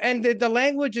 So, and the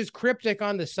language is cryptic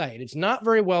on the site. It's not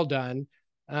very well done.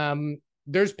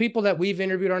 There's people that we've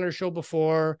interviewed on our show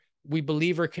before, we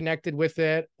believe are connected with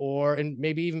it, and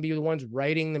maybe even be the ones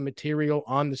writing the material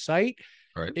on the site.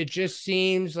 Right. It just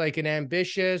seems like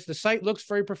the site looks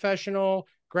very professional.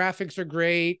 Graphics are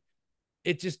great.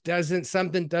 It just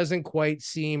something doesn't quite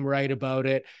seem right about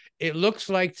it. It looks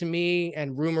like to me,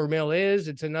 and rumor mill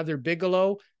it's another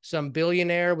Bigelow, some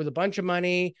billionaire with a bunch of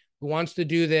money who wants to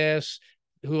do this,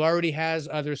 who already has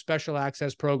other special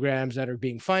access programs that are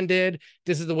being funded.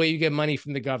 This is the way you get money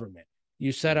from the government.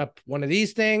 You set up one of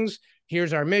these things.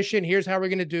 Here's our mission. Here's how we're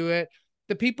going to do it.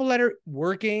 The people that are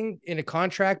working in a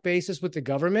contract basis with the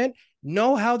government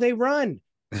know how they run.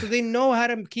 So they know how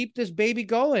to keep this baby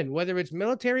going, whether it's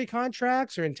military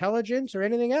contracts or intelligence or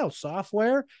anything else,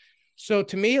 software. So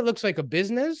to me, it looks like a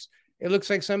business. It looks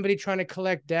like somebody trying to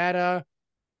collect data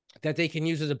that they can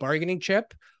use as a bargaining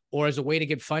chip or as a way to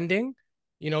get funding.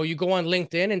 You go on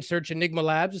LinkedIn and search Enigma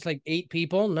Labs. It's like 8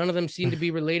 people. None of them seem to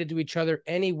be related to each other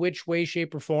any which way,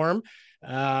 shape, or form.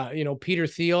 Peter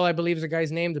Thiel, I believe is the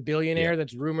guy's name, the billionaire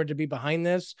that's rumored to be behind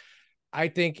this. I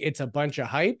think it's a bunch of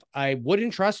hype. I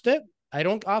wouldn't trust it. I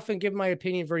don't often give my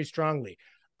opinion very strongly.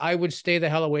 I would stay the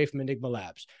hell away from Enigma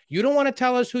Labs. You don't want to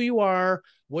tell us who you are,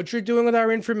 what you're doing with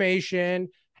our information,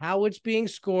 how it's being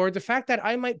scored. The fact that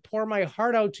I might pour my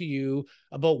heart out to you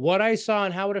about what I saw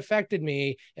and how it affected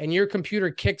me, and your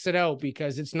computer kicks it out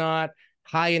because it's not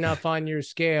high enough on your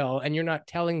scale, and you're not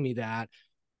telling me that.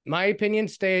 My opinion,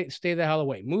 stay the hell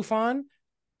away. MUFON,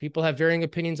 people have varying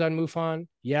opinions on MUFON.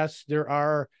 Yes, there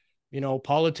are,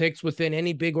 politics within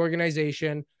any big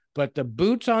organization, but the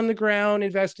boots on the ground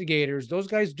investigators, those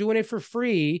guys doing it for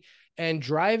free and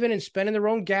driving and spending their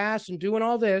own gas and doing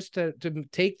all this to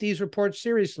take these reports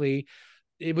seriously,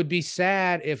 it would be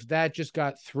sad if that just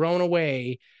got thrown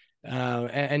away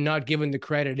and not given the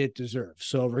credit it deserves.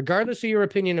 So regardless of your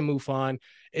opinion of MUFON,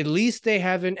 at least they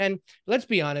haven't. And let's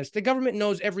be honest, the government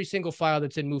knows every single file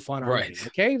that's in MUFON already. Right.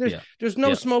 Okay. There's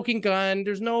no smoking gun.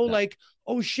 There's no like,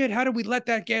 oh shit, how did we let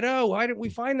that get out? Why didn't we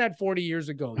find that 40 years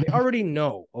ago? They already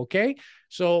know. Okay.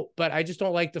 So, but I just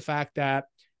don't like the fact that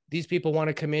these people want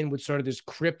to come in with sort of this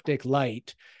cryptic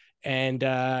light and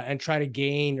try to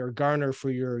gain or garner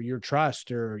for your trust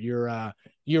or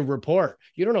your report.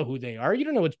 You don't know who they are. You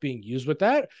don't know what's being used with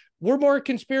that. We're more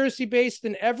conspiracy based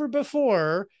than ever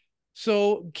before.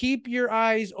 So keep your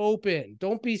eyes open.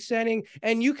 Don't be sending,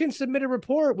 and you can submit a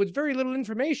report with very little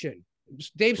information.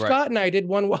 Dave Scott and I did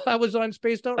one while I was on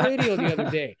Spaced Out Radio the other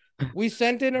day. We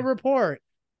sent in a report.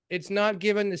 It's not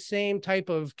given the same type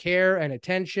of care and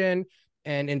attention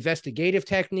and investigative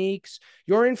techniques.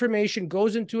 Your information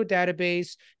goes into a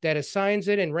database that assigns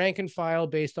it in rank and file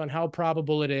based on how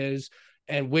probable it is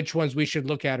and which ones we should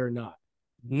look at or not.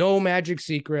 No magic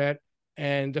secret.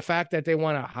 And the fact that they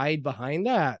want to hide behind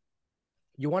that,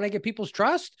 you want to get people's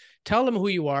trust? Tell them who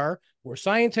you are. We're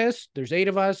scientists. There's 8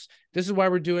 of us. This is why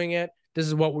we're doing it. This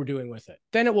is what we're doing with it.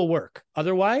 Then it will work.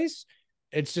 Otherwise,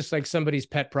 it's just like somebody's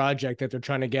pet project that they're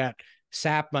trying to get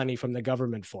SAP money from the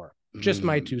government for. Just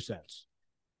my 2 cents.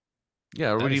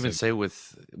 Yeah, I would even say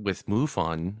with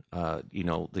MUFON,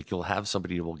 like you'll have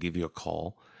somebody who will give you a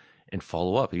call and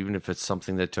follow up. Even if it's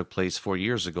something that took place 4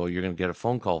 years ago, you're going to get a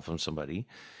phone call from somebody.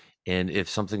 And if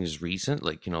something is recent,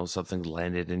 like, something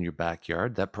landed in your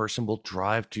backyard, that person will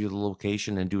drive to the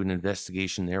location and do an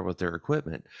investigation there with their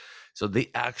equipment. So they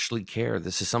actually care.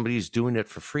 This is somebody who's doing it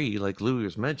for free. Like Louis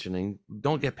was mentioning,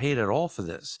 don't get paid at all for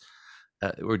this.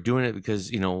 We're doing it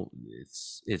because,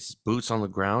 it's boots on the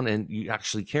ground and you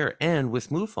actually care. And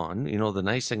with MUFON, the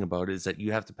nice thing about it is that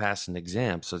you have to pass an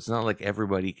exam. So it's not like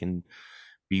everybody can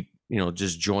be,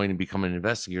 just join and become an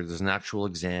investigator. There's an actual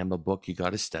exam, a book you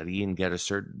got to study and get a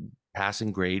certain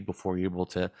passing grade before you're able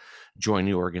to join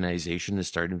the organization and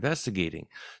start investigating.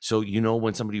 So,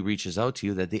 when somebody reaches out to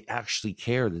you, that they actually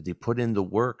care, that they put in the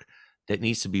work that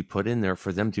needs to be put in there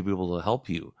for them to be able to help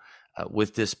you.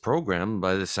 With this program,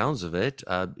 by the sounds of it,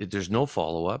 there's no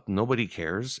follow-up. Nobody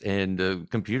cares. And the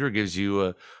computer gives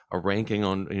you a ranking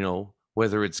on,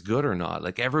 whether it's good or not.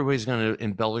 Like everybody's going to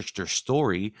embellish their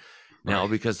story now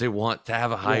because they want to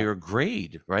have a higher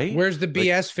grade, right? Where's the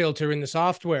BS filter in the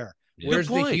software? Where's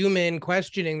the human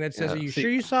questioning that says, are you sure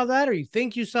you saw that? Or you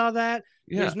think you saw that?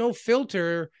 There's no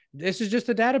filter. This is just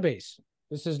a database.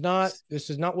 This is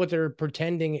not what they're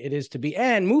pretending it is to be.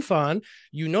 And MUFON,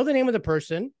 the name of the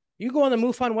person. You go on the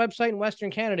MUFON website in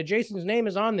Western Canada, Jason's name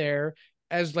is on there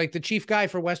as like the chief guy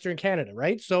for Western Canada,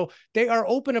 right? So they are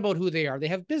open about who they are. They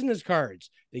have business cards.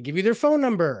 They give you their phone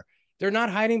number. They're not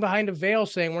hiding behind a veil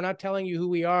saying, we're not telling you who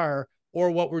we are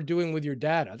or what we're doing with your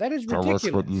data. That is ridiculous.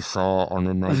 Tell us what you saw on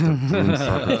the night of June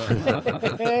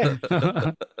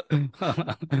 7th.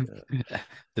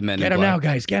 The men get him now,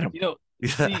 guys. Get him.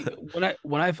 See, I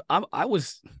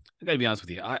gotta be honest with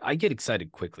you. I get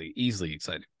excited quickly, easily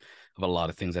excited about a lot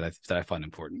of things that I find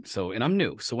important. So, and I'm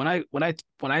new. So when I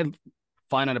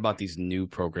find out about these new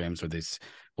programs or this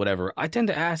whatever, I tend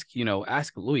to ask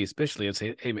Louis especially and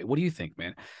say, hey, man, what do you think,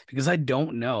 man? Because I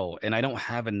don't know, and I don't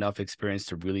have enough experience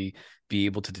to really be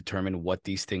able to determine what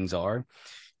these things are,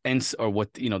 or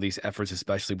what these efforts,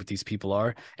 especially with these people,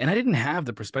 are. And I didn't have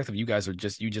the perspective you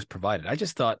just provided. I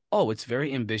just thought, oh, it's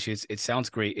very ambitious. It sounds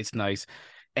great. It's nice.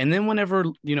 And then whenever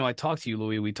I talked to you,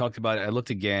 Louis, we talked about it. I looked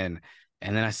again.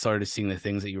 And then I started seeing the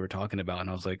things that you were talking about, and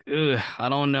I was like, I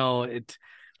don't know.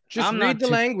 Read the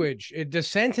language. The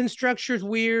sentence structure is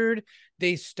weird.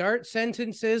 They start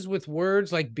sentences with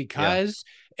words like because.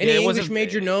 Any English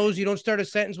major knows you don't start a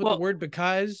sentence with the word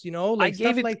because.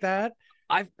 Stuff like that.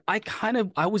 I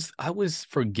was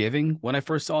forgiving when I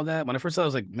first saw that. When I first saw it, I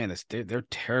was like, man, they're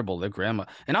terrible. Their grammar,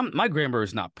 and my grammar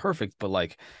is not perfect, but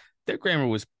like their grammar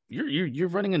was. You're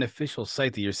running an official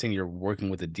site that you're saying you're working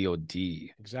with the DoD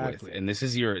exactly, and this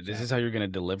is how you're going to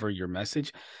deliver your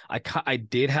message. I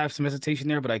did have some hesitation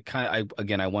there, but I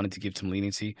wanted to give some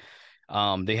leniency.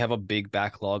 They have a big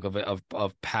backlog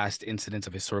of past incidents,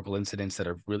 of historical incidents that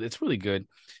it's really good.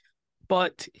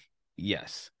 But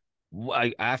yes,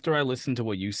 after I listened to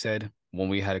what you said when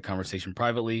we had a conversation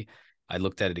privately, I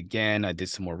looked at it again. I did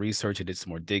some more research. I did some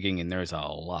more digging, and there's a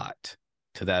lot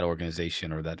to that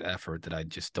organization or that effort that I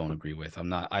just don't agree with.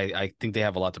 I think they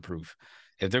have a lot to prove.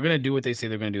 If they're going to do what they say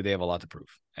they're going to do, they have a lot to prove.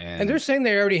 And they're saying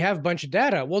they already have a bunch of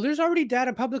data. Well, there's already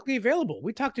data publicly available.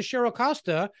 We talked to Cheryl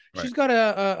Costa. Right. She's got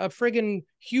a friggin'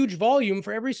 huge volume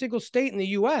for every single state in the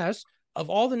U.S. of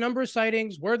all the number of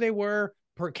sightings, where they were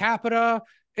per capita.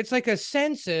 It's like a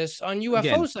census on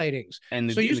UFO sightings.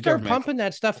 And so you start pumping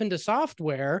that stuff into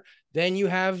software, then you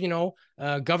have,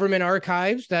 government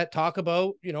archives that talk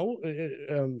about,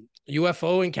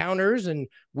 UFO encounters and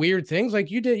weird things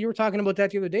like you did. You were talking about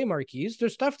that the other day, Marquise.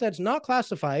 There's stuff that's not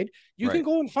classified. You can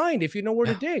go and find if you know where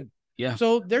to dig. Yeah.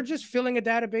 So they're just filling a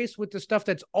database with the stuff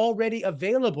that's already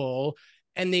available,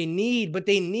 and they need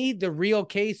the real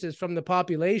cases from the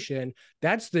population.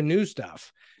 That's the new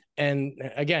stuff. And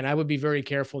again, I would be very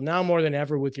careful now more than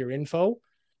ever with your info.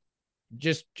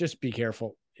 Just be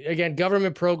careful. Again,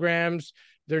 government programs,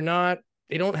 they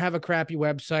don't have a crappy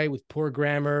website with poor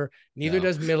grammar. Neither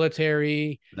does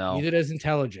military. Neither does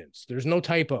intelligence. There's no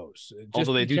typos.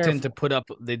 Although they do tend to put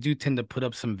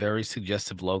up some very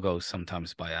suggestive logos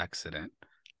sometimes by accident.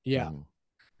 Yeah.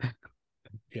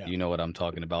 Yeah. You know what I'm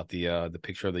talking about. The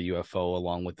picture of the UFO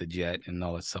along with the jet and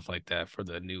all that stuff like that for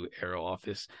the new Aero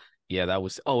office. Yeah, it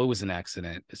was an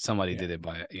accident. Somebody did it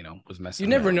by, was messing. You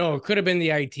never know. It could have been the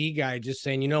IT guy just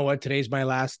saying, you know what, today's my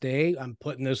last day. I'm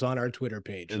putting this on our Twitter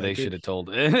page. They should have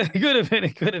told. It could have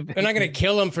been. They're not going to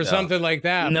kill him for something like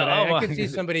that. No, but I could see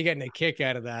somebody getting a kick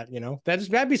out of that.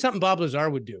 That'd be something Bob Lazar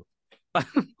would do.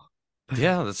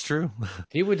 Yeah, that's true.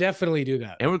 He would definitely do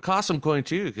that. It would cost some coin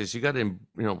too, because you got to,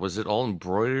 was it all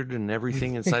embroidered and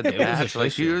everything inside the patch?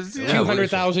 Like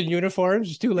 200,000 uniforms.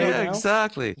 It's too late. Yeah, now.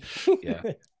 Exactly. Yeah.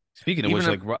 Speaking of which,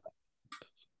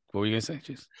 What were you gonna say?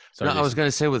 Jeez. No, Sorry, I was Jason. going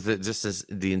to say with it, just as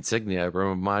the insignia, it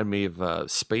reminded me of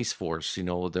Space Force. You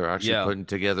know, they're actually Yeah. putting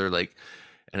together like,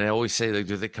 and I always say, like,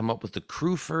 do they come up with the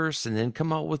crew first and then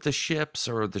come out with the ships,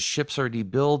 or the ships already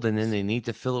built and then they need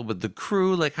to fill it with the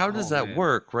crew? Like, how does Oh that man.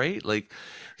 work, right? Like,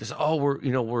 just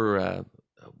we're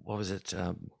what was it?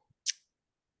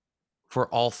 For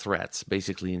all threats,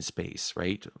 basically in space,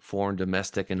 right? Foreign,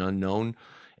 domestic, and unknown.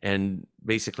 And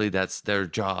basically, that's their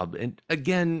job. And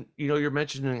again, you're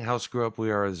mentioning how screw up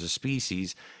we are as a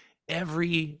species.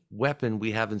 Every weapon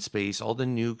we have in space, all the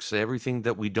nukes, everything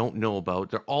that we don't know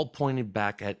about, they're all pointed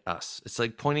back at us. It's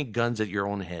like pointing guns at your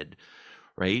own head,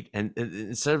 right? And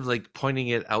instead of like pointing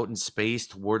it out in space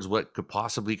towards what could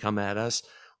possibly come at us,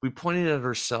 we point it at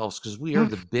ourselves because we are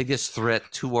the biggest threat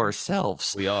to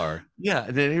ourselves. We are. Yeah,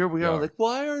 and then here we We are, are. like,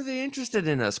 why are they interested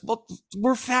in us? Well,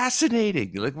 we're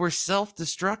fascinating. Like, we're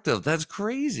self-destructive. That's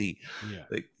crazy. Yeah.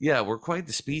 Like, yeah, we're quite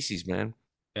the species, man.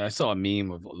 Yeah, I saw a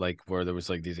meme of like where there was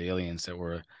like these aliens that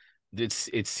were it's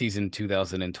season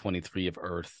 2023 of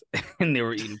Earth and they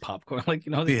were eating popcorn. Like,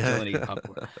 they're Yeah. chilling eating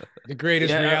popcorn. The greatest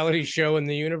Yeah. reality show in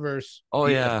the universe. Oh,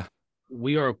 Yeah.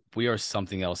 yeah. We are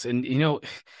something else. And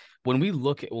when we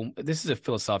look at this is a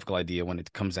philosophical idea when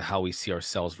it comes to how we see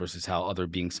ourselves versus how other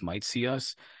beings might see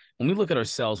us. When we look at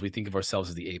ourselves, we think of ourselves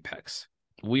as the apex.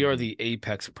 We are the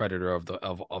apex predator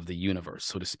of the universe,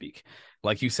 so to speak.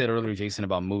 Like you said earlier, Jason,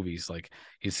 about movies. Like,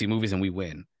 you see movies and we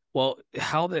win. Well,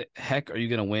 how the heck are you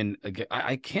going to win again?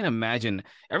 I can't imagine.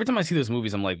 Every time I see those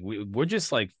movies, I'm like, we're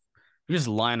just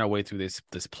lying our way through this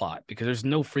plot, because there's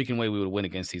no freaking way we would win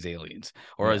against these aliens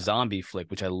or a zombie flick,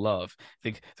 which I love.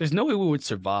 Like, there's no way we would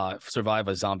survive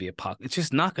a zombie apocalypse. It's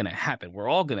just not going to happen. We're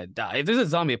all going to die. If there's a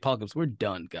zombie apocalypse, we're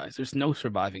done, guys. There's no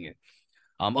surviving it.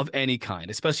 Of any kind,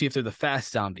 especially if they're the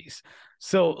fast zombies.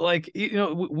 So, like,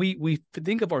 we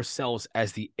think of ourselves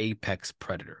as the apex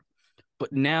predator,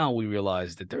 but now we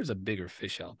realize that there's a bigger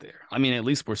fish out there. I mean, at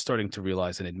least we're starting to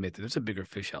realize and admit that there's a bigger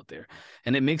fish out there,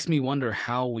 and it makes me wonder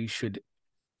how we should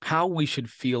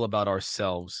feel about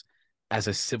ourselves as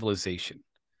a civilization.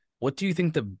 What do you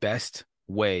think the best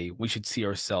way we should see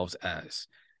ourselves as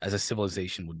a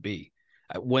civilization would be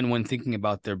when thinking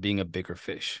about there being a bigger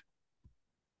fish?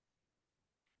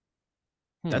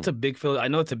 That's a big I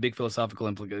know it's a big philosophical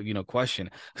question,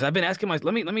 because I've been asking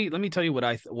myself. Let me tell you what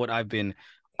I've been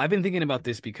thinking about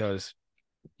this, because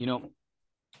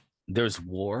there's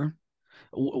war.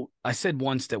 I said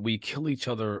once that we kill each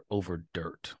other over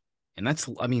dirt, and that's,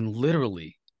 I mean,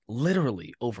 literally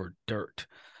over dirt.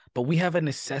 But we have a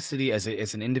necessity as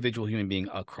an individual human being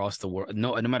across the world.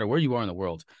 No matter where you are in the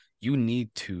world, you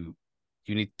need to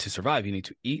survive. You need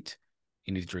to eat.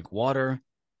 You need to drink water.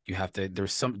 You have to.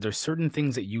 There's certain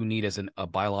things that you need as a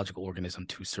biological organism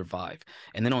to survive.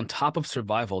 And then on top of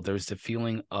survival, there's the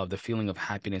feeling of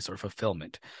happiness or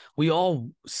fulfillment. We all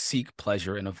seek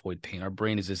pleasure and avoid pain. Our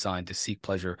brain is designed to seek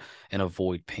pleasure and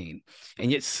avoid pain.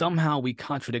 And yet somehow we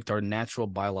contradict our natural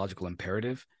biological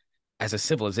imperative as a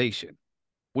civilization,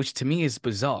 which to me is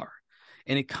bizarre.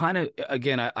 And it kind of,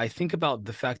 again, I think about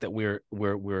the fact that we're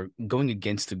going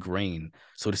against the grain,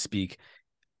 so to speak,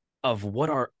 of what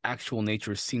our actual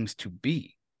nature seems to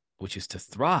be, which is to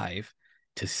thrive,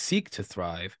 to seek to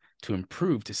thrive, to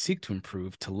improve, to seek to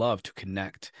improve, to love, to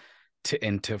connect,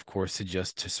 and to, of course,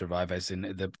 to survive, as in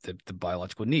the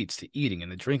biological needs, to eating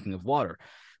and the drinking of water.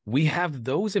 We have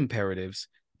those imperatives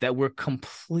that we're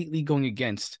completely going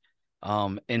against,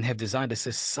 and have designed a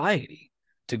society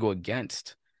to go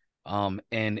against. And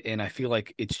I feel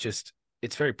like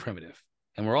it's very primitive.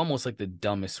 And we're almost like the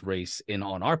dumbest race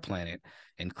on our planet,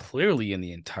 and clearly in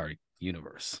the entire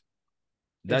universe.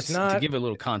 That's to give a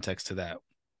little context to that.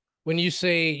 When you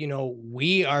say,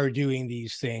 we are doing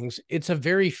these things, it's a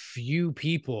very few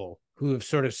people who have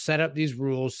sort of set up these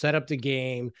rules, set up the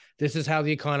game. This is how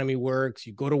the economy works.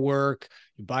 You go to work,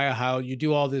 you buy a house, you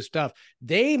do all this stuff.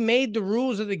 They made the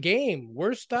rules of the game.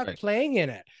 We're stuck playing in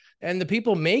it. And the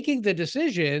people making the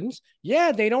decisions,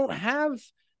 they don't have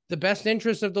the best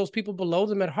interests of those people below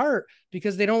them at heart,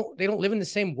 because they don't live in the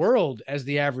same world as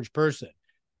the average person.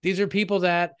 These are people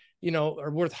that,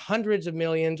 are worth hundreds of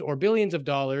millions or billions of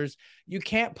dollars. You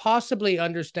can't possibly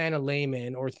understand a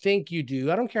layman or think you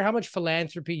do. I don't care how much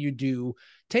philanthropy you do.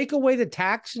 Take away the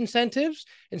tax incentives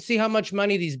and see how much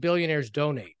money these billionaires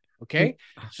donate. Okay.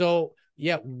 So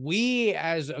we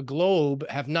as a globe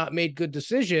have not made good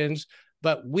decisions,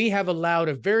 but we have allowed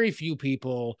a very few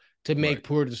people to make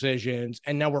poor decisions,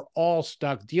 and now we're all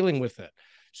stuck dealing with it.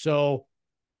 So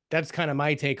that's kind of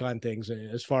my take on things,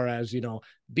 as far as,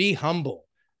 be humble.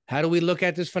 How do we look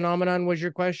at this phenomenon was your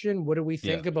question? What do we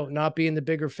think about not being the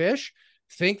bigger fish?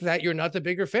 Think that you're not the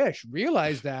bigger fish.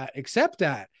 Realize that, accept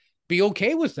that. be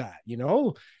okay with that.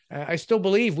 I still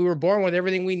believe we were born with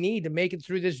everything we need to make it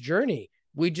through this journey.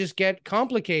 We just get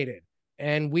complicated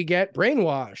and we get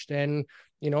brainwashed. And,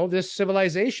 this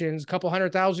civilization's a couple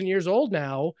 100,000 years old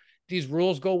now. These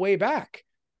rules go way back.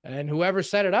 And whoever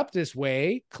set it up this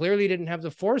way clearly didn't have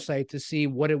the foresight to see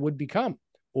what it would become.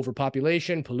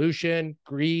 Overpopulation, pollution,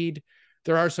 greed.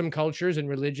 There are some cultures and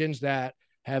religions that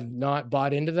have not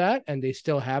bought into that, and they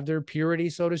still have their purity,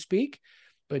 so to speak.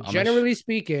 But generally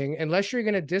speaking, unless you're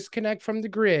going to disconnect from the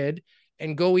grid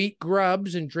and go eat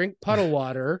grubs and drink puddle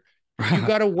water, you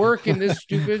got to work in this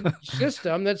stupid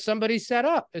system that somebody set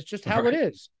up. It's just how it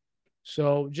is.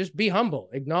 So just be humble.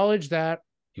 Acknowledge that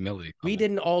humility. We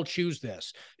didn't all choose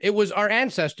this. It was our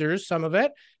ancestors, some of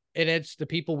it, and it's the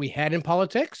people we had in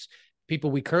politics,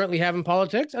 people we currently have in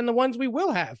politics, and the ones we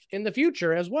will have in the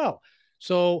future as well.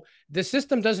 So the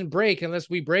system doesn't break unless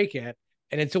we break it.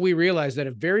 And until we realize that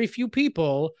a very few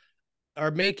people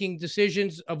are making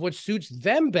decisions of what suits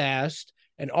them best,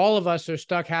 and all of us are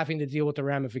stuck having to deal with the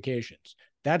ramifications.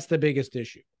 That's the biggest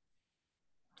issue.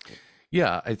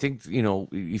 Yeah, I think,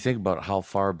 you think about how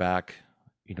far back,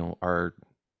 our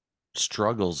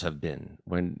struggles have been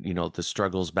when, the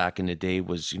struggles back in the day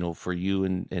was, for you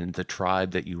and the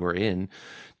tribe that you were in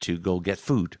to go get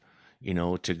food,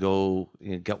 to go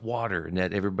get water, and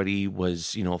that everybody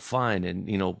was, fine. And,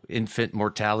 infant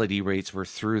mortality rates were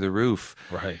through the roof.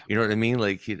 Right. You know what I mean?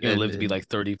 Like you lived to be like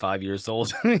 35 years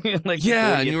old. Like,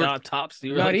 yeah. And you were not tops.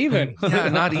 Not even. Yeah.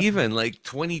 Not even like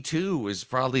 22 was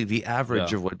probably the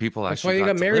average of what people actually That's why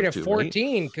they got married at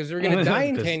 14 because they're going to die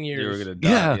in 10 years. You were going to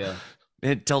die. Yeah.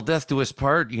 Until death do us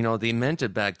part, they meant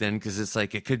it back then because it's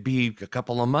like it could be a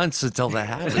couple of months until that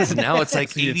happens. And now it's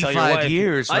like 85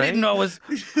 years. Right? I didn't know it was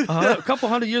a couple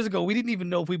hundred years ago. We didn't even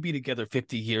know if we'd be together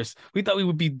 50 years. We thought we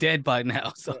would be dead by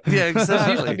now. So yeah,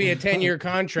 exactly. It used to be a 10-year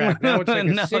contract. Now it's like a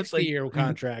 60-year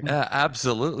contract. Yeah,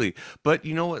 absolutely. But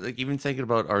you know what? Like even thinking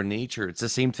about our nature, it's the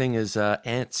same thing as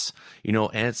ants.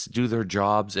 Ants do their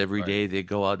jobs every day. They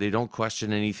go out. They don't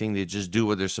question anything. They just do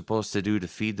what they're supposed to do to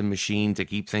feed the machine, to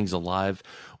keep things alive.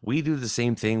 We do the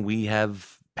same thing. We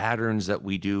have patterns that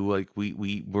we do. Like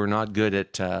we're not good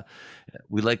at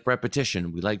we like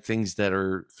repetition. We like things that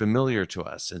are familiar to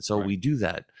us, and so we do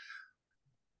that.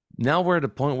 Now we're at a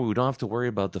point where we don't have to worry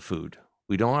about the food.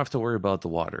 We don't have to worry about the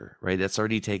water, right? That's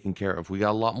already taken care of. We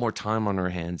got a lot more time on our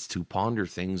hands to ponder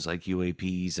things like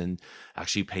UAPs and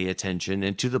actually pay attention,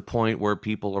 and to the point where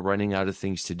people are running out of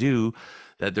things to do,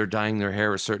 that they're dyeing their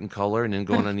hair a certain color and then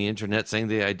going on the internet saying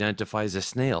they identify as a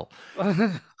snail.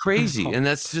 Crazy. And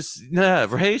that's just,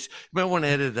 right? You might want to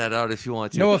edit that out if you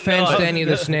want to. No offense to any of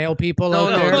the snail people out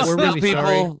there. We're really people,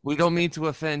 sorry. We don't mean to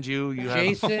offend you.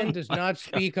 Jason does not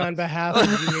speak on behalf of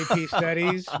UAP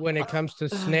Studies when it comes to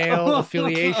snail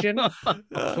affiliation. I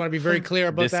just want to be very clear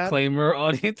about that. Disclaimer,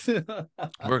 audience.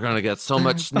 We're going to get so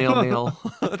much snail mail.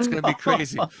 It's going to be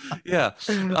crazy. Yeah.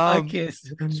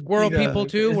 Squirrel people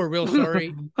too. We're real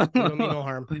sorry. We don't mean no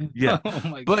harm. Yeah. Oh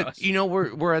my gosh.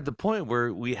 We're at the point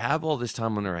where we have all this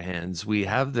time on our hands. We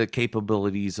have the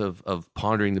capabilities of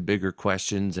pondering the bigger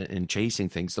questions and chasing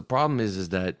things. The problem is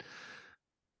that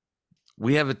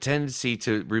we have a tendency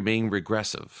to remain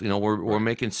regressive. We're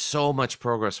making so much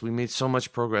progress. We made so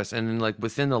much progress. And then like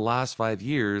within the last 5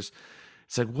 years,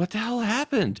 it's like, what the hell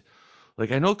happened?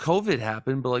 Like, I know COVID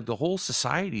happened, but like the whole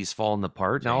society's fallen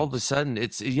apart. Now all of a sudden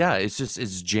it's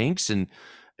jinx, and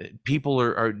people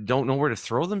are don't know where to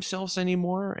throw themselves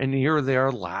anymore. And here they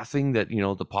are laughing that,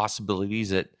 the possibilities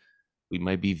that we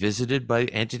might be visited by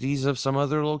entities of some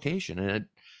other location. And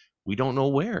we don't know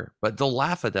where, but they'll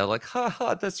laugh at that. Like,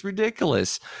 ha, that's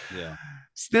ridiculous. Yeah.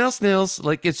 Snails.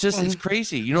 Like, it's just, it's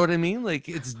crazy. You know what I mean? Like,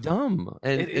 it's dumb.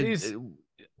 And it is.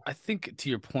 I think to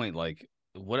your point, like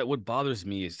what bothers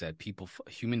me is that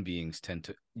human beings tend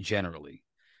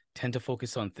to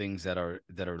focus on things that are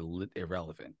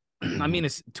irrelevant. I mean,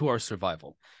 it's to our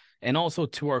survival and also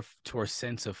to our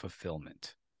sense of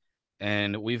fulfillment.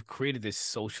 And we've created this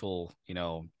social,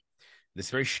 this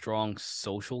very strong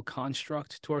social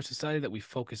construct to our society that we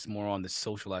focus more on the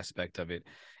social aspect of it.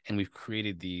 And we've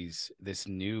created this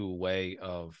new way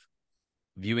of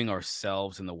viewing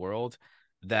ourselves in the world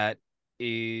that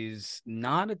is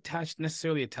not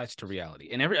necessarily attached to reality.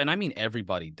 And I mean,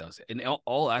 everybody does it in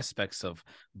all aspects of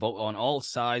both, on all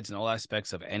sides and all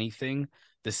aspects of anything.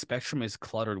 The spectrum is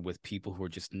cluttered with people who are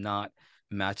just not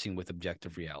matching with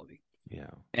objective reality. Yeah.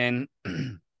 And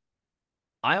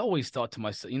I always thought to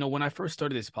myself, when I first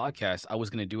started this podcast, I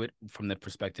was going to do it from the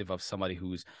perspective of somebody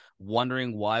who's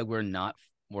wondering why we're not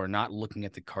looking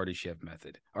at the Kardashev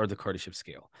method or the Kardashev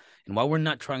scale, and why we're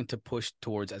not trying to push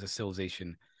towards, as a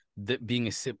civilization, being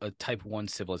a type 1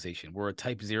 civilization. We're a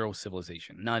type 0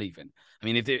 civilization. Not even. I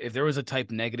mean, if there was a type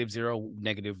 -0,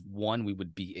 -1, we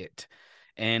would be it.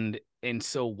 And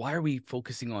so why are we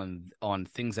focusing on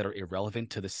things that are irrelevant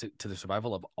to the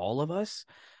survival of all of us?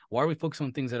 Why are we focusing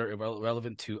on things that are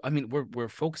irrelevant to? I mean, we're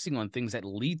focusing on things that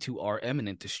lead to our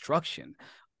imminent destruction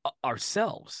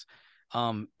ourselves.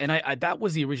 And I that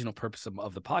was the original purpose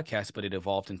of the podcast, but it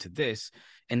evolved into this.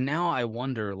 And now I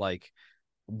wonder, like,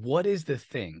 what is the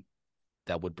thing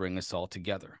that would bring us all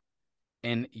together?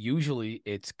 And usually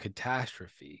it's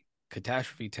catastrophe.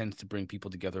 Catastrophe tends to bring people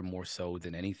together more so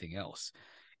than anything else.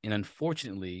 And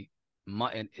unfortunately,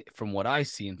 from what I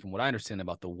see and from what I understand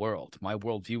about the world, my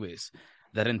worldview is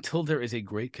that until there is a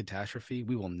great catastrophe,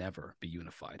 we will never be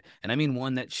unified. And I mean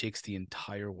one that shakes the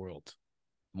entire world,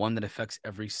 one that affects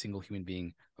every single human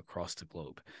being across the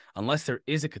globe. Unless there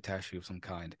is a catastrophe of some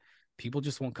kind, people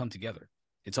just won't come together.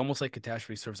 It's almost like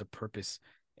catastrophe serves a purpose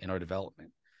in our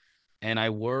development. And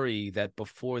I worry that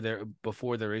before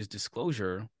there is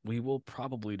disclosure, we will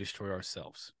probably destroy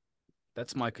ourselves.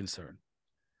 That's my concern.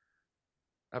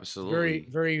 Absolutely.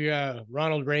 Very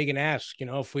Ronald Reagan-esque,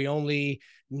 if we only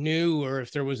knew, or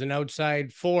if there was an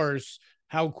outside force,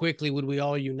 how quickly would we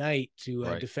all unite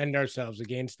to defend ourselves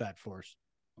against that force?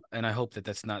 And I hope that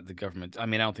that's not the government. I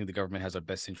mean, I don't think the government has our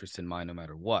best interest in mind no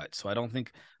matter what. So I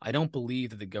don't believe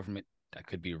that the government, that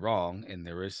could be wrong. And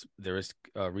there is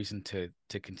reason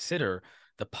to consider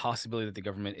the possibility that the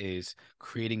government is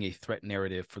creating a threat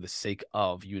narrative for the sake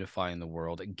of unifying the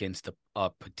world against a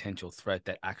potential threat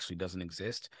that actually doesn't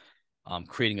exist,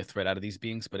 creating a threat out of these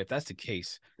beings. But if that's the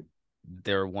case,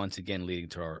 they're once again leading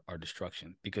to our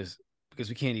destruction because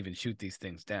we can't even shoot these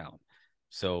things down.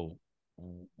 So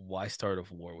why start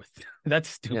a war with that's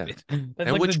stupid. Yeah. That's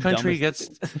and like which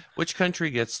country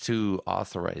gets to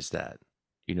authorize that?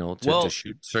 To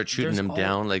start shooting them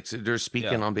down. Like, they're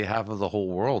speaking on behalf of the whole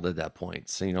world at that point.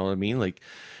 So, you know what I mean? Like,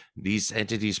 these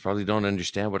entities probably don't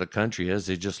understand what a country is.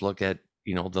 They just look at,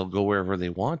 they'll go wherever they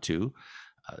want to,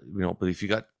 but if you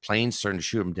got planes starting to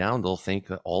shoot them down, they'll think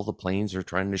that all the planes are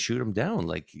trying to shoot them down.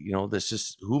 Like, this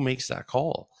just, who makes that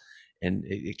call? And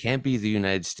it can't be the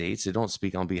United States. They don't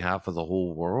speak on behalf of the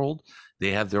whole world.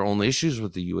 They have their own issues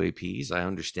with the UAPs. I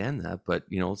understand that, but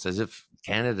it's as if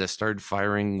Canada started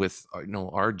firing with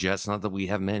our jets. Not that we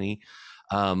have many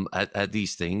at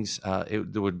these things.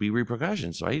 There would be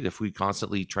repercussions, right? If we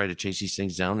constantly try to chase these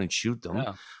things down and shoot them.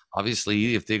 Yeah.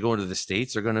 Obviously, if they go into the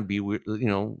States, they're going to be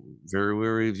very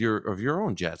wary of your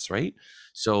own jets, right?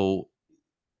 So.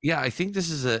 Yeah, I think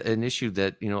this is an issue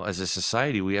that, as a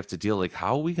society, we have to deal. Like,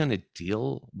 how are we going to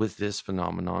deal with this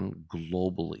phenomenon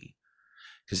globally?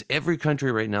 Because every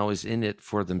country right now is in it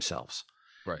for themselves.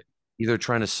 Right. Either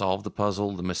trying to solve the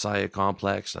puzzle, the Messiah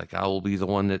complex, like I will be the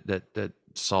one that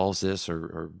solves this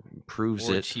or proves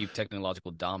it. Or achieve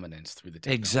technological dominance through the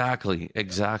technology.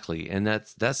 Exactly. And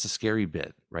that's the scary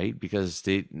bit, right? Because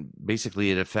it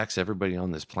affects everybody on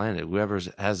this planet. Whoever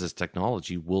has this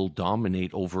technology will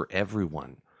dominate over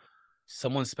everyone.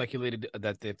 Someone speculated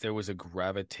that if there was a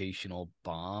gravitational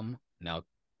bomb, now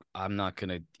I'm not going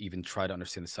to even try to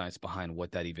understand the science behind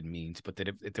what that even means, but that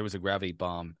if there was a gravity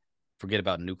bomb, forget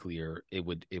about nuclear, it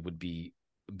would be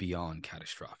beyond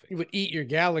catastrophic. It would eat your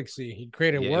galaxy. He'd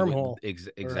create a wormhole.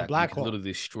 Exactly. Or a black hole. Literally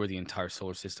destroy the entire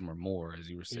solar system or more, as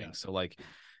you were saying. Yeah.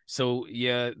 So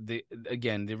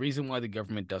the reason why the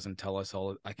government doesn't tell us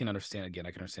all, I can understand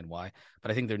why,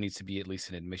 but I think there needs to be at least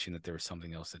an admission that there is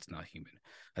something else that's not human.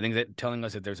 I think that telling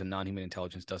us that there's a non-human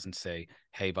intelligence doesn't say,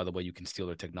 hey, by the way, you can steal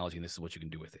their technology and this is what you can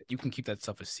do with it. You can keep that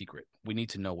stuff a secret. We need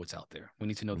to know what's out there. We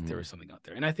need to know that there is something out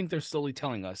there. And I think they're slowly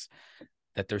telling us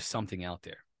that there's something out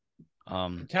there.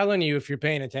 I'm telling you, if you're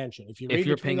paying attention, if you read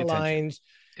between the lines,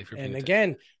 and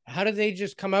again, how did they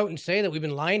just come out and say that we've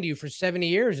been lying to you for 70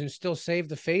 years and still save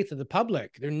the faith of the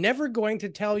public? They're never going to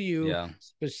tell you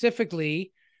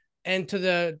specifically. And to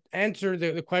the answer,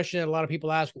 the question that a lot of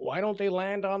people ask, why don't they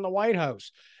land on the White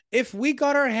House? If we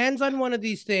got our hands on one of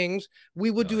these things,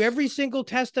 we would do every single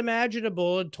test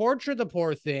imaginable and torture the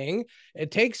poor thing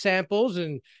and take samples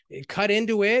and cut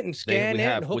into it and scan it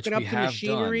and hook it up to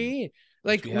machinery.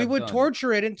 Like, we would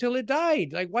torture it until it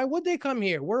died. Like, why would they come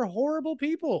here? We're horrible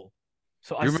people.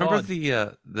 So you remember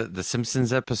the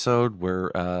Simpsons episode where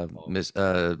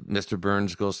Mr.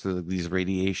 Burns goes through these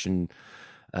radiation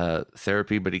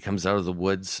therapy, but he comes out of the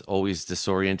woods always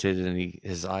disoriented and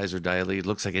his eyes are dilated.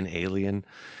 Looks like an alien.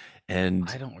 And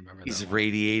I don't remember. He's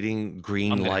radiating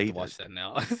green light. Have to watch that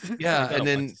now. Yeah, and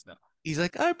then he's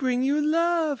like, "I bring you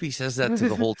love." He says that to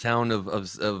the whole town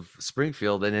of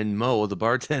Springfield, and then Mo, the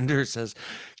bartender, says,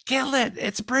 kill it.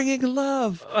 It's bringing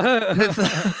love.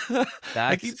 I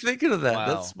That's keep thinking of that. wow.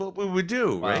 That's what we would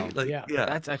do, Wow. right? Like, Yeah. yeah.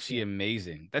 That's actually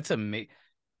amazing. That's amazing.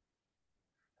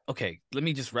 Okay, let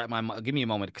me just give me a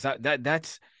moment because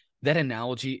that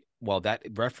analogy, well, that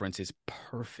reference is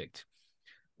perfect.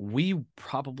 We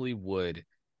probably would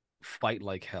fight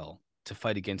like hell to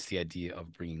fight against the idea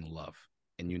of bringing love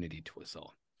and unity to us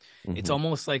all. It's Mhm.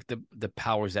 almost like the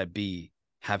powers that be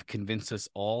have convinced us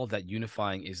all that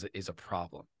unifying is a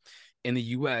problem. In the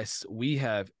US, we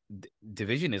have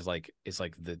division is like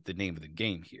the name of the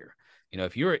game here. You know,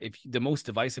 if the most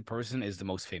divisive person is the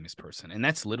most famous person, and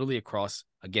that's literally across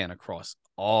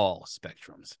all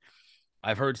spectrums.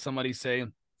 I've heard somebody say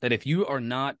that if you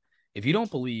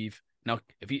don't believe now,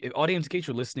 if audience, in case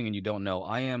you're listening and you don't know,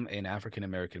 I am an African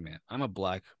American man. I'm a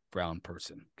black brown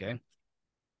person. Okay,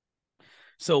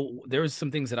 so there's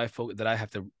some things that I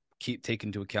have to take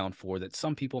into account for that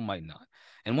some people might not.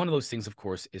 And one of those things, of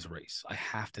course, is race. I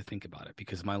have to think about it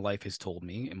because my life has told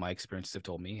me and my experiences have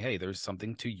told me, hey, there's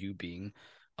something to you being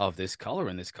of this color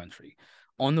in this country.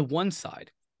 On the one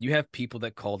side, you have people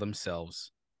that call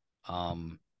themselves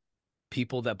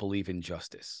people that believe in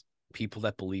justice, people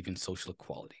that believe in social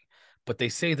equality. But they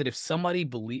say that if somebody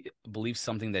believes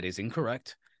something that is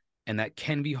incorrect and that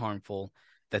can be harmful,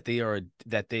 that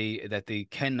they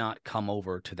cannot come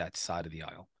over to that side of the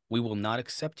aisle. We will not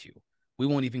accept you. We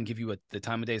won't even give you the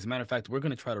time of day. As a matter of fact, we're going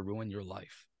to try to ruin your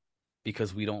life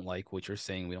because we don't like what you're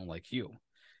saying. We don't like you.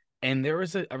 And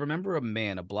I remember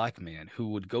a black man who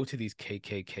would go to these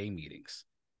KKK meetings,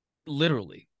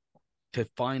 literally to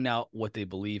find out what they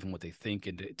believe and what they think,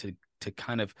 and to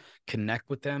kind of connect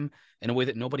with them in a way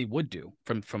that nobody would do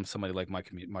from somebody like our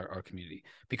community,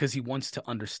 because he wants to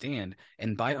understand,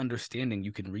 and by understanding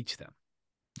you can reach them.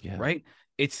 Yeah. Right.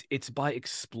 It's by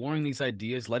exploring these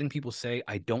ideas, letting people say,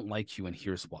 I don't like you and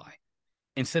here's why,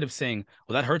 instead of saying,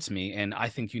 well, that hurts me and I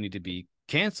think you need to be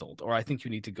canceled, or I think you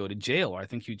need to go to jail, or I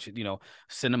think you should,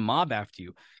 send a mob after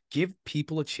you. Give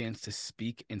people a chance to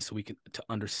speak, and so we can to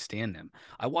understand them.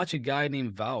 I watch a guy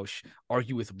named Vaush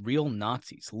argue with real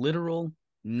Nazis, literal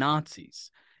Nazis,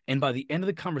 and by the end of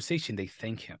the conversation, they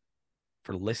thank him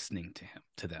for listening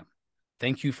to them.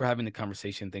 Thank you for having the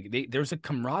conversation. There's a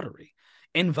camaraderie.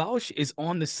 And Vaush is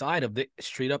on the side of the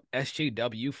straight up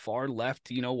SJW, far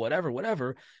left,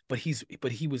 whatever. But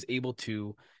he was able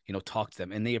to, talk to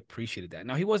them, and they appreciated that.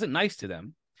 Now, he wasn't nice to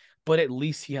them, but at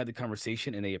least he had the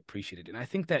conversation and they appreciated it. And I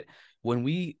think that when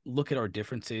we look at our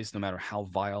differences, no matter how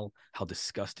vile, how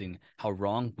disgusting, how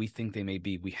wrong we think they may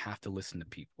be, we have to listen to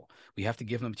people. We have to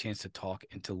give them a chance to talk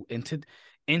and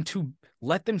to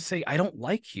let them say, I don't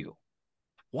like you.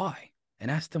 Why? And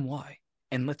ask them why.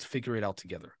 And let's figure it out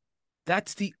together.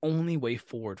 That's the only way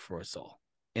forward for us all.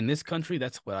 In this country,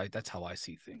 that's how I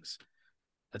see things.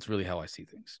 That's really how I see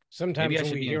things. Sometimes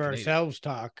when we hear ourselves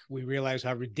talk, we realize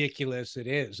how ridiculous it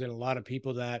is. And a lot of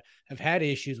people that have had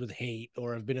issues with hate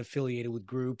or have been affiliated with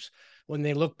groups, when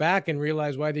they look back and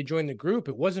realize why they joined the group,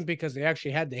 it wasn't because they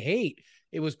actually had the hate.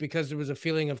 It was because there was a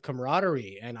feeling of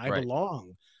camaraderie and I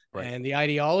belong. Right. And the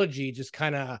ideology just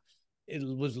kind of, it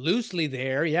was loosely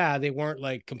there. Yeah, they weren't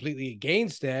like completely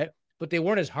against it, but they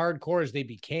weren't as hardcore as they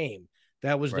became.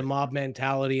 That was the mob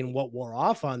mentality and what wore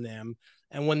off on them.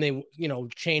 And when they,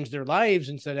 changed their lives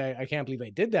and said, I can't believe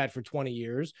I did that for 20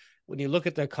 years. When you look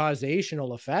at the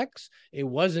causational effects, it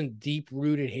wasn't deep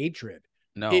rooted hatred.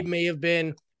 No, it may have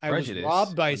been, I was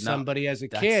robbed by somebody as a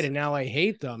kid and now I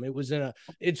hate them.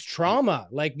 It's trauma.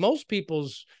 Like most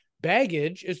people's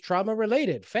baggage is trauma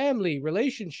related, family,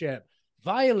 relationship,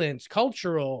 violence,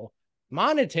 cultural,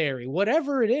 monetary,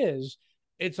 whatever it is.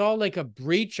 It's all like a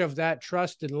breach of that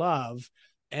trust and love.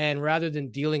 And rather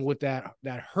than dealing with that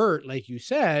hurt, like you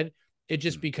said, it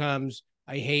just becomes,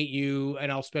 I hate you and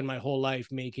I'll spend my whole life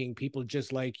making people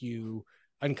just like you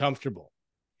uncomfortable,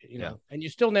 and you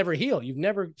still never heal. You've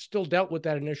never still dealt with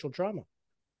that initial trauma.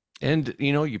 And,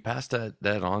 you pass that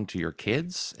on to your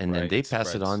kids, and then they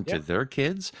pass it on to their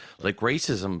kids. Like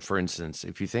racism, for instance,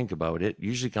 if you think about it,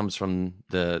 usually comes from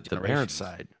the parents'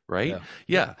 side, right?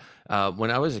 Yeah.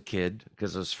 When I was a kid,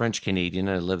 because I was French Canadian,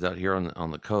 I lived out here on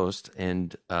the coast,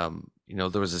 and,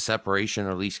 there was a separation,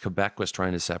 or at least Quebec was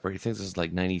trying to separate. I think this is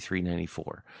like 93,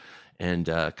 94. And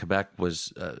Quebec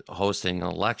was hosting an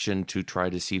election to try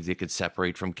to see if they could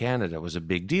separate from Canada. It was a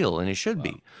big deal, and it should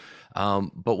be.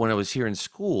 But when I was here in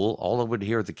school, all I would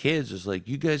hear with the kids was like,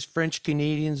 you guys French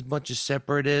Canadians, bunch of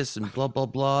separatists and blah, blah,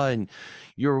 blah. And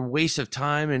you're a waste of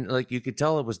time. And like, you could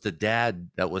tell it was the dad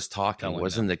that was talking,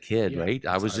 wasn't the kid, right?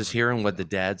 I was just hearing what the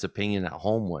dad's opinion at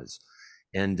home was.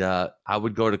 And I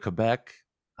would go to Quebec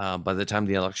by the time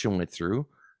the election went through,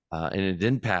 and it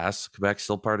didn't pass. Quebec's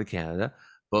still part of Canada.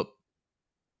 But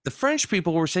the French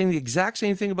people were saying the exact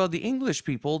same thing about the English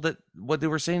people, that what they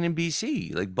were saying in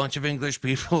BC, like bunch of English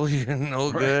people, you're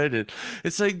no good. And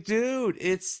it's like, dude,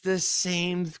 it's the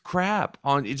same crap.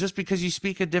 On just because you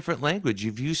speak a different language,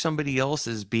 you view somebody else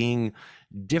as being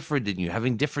different than you,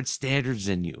 having different standards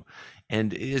than you.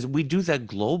 And we do that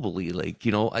globally. Like,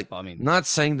 I mean, not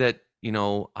saying that,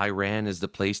 Iran is the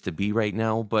place to be right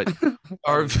now, but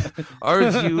our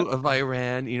view of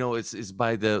Iran, is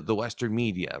by the Western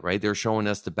media, right? They're showing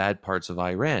us the bad parts of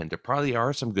Iran. There probably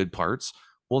are some good parts.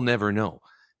 We'll never know,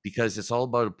 because it's all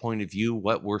about a point of view,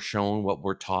 what we're shown, what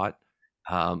we're taught.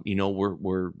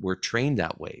 We're trained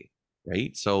that way,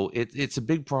 right? So it's a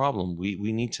big problem.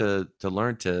 We need to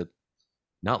learn to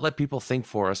not let people think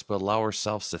for us, but allow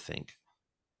ourselves to think.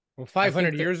 Well,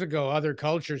 500 years ago, other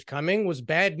cultures coming was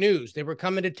bad news. They were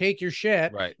coming to take your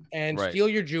shit and steal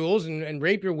your jewels and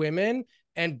rape your women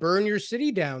and burn your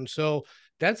city down. So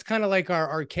that's kind of like our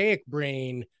archaic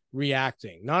brain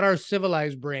reacting, not our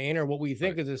civilized brain or what we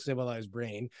think is a civilized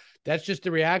brain. That's just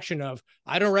the reaction of,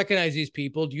 I don't recognize these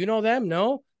people. Do you know them?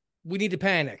 No, we need to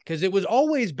panic, because it was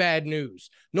always bad news.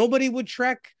 Nobody would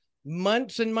trek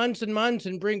months and months and months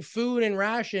and bring food and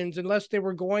rations unless they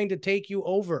were going to take you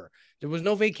over. There was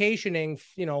no vacationing,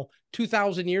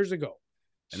 2,000 years ago.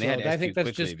 And so I think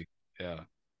that's quickly, just,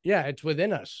 it's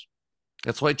within us.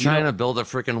 That's why China built a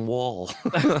freaking wall,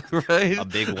 right? A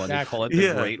big one. They call it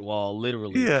the Great Wall,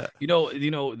 literally. Yeah.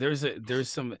 There's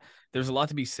a lot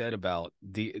to be said about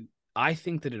I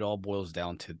think that it all boils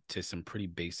down to some pretty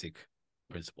basic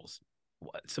principles.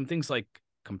 Some things like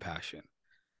compassion.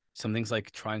 Some things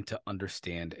like trying to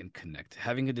understand and connect,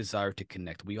 having a desire to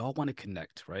connect. We all want to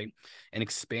connect, right? And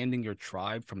expanding your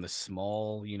tribe from the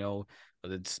small,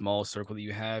 the small circle that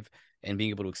you have, and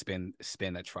being able to expand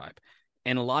that tribe.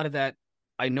 And a lot of that,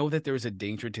 I know that there is a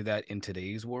danger to that in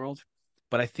today's world,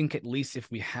 but I think at least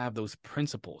if we have those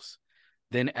principles,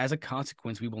 then as a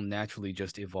consequence, we will naturally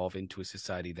just evolve into a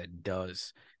society that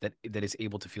is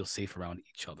able to feel safe around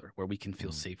each other, where we can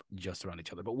feel safe just around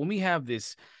each other. But when we have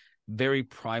this very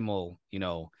primal,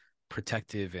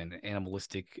 protective and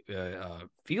animalistic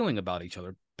feeling about each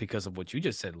other, because of what you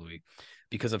just said, Louis,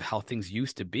 because of how things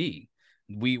used to be,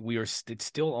 it's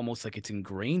still almost like it's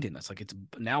ingrained in us. Like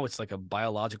it's like a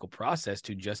biological process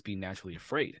to just be naturally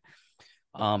afraid.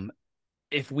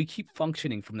 If we keep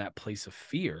functioning from that place of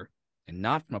fear and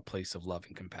not from a place of love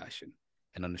and compassion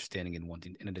and understanding and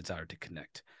wanting and a desire to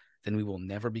connect, then we will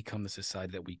never become the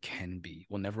society that we can be.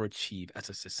 We'll never achieve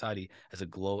as a society, as a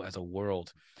globe, as a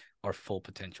world, our full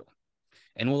potential.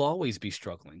 And we'll always be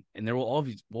struggling, and there will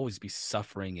always be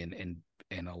suffering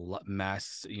and a lot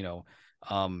mass,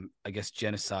 I guess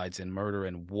genocides and murder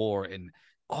and war and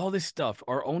all this stuff.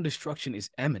 Our own destruction is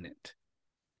imminent.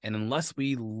 And unless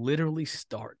we literally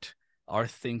start our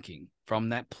thinking from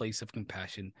that place of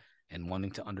compassion and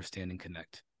wanting to understand and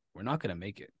connect, we're not going to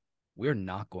make it. We're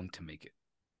not going to make it.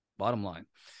 Bottom line.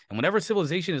 And whenever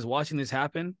civilization is watching this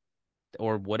happen,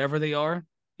 or whatever they are,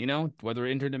 whether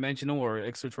interdimensional or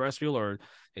extraterrestrial or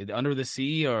under the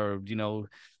sea or,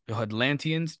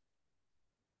 Atlanteans,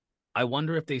 I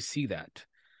wonder if they see that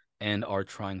and are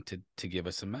trying to give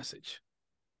us a message,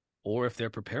 or if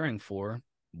they're preparing for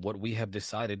what we have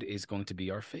decided is going to be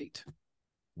our fate.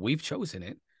 We've chosen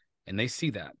it, and they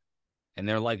see that. And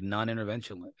they're like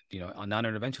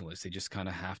non-interventionalists. They just kind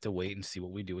of have to wait and see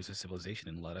what we do as a civilization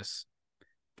and let us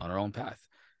on our own path.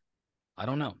 I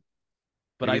don't know.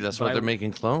 But that's why they're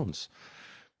making clones,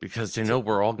 because they know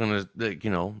we're all going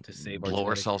to save blow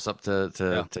ourselves up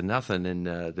to nothing. And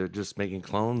they're just making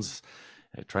clones,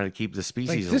 trying to keep the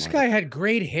species alive. This guy had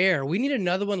great hair. We need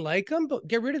another one like him, but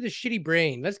get rid of the shitty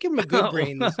brain. Let's give him a good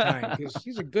brain this time, because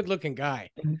he's a good looking guy.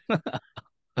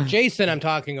 Jason, I'm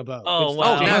talking about. Oh,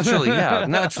 wow. Naturally. Yeah.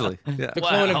 The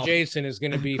clone of Jason is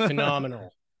going to be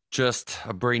phenomenal. Just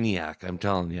a brainiac, I'm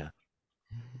telling you.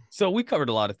 So we covered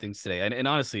a lot of things today, and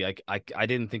honestly, I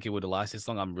didn't think it would last this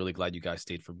long. I'm really glad you guys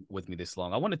stayed with me this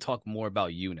long. I want to talk more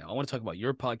about you now. I want to talk about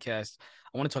your podcast.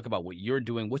 I want to talk about what you're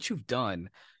doing, what you've done.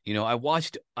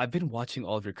 I've been watching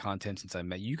all of your content since I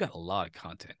met you. You got a lot of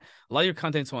content. A lot of your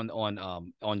content's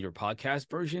on your podcast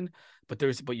version, but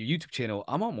your YouTube channel,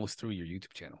 I'm almost through your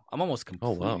YouTube channel. I'm almost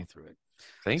completely through it.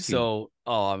 Thank you.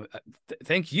 So,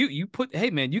 thank you. Hey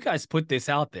man, you guys put this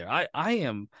out there.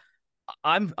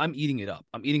 I'm eating it up.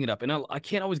 I'm eating it up. And I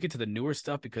can't always get to the newer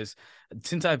stuff, because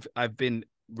since I've been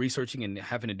researching and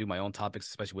having to do my own topics,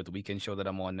 especially with the weekend show that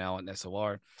I'm on now at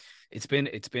SOR, it's been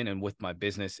and with my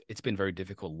business, it's been very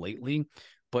difficult lately.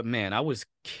 But man, I was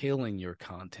killing your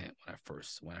content when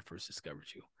I first discovered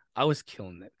you. I was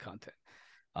killing that content.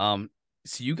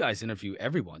 So you guys interview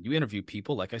everyone. You interview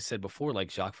people, like I said before,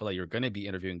 like Jacques Vallée. You're going to be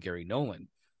interviewing Gary Nolan.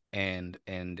 and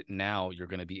now you're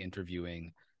going to be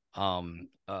interviewing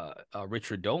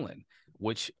Richard Dolan,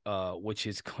 which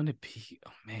is going to be,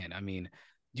 oh man, I mean,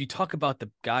 you talk about the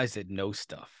guys that know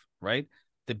stuff, right?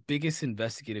 The biggest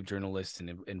investigative journalists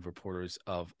and reporters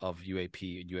of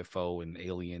UAP, UFO, and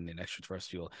alien and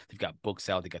extraterrestrial. They've got books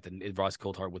out. They got the Ross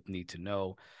Coulthart with Need to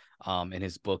Know, and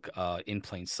his book In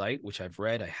Plain Sight, which I've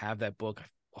read. I have that book.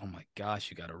 Oh my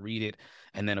gosh, you got to read it.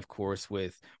 And then, of course,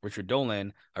 with Richard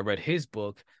Dolan, I read his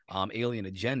book, Alien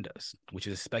Agendas, which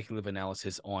is a speculative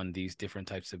analysis on these different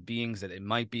types of beings that it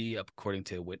might be, according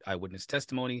to eyewitness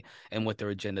testimony, and what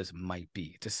their agendas might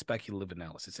be. It's a speculative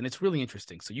analysis, and it's really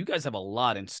interesting. So you guys have a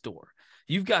lot in store.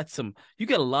 You got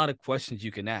a lot of questions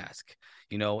you can ask,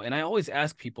 and I always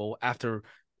ask people after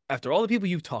all the people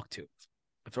you've talked to,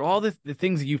 after all the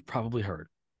things that you've probably heard,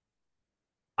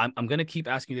 I'm going to keep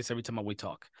asking you this every time we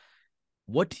talk.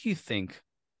 What do you think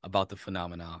about the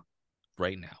phenomena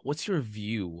right now? What's your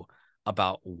view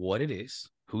about what it is,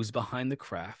 who's behind the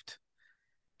craft,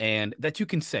 and that you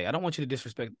can say? I don't want you to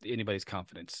disrespect anybody's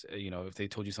confidence, if they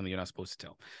told you something you're not supposed to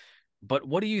tell. But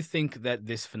what do you think that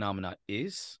this phenomena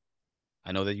is?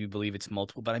 I know that you believe it's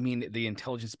multiple, but I mean the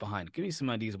intelligence behind it. Give me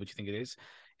some ideas of what you think it is.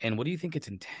 And what do you think its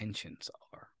intentions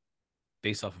are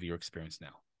based off of your experience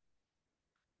now?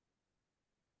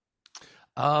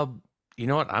 You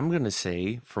know what I'm going to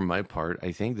say for my part?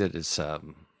 I think that it's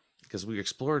because we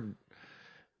explored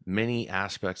many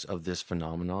aspects of this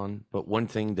phenomenon, but one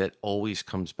thing that always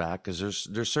comes back is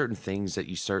there's certain things that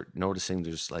you start noticing.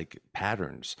 There's like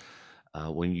patterns.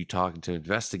 When you talk to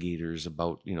investigators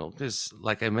about, this,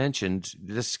 like I mentioned,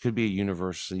 this could be a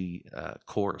university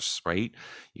course, right?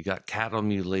 You got cattle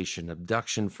mutilation,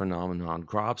 abduction phenomenon,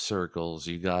 crop circles,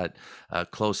 you got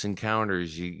close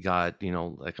encounters, you got,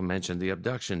 like I mentioned, the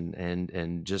abduction,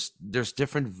 and just there's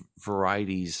different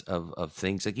varieties of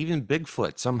things. Like even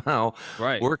Bigfoot somehow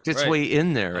worked its way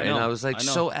in there. And I was like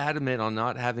so adamant on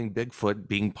not having Bigfoot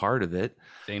being part of it.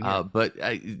 Same here. But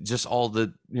just all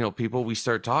the, people we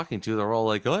start talking to, they're all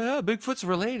like, oh yeah, Bigfoot's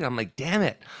related. I'm like, damn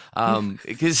it.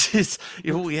 Because it's,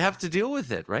 we have to deal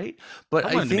with it. Right. But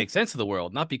I want to make sense of the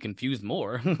world, not be confused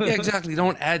more. Yeah, exactly.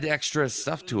 Don't add extra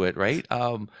stuff to it. Right.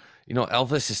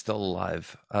 Elvis is still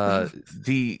alive.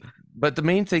 But the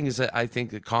main thing is that I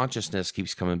think that consciousness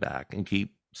keeps coming back and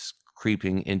keeps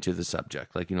creeping into the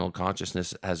subject. Like,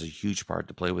 consciousness has a huge part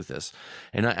to play with this.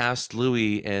 And I asked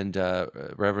Louis and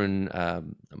Reverend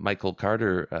Michael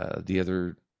Carter the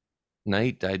other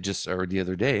night, the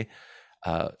other day,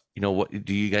 what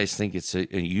do you guys think? It's a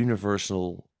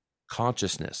universal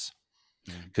consciousness?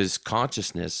 Because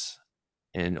consciousness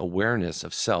and awareness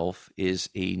of self is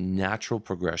a natural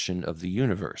progression of the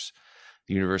universe.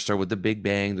 The universe started with the Big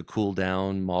Bang, the cool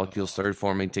down, molecules started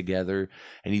forming together,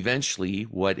 and eventually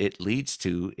what it leads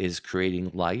to is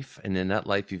creating life, and then that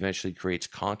life eventually creates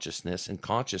consciousness, and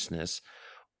consciousness,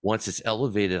 once it's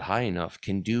elevated high enough,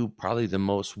 can do probably the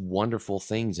most wonderful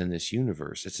things in this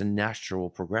universe. It's a natural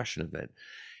progression of it.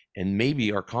 And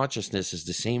maybe our consciousness is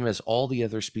the same as all the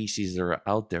other species that are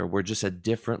out there. We're just at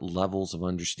different levels of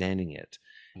understanding it.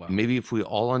 Wow. Maybe if we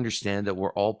all understand that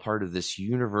we're all part of this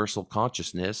universal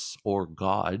consciousness, or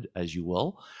God, as you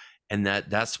will, and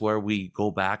that's where we go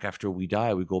back after we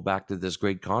die. We go back to this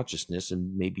great consciousness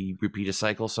and maybe repeat a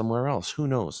cycle somewhere else. Who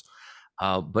knows?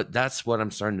 But that's what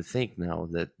I'm starting to think now,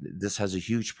 that this has a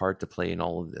huge part to play in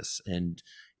all of this. And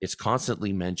it's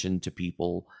constantly mentioned to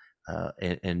people.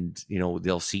 And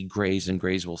they'll see grays, and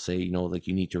grays will say, like,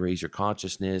 you need to raise your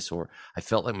consciousness, or I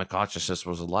felt like my consciousness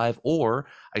was alive, or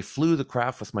I flew the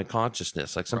craft with my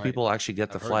consciousness. Like some people actually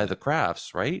get to fly the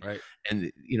crafts, right?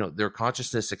 And their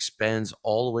consciousness expands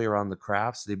all the way around the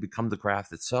crafts. They become the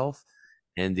craft itself,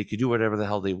 and they could do whatever the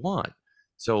hell they want.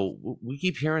 So we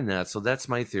keep hearing that. So that's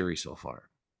my theory so far.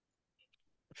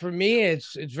 For me,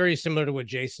 it's very similar to what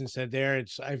Jason said there.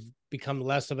 I've become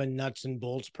less of a nuts and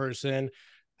bolts person.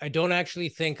 I don't actually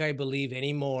think I believe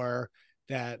anymore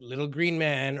that little green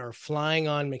men are flying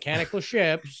on mechanical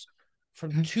ships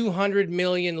from 200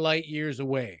 million light years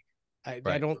away. I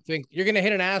don't think you're going to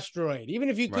hit an asteroid. Even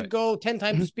if you could go 10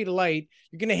 times the speed of light,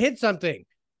 you're going to hit something.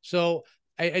 So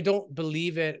I don't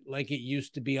believe it like it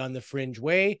used to be on the fringe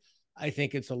way. I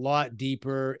think it's a lot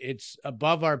deeper. It's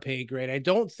above our pay grade. I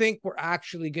don't think we're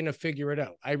actually going to figure it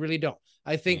out. I really don't.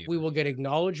 I think we will get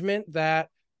acknowledgement that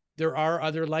there are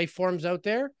other life forms out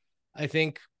there. I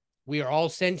think we are all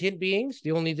sentient beings.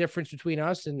 The only difference between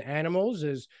us and animals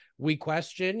is we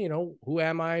question, who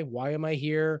am I? Why am I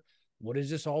here? What is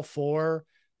this all for?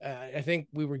 I think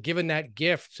we were given that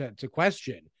gift to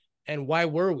question. And why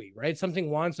were we, right? Something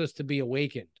wants us to be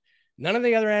awakened. None of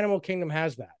the other animal kingdom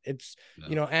has that. It's,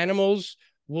 animals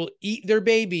will eat their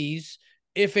babies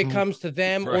if it comes to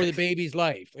them or the Right. baby's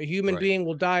life. A human Right. being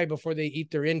will die before they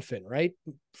eat their infant, right?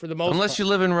 For the most Unless part. you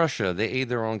live in Russia, they ate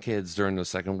their own kids during the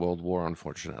Second World War,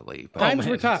 unfortunately. But Oh, Times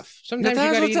were man. tough. yeah, Sometimes you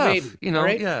times got to were eat a tough, baby, you all know.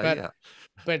 right? Yeah.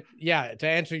 But yeah, to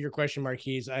answer your question,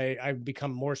 Marquise, I've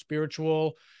become more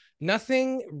spiritual.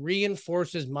 Nothing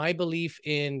reinforces my belief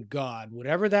in God,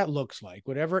 whatever that looks like,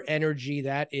 whatever energy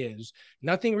that is.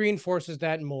 Nothing reinforces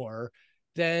that more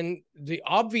than the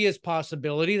obvious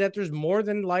possibility that there's more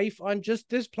than life on just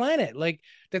this planet. Like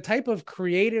the type of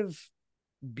creative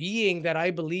being that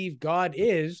I believe God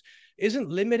is isn't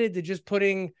limited to just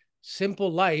putting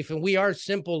simple life, and we are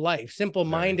simple life,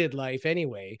 simple-minded life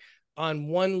anyway, on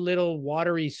one little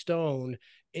watery stone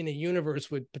in a universe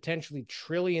with potentially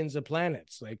trillions of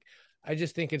planets. Like, I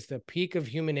just think it's the peak of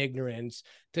human ignorance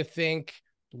to think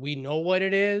we know what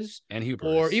it is. And Or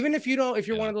hubris. even if you don't, if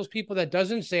you're Yeah. one of those people that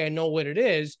doesn't say I know what it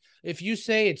is, if you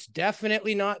say it's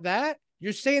definitely not that,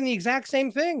 you're saying the exact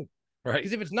same thing. Right.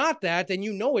 Because if it's not that, then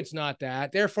you know it's not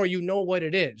that. Therefore, you know what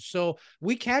it is. So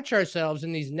we catch ourselves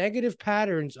in these negative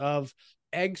patterns of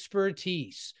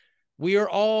expertise. We are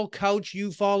all couch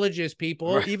ufologists,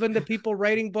 people. Right. Even the people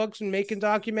writing books and making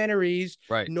documentaries,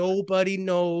 Right. nobody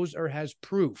knows or has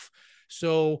proof.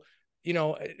 So,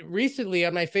 recently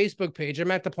on my Facebook page,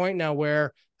 I'm at the point now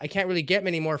where I can't really get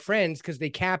many more friends because they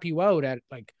cap you out at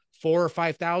like 4,000 or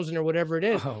 5,000 or whatever it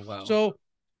is. Oh, wow. So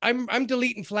I'm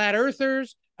deleting flat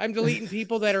earthers. I'm deleting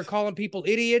people that are calling people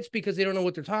idiots because they don't know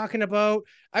what they're talking about.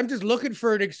 I'm just looking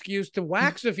for an excuse to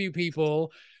wax a few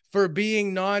people for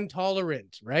being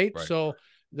non-tolerant, right? So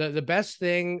the best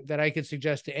thing that I could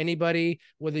suggest to anybody,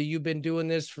 whether you've been doing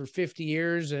this for 50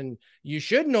 years and you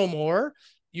should know more,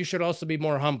 you should also be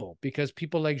more humble, because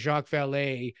people like Jacques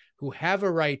Vallée, who have a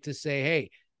right to say, hey,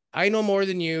 I know more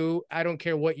than you. I don't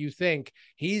care what you think.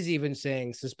 He's even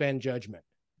saying suspend judgment.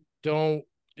 Don't,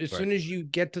 as soon as you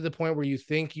get to the point where you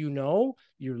think you know,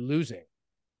 you're losing.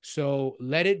 So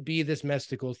let it be this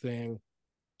mystical thing.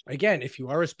 Again, if you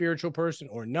are a spiritual person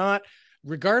or not,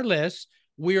 regardless,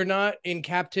 we are not in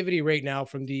captivity right now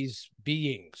from these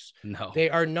beings. No. They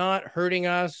are not hurting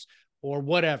us or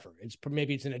whatever.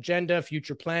 Maybe it's an agenda,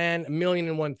 future plan,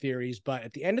 1,000,001 theories. But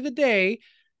at the end of the day,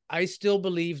 I still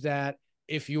believe that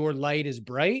if your light is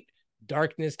bright,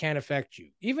 darkness can't affect you,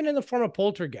 even in the form of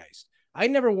poltergeist. I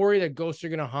never worry that ghosts are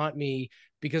going to haunt me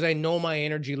because I know my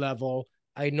energy level.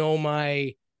 I know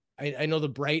I know the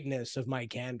brightness of my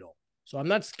candle. So I'm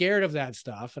not scared of that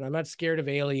stuff, and I'm not scared of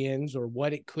aliens or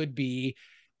what it could be.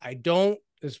 I don't,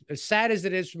 as sad as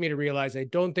it is for me to realize, I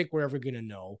don't think we're ever going to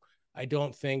know. I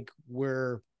don't think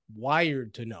we're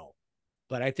wired to know,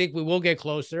 but I think we will get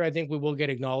closer. I think we will get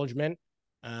acknowledgement.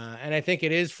 And I think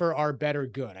it is for our better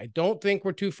good. I don't think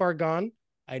we're too far gone.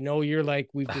 I know you're like,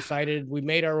 we've decided, we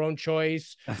made our own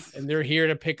choice and they're here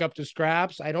to pick up the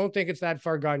scraps. I don't think it's that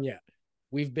far gone yet.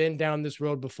 We've been down this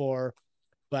road before,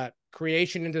 but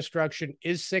creation and destruction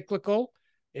is cyclical.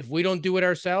 If we don't do it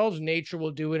ourselves, nature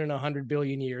will do it in 100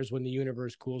 billion years when the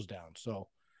universe cools down. So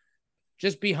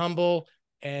just be humble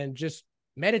and just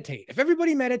meditate. If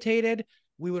everybody meditated,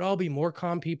 we would all be more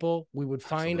calm people. We would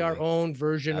find our own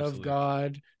version of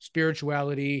God,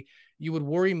 spirituality. You would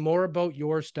worry more about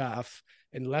your stuff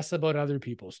and less about other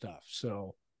people's stuff.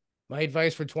 So my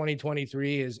advice for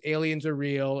 2023 is aliens are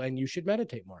real and you should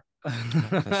meditate more.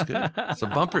 That's good. It's a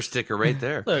bumper sticker right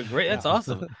there. Look, great. That's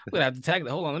awesome. I'm gonna have to tag that.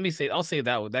 Hold on, let me say. I'll say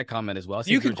that with that comment as well.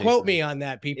 You can quote me on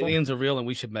that, people. Aliens are real, and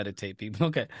we should meditate, people.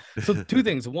 Okay, so two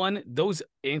things. One, those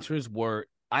answers were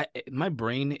my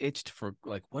brain itched for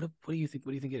like what do you think?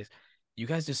 What do you think it is? You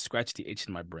guys just scratched the itch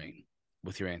in my brain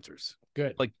with your answers.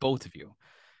 Good, like both of you.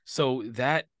 So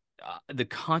that the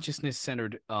consciousness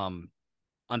centered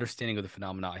understanding of the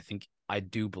phenomena, I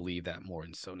do believe that more,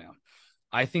 and so now.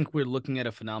 I think we're looking at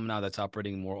a phenomena that's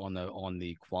operating more on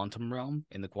the quantum realm,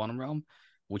 in the quantum realm,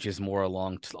 which is more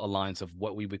along lines of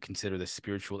what we would consider the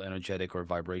spiritual, energetic, or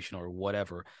vibrational, or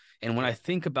whatever. And when I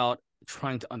think about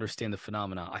trying to understand the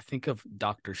phenomena, I think of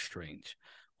Doctor Strange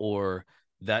or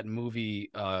that movie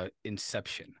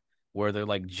Inception, where they're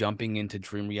like jumping into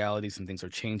dream realities and things are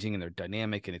changing and they're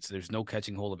dynamic and there's no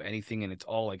catching hold of anything and it's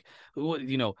all like,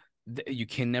 you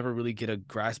can never really get a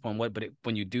grasp on what, but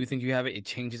when you do think you have it, it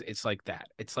changes. It's like that.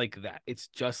 It's like that. It's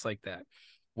just like that,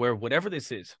 where whatever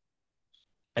this is,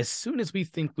 as soon as we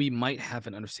think we might have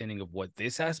an understanding of what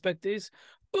this aspect is,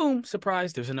 boom,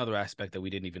 surprise, there's another aspect that we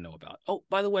didn't even know about. Oh,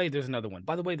 by the way, there's another one.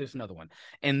 By the way, there's another one.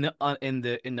 And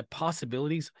the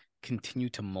possibilities continue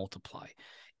to multiply.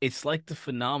 It's like the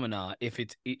phenomena, if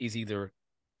it is either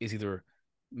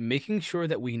making sure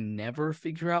that we never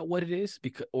figure out what it is,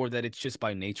 because or that it's just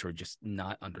by nature just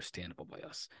not understandable by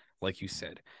us, like you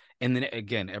said. And then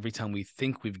again, every time we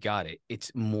think we've got it,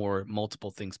 it's more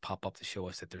multiple things pop up to show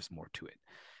us that there's more to it.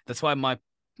 That's why my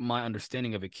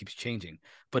understanding of it keeps changing.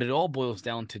 But it all boils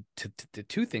down to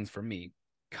two things for me: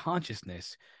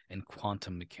 consciousness and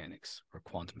quantum mechanics or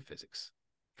quantum physics.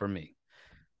 For me,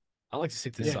 I like to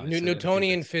stick to science.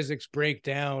 Newtonian physics break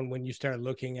down when you start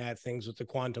looking at things with the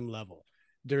quantum level.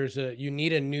 You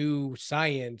need a new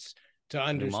science to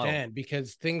understand,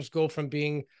 because things go from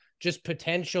being just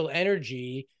potential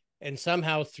energy, and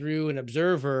somehow through an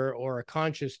observer or a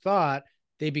conscious thought,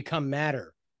 they become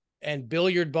matter. And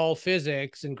billiard ball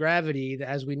physics and gravity,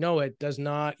 as we know it, does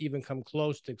not even come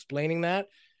close to explaining that.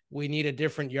 We need a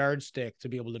different yardstick to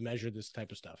be able to measure this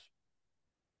type of stuff.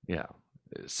 Yeah.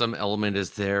 Some element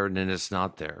is there and then it's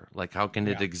not there. Like, how can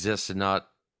it exist and not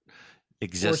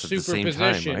exist at the same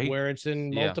time, right? Where it's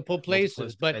in multiple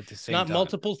places, but it's not time.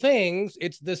 Multiple things.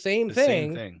 It's the same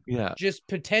thing. Yeah. Just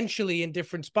potentially in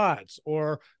different spots.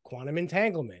 Or quantum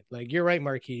entanglement. Like, you're right,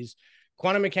 Marquise.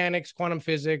 Quantum mechanics, quantum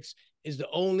physics is the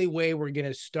only way we're going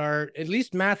to start, at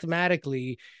least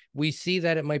mathematically. We see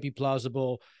that it might be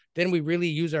plausible. Then we really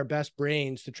use our best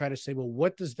brains to try to say, well,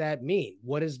 what does that mean?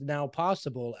 What is now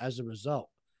possible as a result?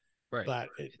 Right. But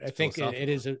I think it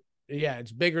is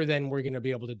it's bigger than we're going to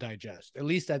be able to digest, at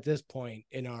least at this point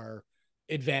in our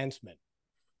advancement.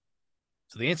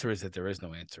 So the answer is that there is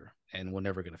no answer, and we're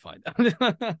never going to find out.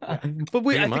 But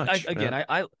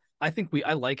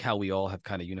I like how we all have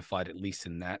kind of unified, at least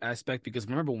in that aspect, because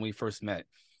remember when we first met,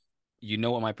 you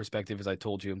know what my perspective is. I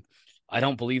told you, I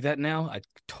don't believe that now. I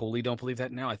totally don't believe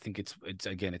that now. I think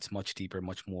it's much deeper,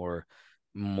 much more,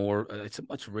 it's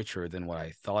much richer than what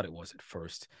I thought it was at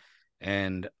first.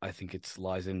 And I think it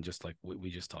lies in just like what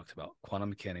we just talked about: quantum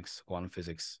mechanics, quantum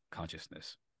physics,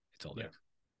 consciousness. It's all there.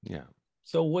 Yeah.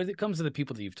 So when it comes to the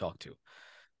people that you've talked to,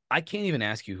 I can't even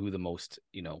ask you who the most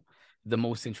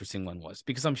interesting one was,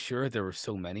 because I'm sure there were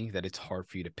so many that it's hard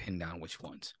for you to pin down which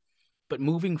ones. But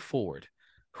moving forward,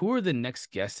 who are the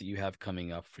next guests that you have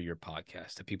coming up for your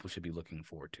podcast that people should be looking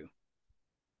forward to?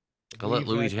 I'll let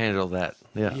Louis handle that.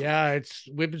 Yeah.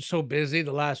 We've been so busy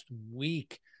the last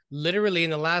week. Literally in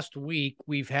the last week,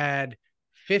 we've had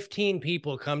 15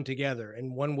 people come together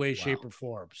in one way, shape, or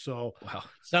form. So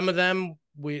some of them,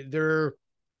 they're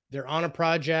on a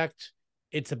project,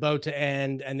 it's about to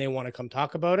end, and they want to come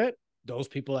talk about it. Those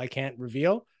people I can't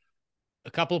reveal.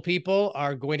 A couple of people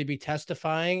are going to be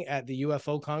testifying at the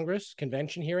UFO Congress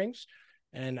convention hearings.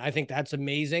 And I think that's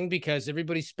amazing, because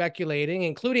everybody's speculating,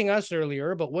 including us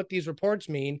earlier, about what these reports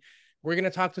mean. We're going to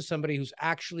talk to somebody who's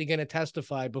actually going to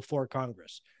testify before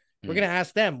Congress. We're going to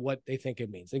ask them what they think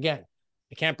it means. Again,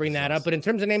 I can't bring that up, but in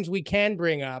terms of names we can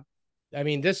bring up, I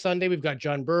mean, this Sunday we've got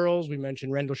John Burroughs. We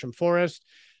mentioned Rendlesham Forest.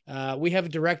 We have a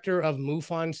director of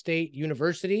MUFON State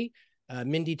University,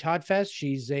 Mindy Todfest.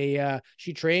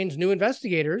 She trains new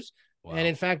investigators. Wow. And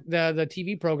in fact, the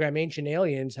TV program Ancient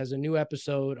Aliens has a new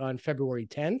episode on February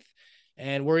 10th.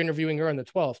 And we're interviewing her on the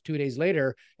 12th, 2 days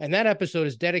later. And that episode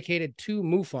is dedicated to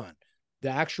MUFON. The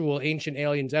actual Ancient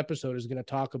Aliens episode is going to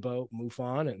talk about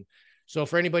MUFON. And so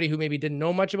for anybody who maybe didn't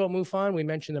know much about MUFON, we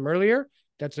mentioned them earlier.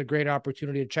 That's a great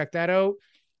opportunity to check that out.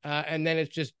 And then it's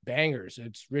just bangers.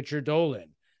 It's Richard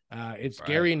Dolan. It's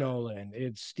Gary Nolan.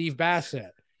 It's Steve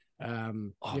Bassett.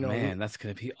 Man, that's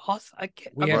going to be awesome.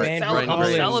 I'm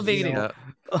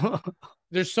salivating.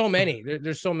 There's so many.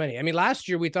 There's so many. I mean, last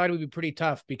year we thought it would be pretty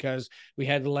tough because we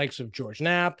had the likes of George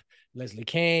Knapp, Leslie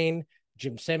Kane,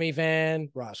 Jim Semivan,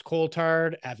 Ross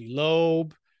Coulthard, Avi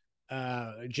Loeb,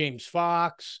 James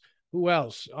Fox. Who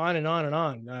else? On and on and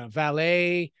on.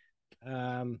 Valet.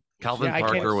 Calvin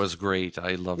Parker was great.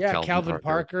 I love Calvin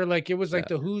Parker. Like, it was like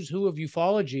the who's who of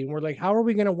ufology. And we're like, how are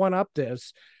we going to one up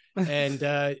this? And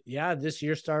this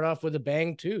year start off with a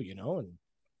bang too, and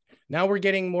now we're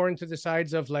getting more into the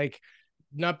sides of like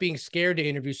not being scared to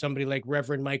interview somebody like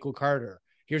Reverend Michael Carter.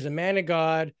 Here's a man of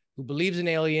God who believes in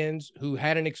aliens, who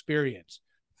had an experience.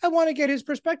 I want to get his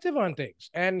perspective on things.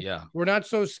 And we're not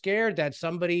so scared that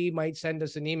somebody might send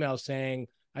us an email saying,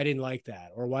 I didn't like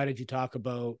that, or why did you talk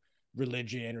about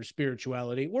religion or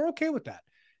spirituality? We're okay with that.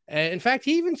 And in fact,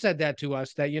 he even said that to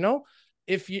us, that,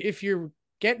 if you're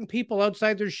getting people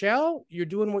outside their shell, you're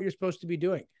doing what you're supposed to be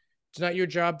doing. It's not your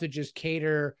job to just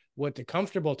cater what the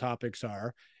comfortable topics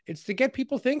are. It's to get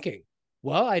people thinking,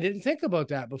 well, I didn't think about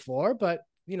that before, but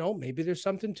maybe there's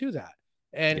something to that.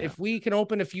 And if we can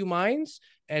open a few minds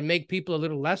and make people a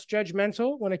little less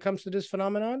judgmental when it comes to this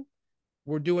phenomenon,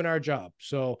 we're doing our job.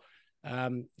 So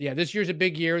this year's a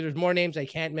big year. There's more names I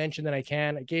can't mention than I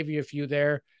can. I gave you a few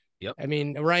there. Yep. I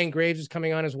mean, Ryan Graves is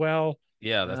coming on as well.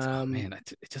 Yeah, that's man.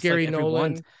 It's just Gary like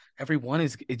Nolan. everyone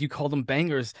is. You call them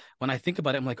bangers. When I think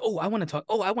about it, I'm like, oh, I want to talk.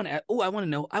 Oh, I want to. Oh, I want to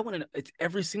know. I want to know. It's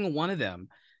every single one of them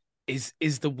is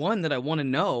the one that I want to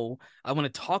know. I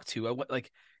want to talk to. I want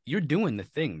like you're doing the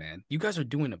thing, man. You guys are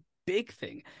doing a big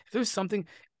thing. If there's something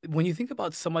when you think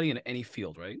about somebody in any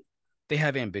field, right? They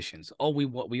have ambitions. Oh,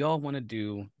 we all want to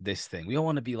do this thing. We all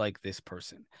want to be like this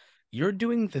person. You're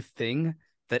doing the thing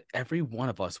that every one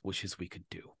of us wishes we could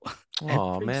do.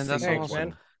 Oh man, that's single awesome.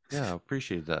 man. Yeah,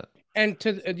 appreciate that. And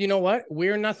you know what?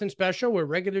 We're nothing special. We're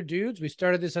regular dudes. We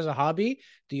started this as a hobby.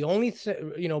 The only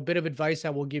bit of advice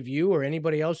I will give you or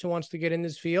anybody else who wants to get in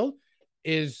this field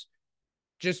is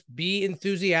just be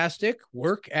enthusiastic,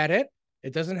 work at it.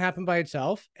 It doesn't happen by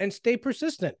itself, and stay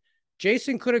persistent.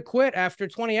 Jason could have quit after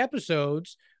 20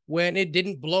 episodes when it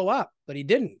didn't blow up, but he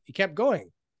didn't. He kept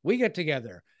going. We get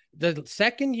together. The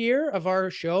second year of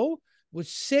our show was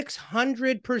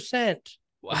 600%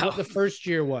 of what the first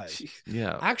year was.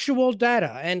 Yeah. Actual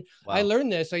data. And I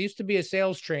learned this. I used to be a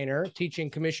sales trainer teaching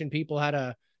commission people how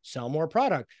to sell more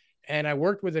product. And I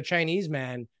worked with a Chinese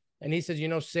man, and he says,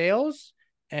 sales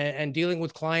and dealing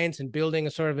with clients and building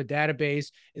a sort of a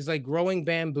database is like growing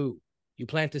bamboo. You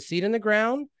plant a seed in the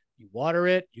ground, you water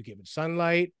it, you give it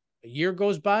sunlight. A year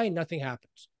goes by, nothing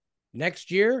happens.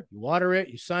 Next year, you water it,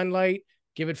 you sunlight,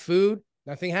 give it food,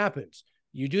 nothing happens.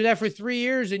 You do that for 3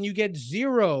 years and you get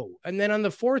 0. And then on the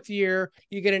 4th year,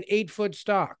 you get an 8-foot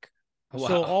stalk. Wow.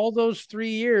 So all those 3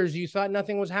 years, you thought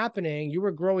nothing was happening. You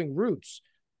were growing roots.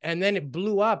 And then it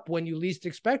blew up when you least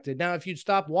expected. Now, if you'd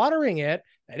stopped watering it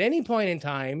at any point in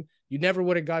time, you never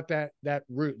would have got that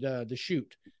root, the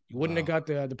shoot. You wouldn't have got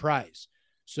the prize.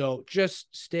 So just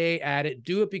stay at it.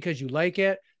 Do it because you like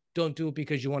it. Don't do it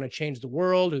because you want to change the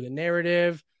world or the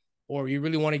narrative, or you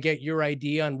really want to get your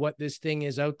idea on what this thing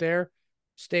is out there.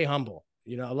 Stay humble.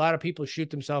 A lot of people shoot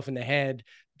themselves in the head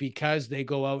because they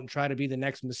go out and try to be the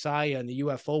next messiah in the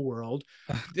UFO world.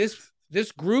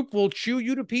 This group will chew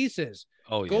you to pieces.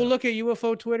 Oh, yeah. Go look at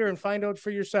UFO Twitter and find out for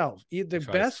yourself. The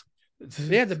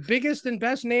biggest and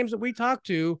best names that we talk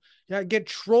to get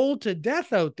trolled to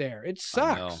death out there. It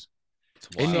sucks.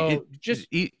 And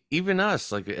even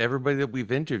us, like everybody that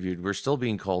we've interviewed, we're still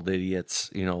being called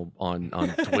idiots, on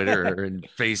Twitter and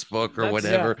Facebook or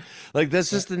whatever. Yeah. Like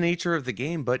that's just the nature of the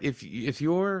game. But if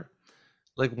you're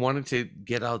like wanting to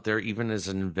get out there, even as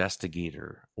an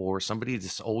investigator or somebody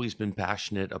that's always been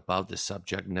passionate about the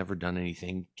subject, never done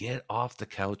anything, get off the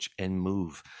couch and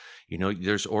move.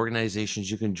 There's organizations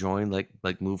you can join,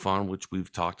 like Move On, which we've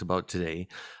talked about today.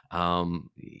 Or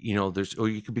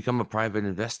you could become a private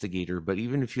investigator. But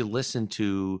even if you listen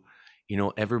to,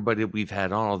 everybody that we've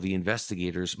had on, all the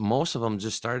investigators, most of them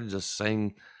just started just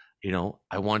saying,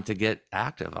 I want to get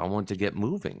active. I want to get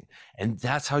moving. And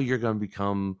that's how you're going to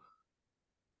become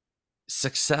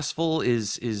successful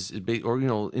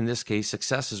in this case,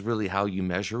 success is really how you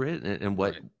measure it and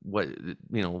what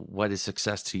is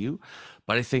success to you.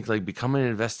 But I think like becoming an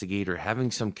investigator, having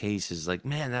some cases, like,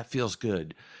 man, that feels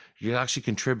good. You're actually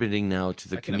contributing now to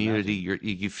the community.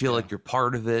 You feel like you're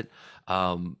part of it.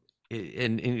 And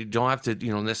you don't have to,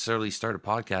 necessarily start a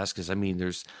podcast. Cause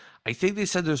I think they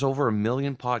said there's over 1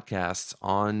 million podcasts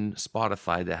on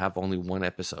Spotify that have only one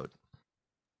episode.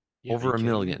 Over 1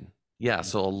 million. Yeah,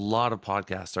 so a lot of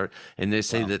podcasts are, and they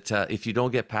say that if you don't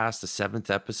get past the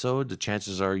 7th episode, the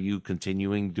chances are you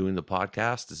continuing doing the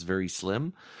podcast is very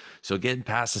slim. So getting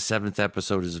past the 7th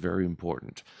episode is very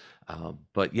important.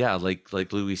 But yeah, like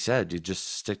Louis said, you just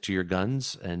stick to your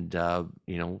guns and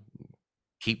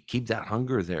keep that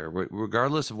hunger there,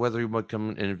 regardless of whether you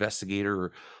become an investigator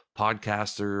or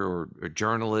podcaster or a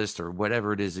journalist or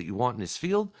whatever it is that you want in this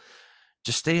field.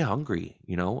 Just stay hungry,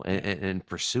 and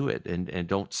pursue it and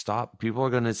don't stop. People are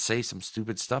going to say some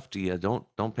stupid stuff to you.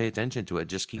 Don't pay attention to it.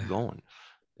 Just keep going.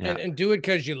 Yeah. And do it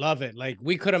because you love it. Like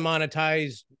we could have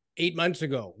monetized 8 months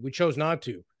ago. We chose not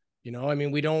to,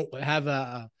 we don't have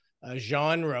a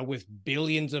genre with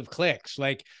billions of clicks.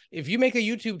 Like if you make a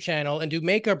YouTube channel and do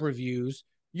makeup reviews,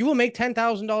 you will make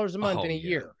 $10,000 a month in a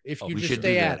year if you just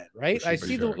stay at it. Right. I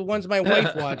see the ones my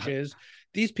wife watches.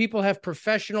 These people have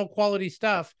professional quality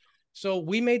stuff. So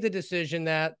we made the decision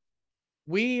that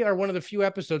we are one of the few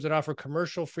episodes that offer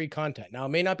commercial-free content. Now,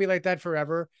 it may not be like that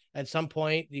forever. At some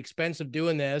point, the expense of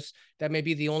doing this, that may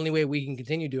be the only way we can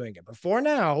continue doing it. But for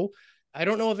now, I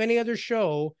don't know of any other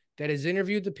show that has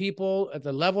interviewed the people at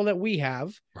the level that we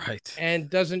have, right, and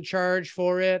doesn't charge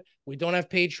for it. We don't have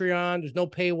Patreon. There's no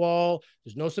paywall.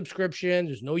 There's no subscription.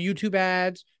 There's no YouTube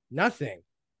ads. Nothing.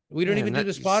 We don't even do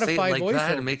the Say it Spotify like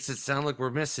that, it voiceover. makes it sound like we're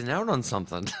missing out on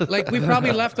something. Like we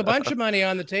probably left a bunch of money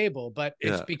on the table, but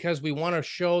it's Yeah. because we want to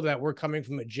show that we're coming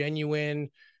from a genuine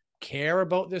care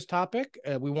about this topic.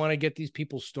 We want to get these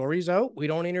people's stories out. We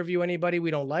don't interview anybody we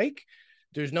don't like.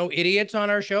 There's no idiots on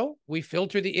our show. We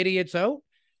filter the idiots out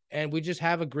and we just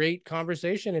have a great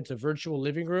conversation. It's a virtual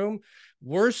living room.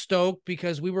 We're stoked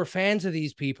because we were fans of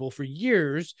these people for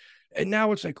years. And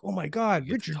now it's like, oh my God,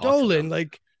 Richard Dolan,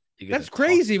 like, that's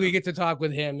crazy. We get to talk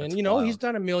with him. That's and, you know, wild. He's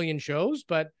done a million shows,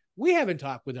 but we haven't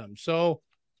talked with him. So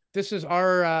this is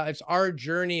our, it's our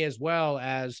journey as well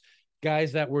as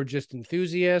guys that were just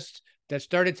enthusiasts that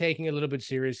started taking it a little bit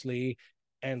seriously.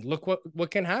 And look what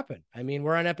can happen. I mean,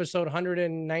 we're on episode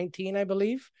 119, I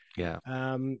believe. Yeah.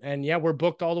 And yeah, we're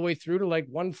booked all the way through to like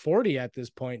 140 at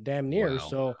this point, damn near. Wow.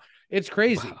 So it's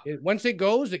crazy. Wow. Once it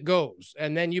goes.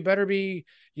 And then you better be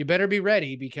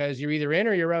ready because you're either in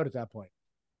or you're out at that point.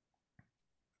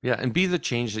 Yeah, and be the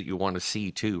change that you want to see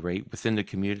too, right? Within the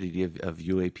community of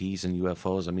UAPs and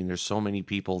UFOs. I mean, there's so many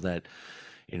people that,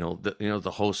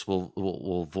 the hosts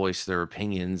will voice their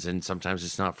opinions, and sometimes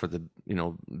it's not for the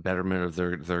betterment of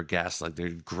their guests. Like they're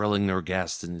grilling their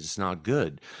guests, and it's not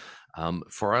good.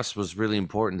 For us, was really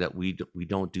important that we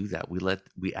don't do that.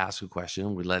 We ask a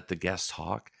question, we let the guests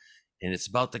talk, and it's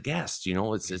about the guest.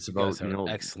 It's about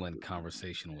excellent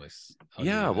conversationalists.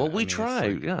 Yeah, well, we try.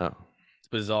 Yeah.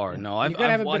 Bizarre. No, you gotta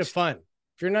have a bit of fun.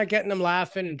 If you're not getting them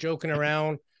laughing and joking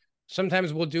around,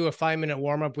 sometimes we'll do a 5-minute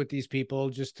warm-up with these people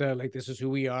just to like, this is who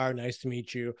we are, nice to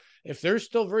meet you. If they're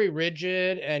still very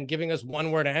rigid and giving us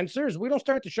one-word answers, we don't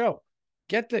start the show.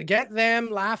 Get them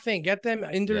laughing, get them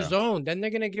in their zone, then they're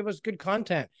gonna give us good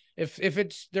content. If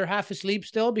they're half asleep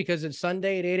still because it's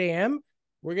Sunday at 8 a.m.,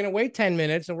 we're gonna wait 10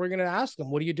 minutes and we're gonna ask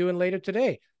them, what are you doing later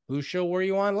today? Whose show were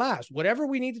you on last? Whatever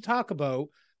we need to talk about,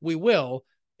 we will,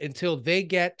 until they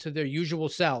get to their usual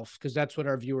self, because that's what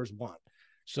our viewers want.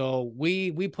 So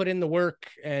we put in the work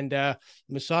and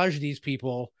massage these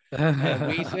people. And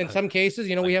we, in some cases,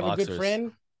 like we have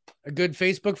boxers. a good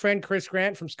Facebook friend, Chris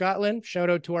Grant from Scotland. Shout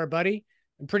out to our buddy.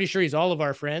 I'm pretty sure he's all of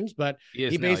our friends, but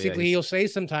he basically, he'll say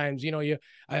sometimes, you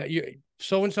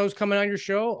so-and-so's coming on your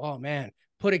show. Oh man,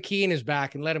 put a key in his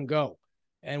back and let him go.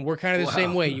 And we're kind of the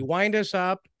same way. You wind us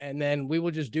up and then we will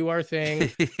just do our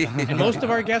thing. And most of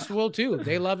our guests will too.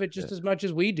 They love it just as much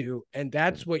as we do. And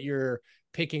that's what you're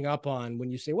picking up on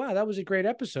when you say, wow, that was a great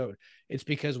episode. It's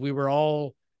because we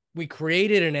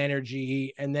created an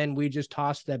energy and then we just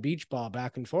tossed that beach ball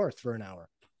back and forth for an hour.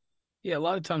 Yeah. A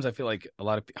lot of times I feel like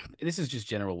this is just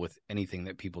general with anything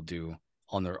that people do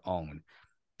on their own.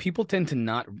 People tend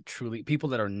to people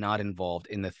that are not involved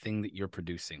in the thing that you're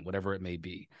producing, whatever it may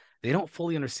be, they don't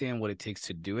fully understand what it takes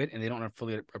to do it. And they don't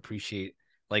fully appreciate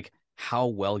like how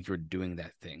well you're doing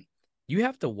that thing. You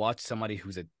have to watch somebody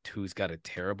who's got a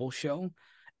terrible show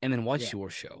and then watch your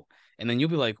show. And then you'll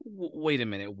be like, wait a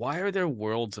minute, why are there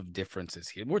worlds of differences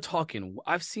here?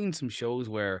 I've seen some shows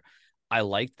where I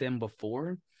liked them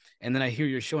before. And then I hear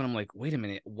your show and I'm like, wait a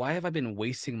minute, why have I been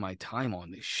wasting my time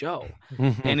on this show?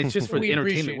 And it's just for the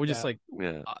entertainment. We're just like,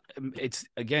 I'm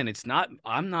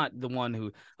not the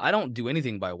one I don't do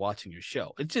anything by watching your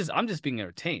show. I'm just being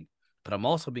entertained, but I'm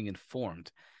also being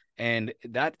informed. And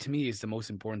that to me is the most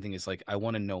important thing. Is like, I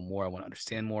want to know more. I want to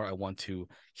understand more. I want to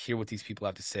hear what these people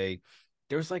have to say.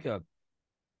 There's like a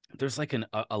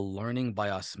learning by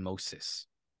osmosis.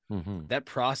 Mm-hmm. That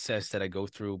process that I go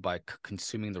through by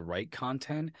consuming the right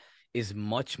content is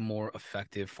much more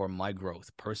effective for my growth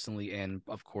personally, and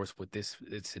of course with this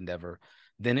endeavor,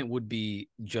 than it would be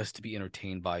just to be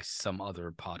entertained by some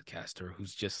other podcaster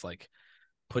who's just like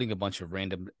putting a bunch of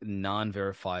random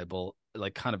non-verifiable,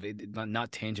 like kind of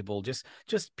not tangible, just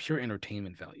pure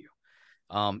entertainment value.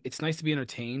 It's nice to be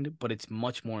entertained, but it's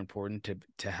much more important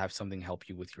to have something help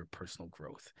you with your personal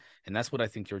growth. And that's what I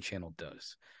think your channel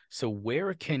does. So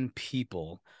where can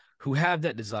people who have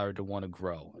that desire to want to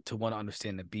grow, to want to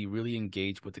understand, to be really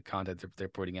engaged with the content that they're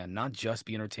putting out, not just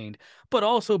be entertained, but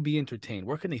also be entertained,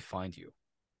 where can they find you?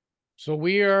 So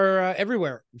we are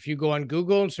everywhere. If you go on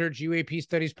Google and search UAP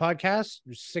Studies Podcast,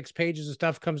 there's 6 pages of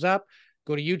stuff comes up.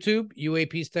 Go to YouTube,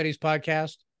 UAP Studies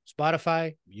Podcast,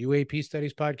 Spotify, UAP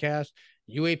Studies Podcast,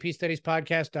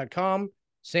 UAPstudiespodcast.com.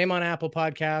 Same on Apple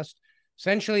Podcast.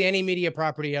 Essentially any media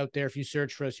property out there. If you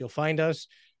search for us, you'll find us.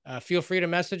 Feel free to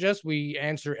message us. We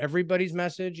answer everybody's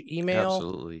message, email.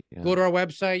 Absolutely. Yeah. Go to our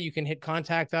website. You can hit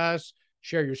contact us,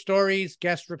 share your stories,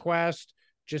 guest request,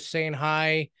 just saying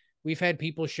hi. We've had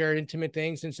people share intimate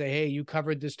things and say, hey, you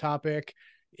covered this topic.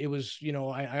 It was,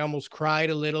 I almost cried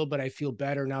a little, but I feel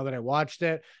better now that I watched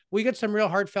it. We get some real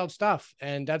heartfelt stuff,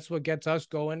 and that's what gets us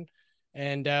going.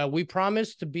 And we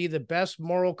promise to be the best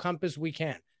moral compass we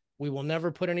can. We will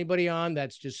never put anybody on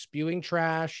that's just spewing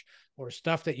trash or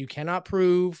stuff that you cannot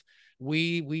prove.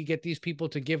 We get these people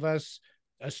to give us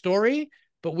a story,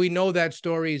 but we know that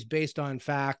story is based on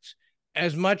fact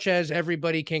as much as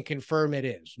everybody can confirm it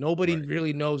is. Nobody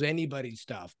really knows anybody's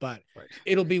stuff, but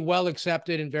it'll be well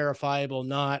accepted and verifiable,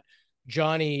 not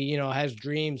Johnny, has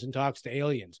dreams and talks to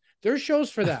aliens. There's shows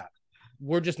for that.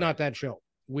 We're just not that show.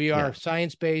 We are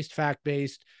science-based,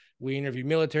 fact-based. We interview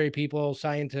military people,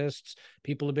 scientists,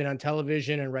 people who've been on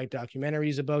television and write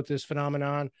documentaries about this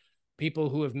phenomenon, people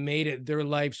who have made it their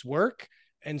life's work,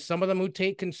 and some of them who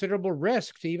take considerable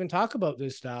risk to even talk about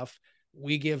this stuff.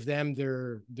 We give them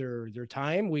their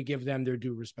time. We give them their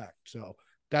due respect. So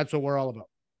that's what we're all about.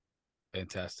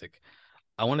 Fantastic.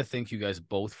 I want to thank you guys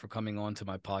both for coming on to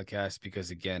my podcast because,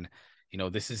 again,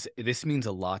 this means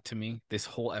a lot to me. This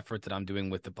whole effort that I'm doing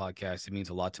with the podcast, it means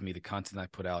a lot to me. The content I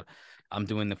put out, I'm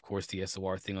doing, of course, the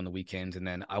SOR thing on the weekends, and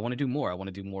then I want to do more. I want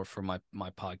to do more for my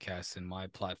podcast and my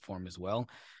platform as well.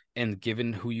 And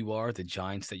given who you are, the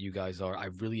giants that you guys are, I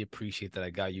really appreciate that I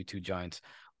got you two giants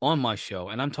on my show.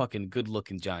 And I'm talking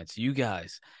good-looking giants. You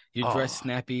guys, you're dressed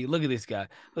snappy. Look at this guy.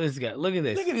 Look at this guy. Look at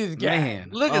this. Look at this guy. Man.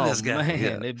 Look at this guy.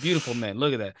 Man, they're beautiful men.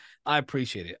 Look at that. I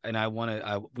appreciate it. And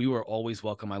we were always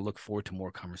welcome. I look forward to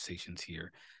more conversations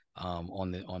here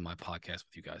on my podcast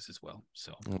with you guys as well.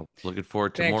 So looking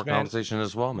forward to more conversation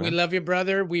as well, man. We love you,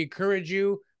 brother. We encourage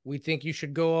you. We think you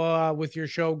should go with your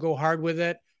show, go hard with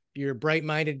it. You're a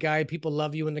bright-minded guy. People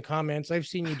love you in the comments. I've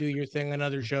seen you do your thing on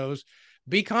other shows.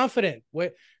 Be confident.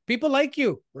 People like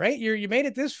you, right? You made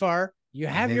it this far. You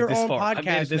have your own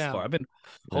podcast now. I've been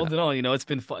holding on. It's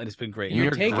been fun. It's been great.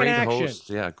 You're taking great action. Host.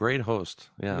 Yeah, great host.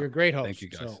 Yeah, you're a great host. Thank you,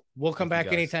 guys. So we'll come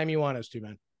back anytime you want us to,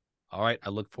 man. All right. I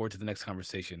look forward to the next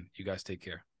conversation. You guys take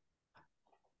care.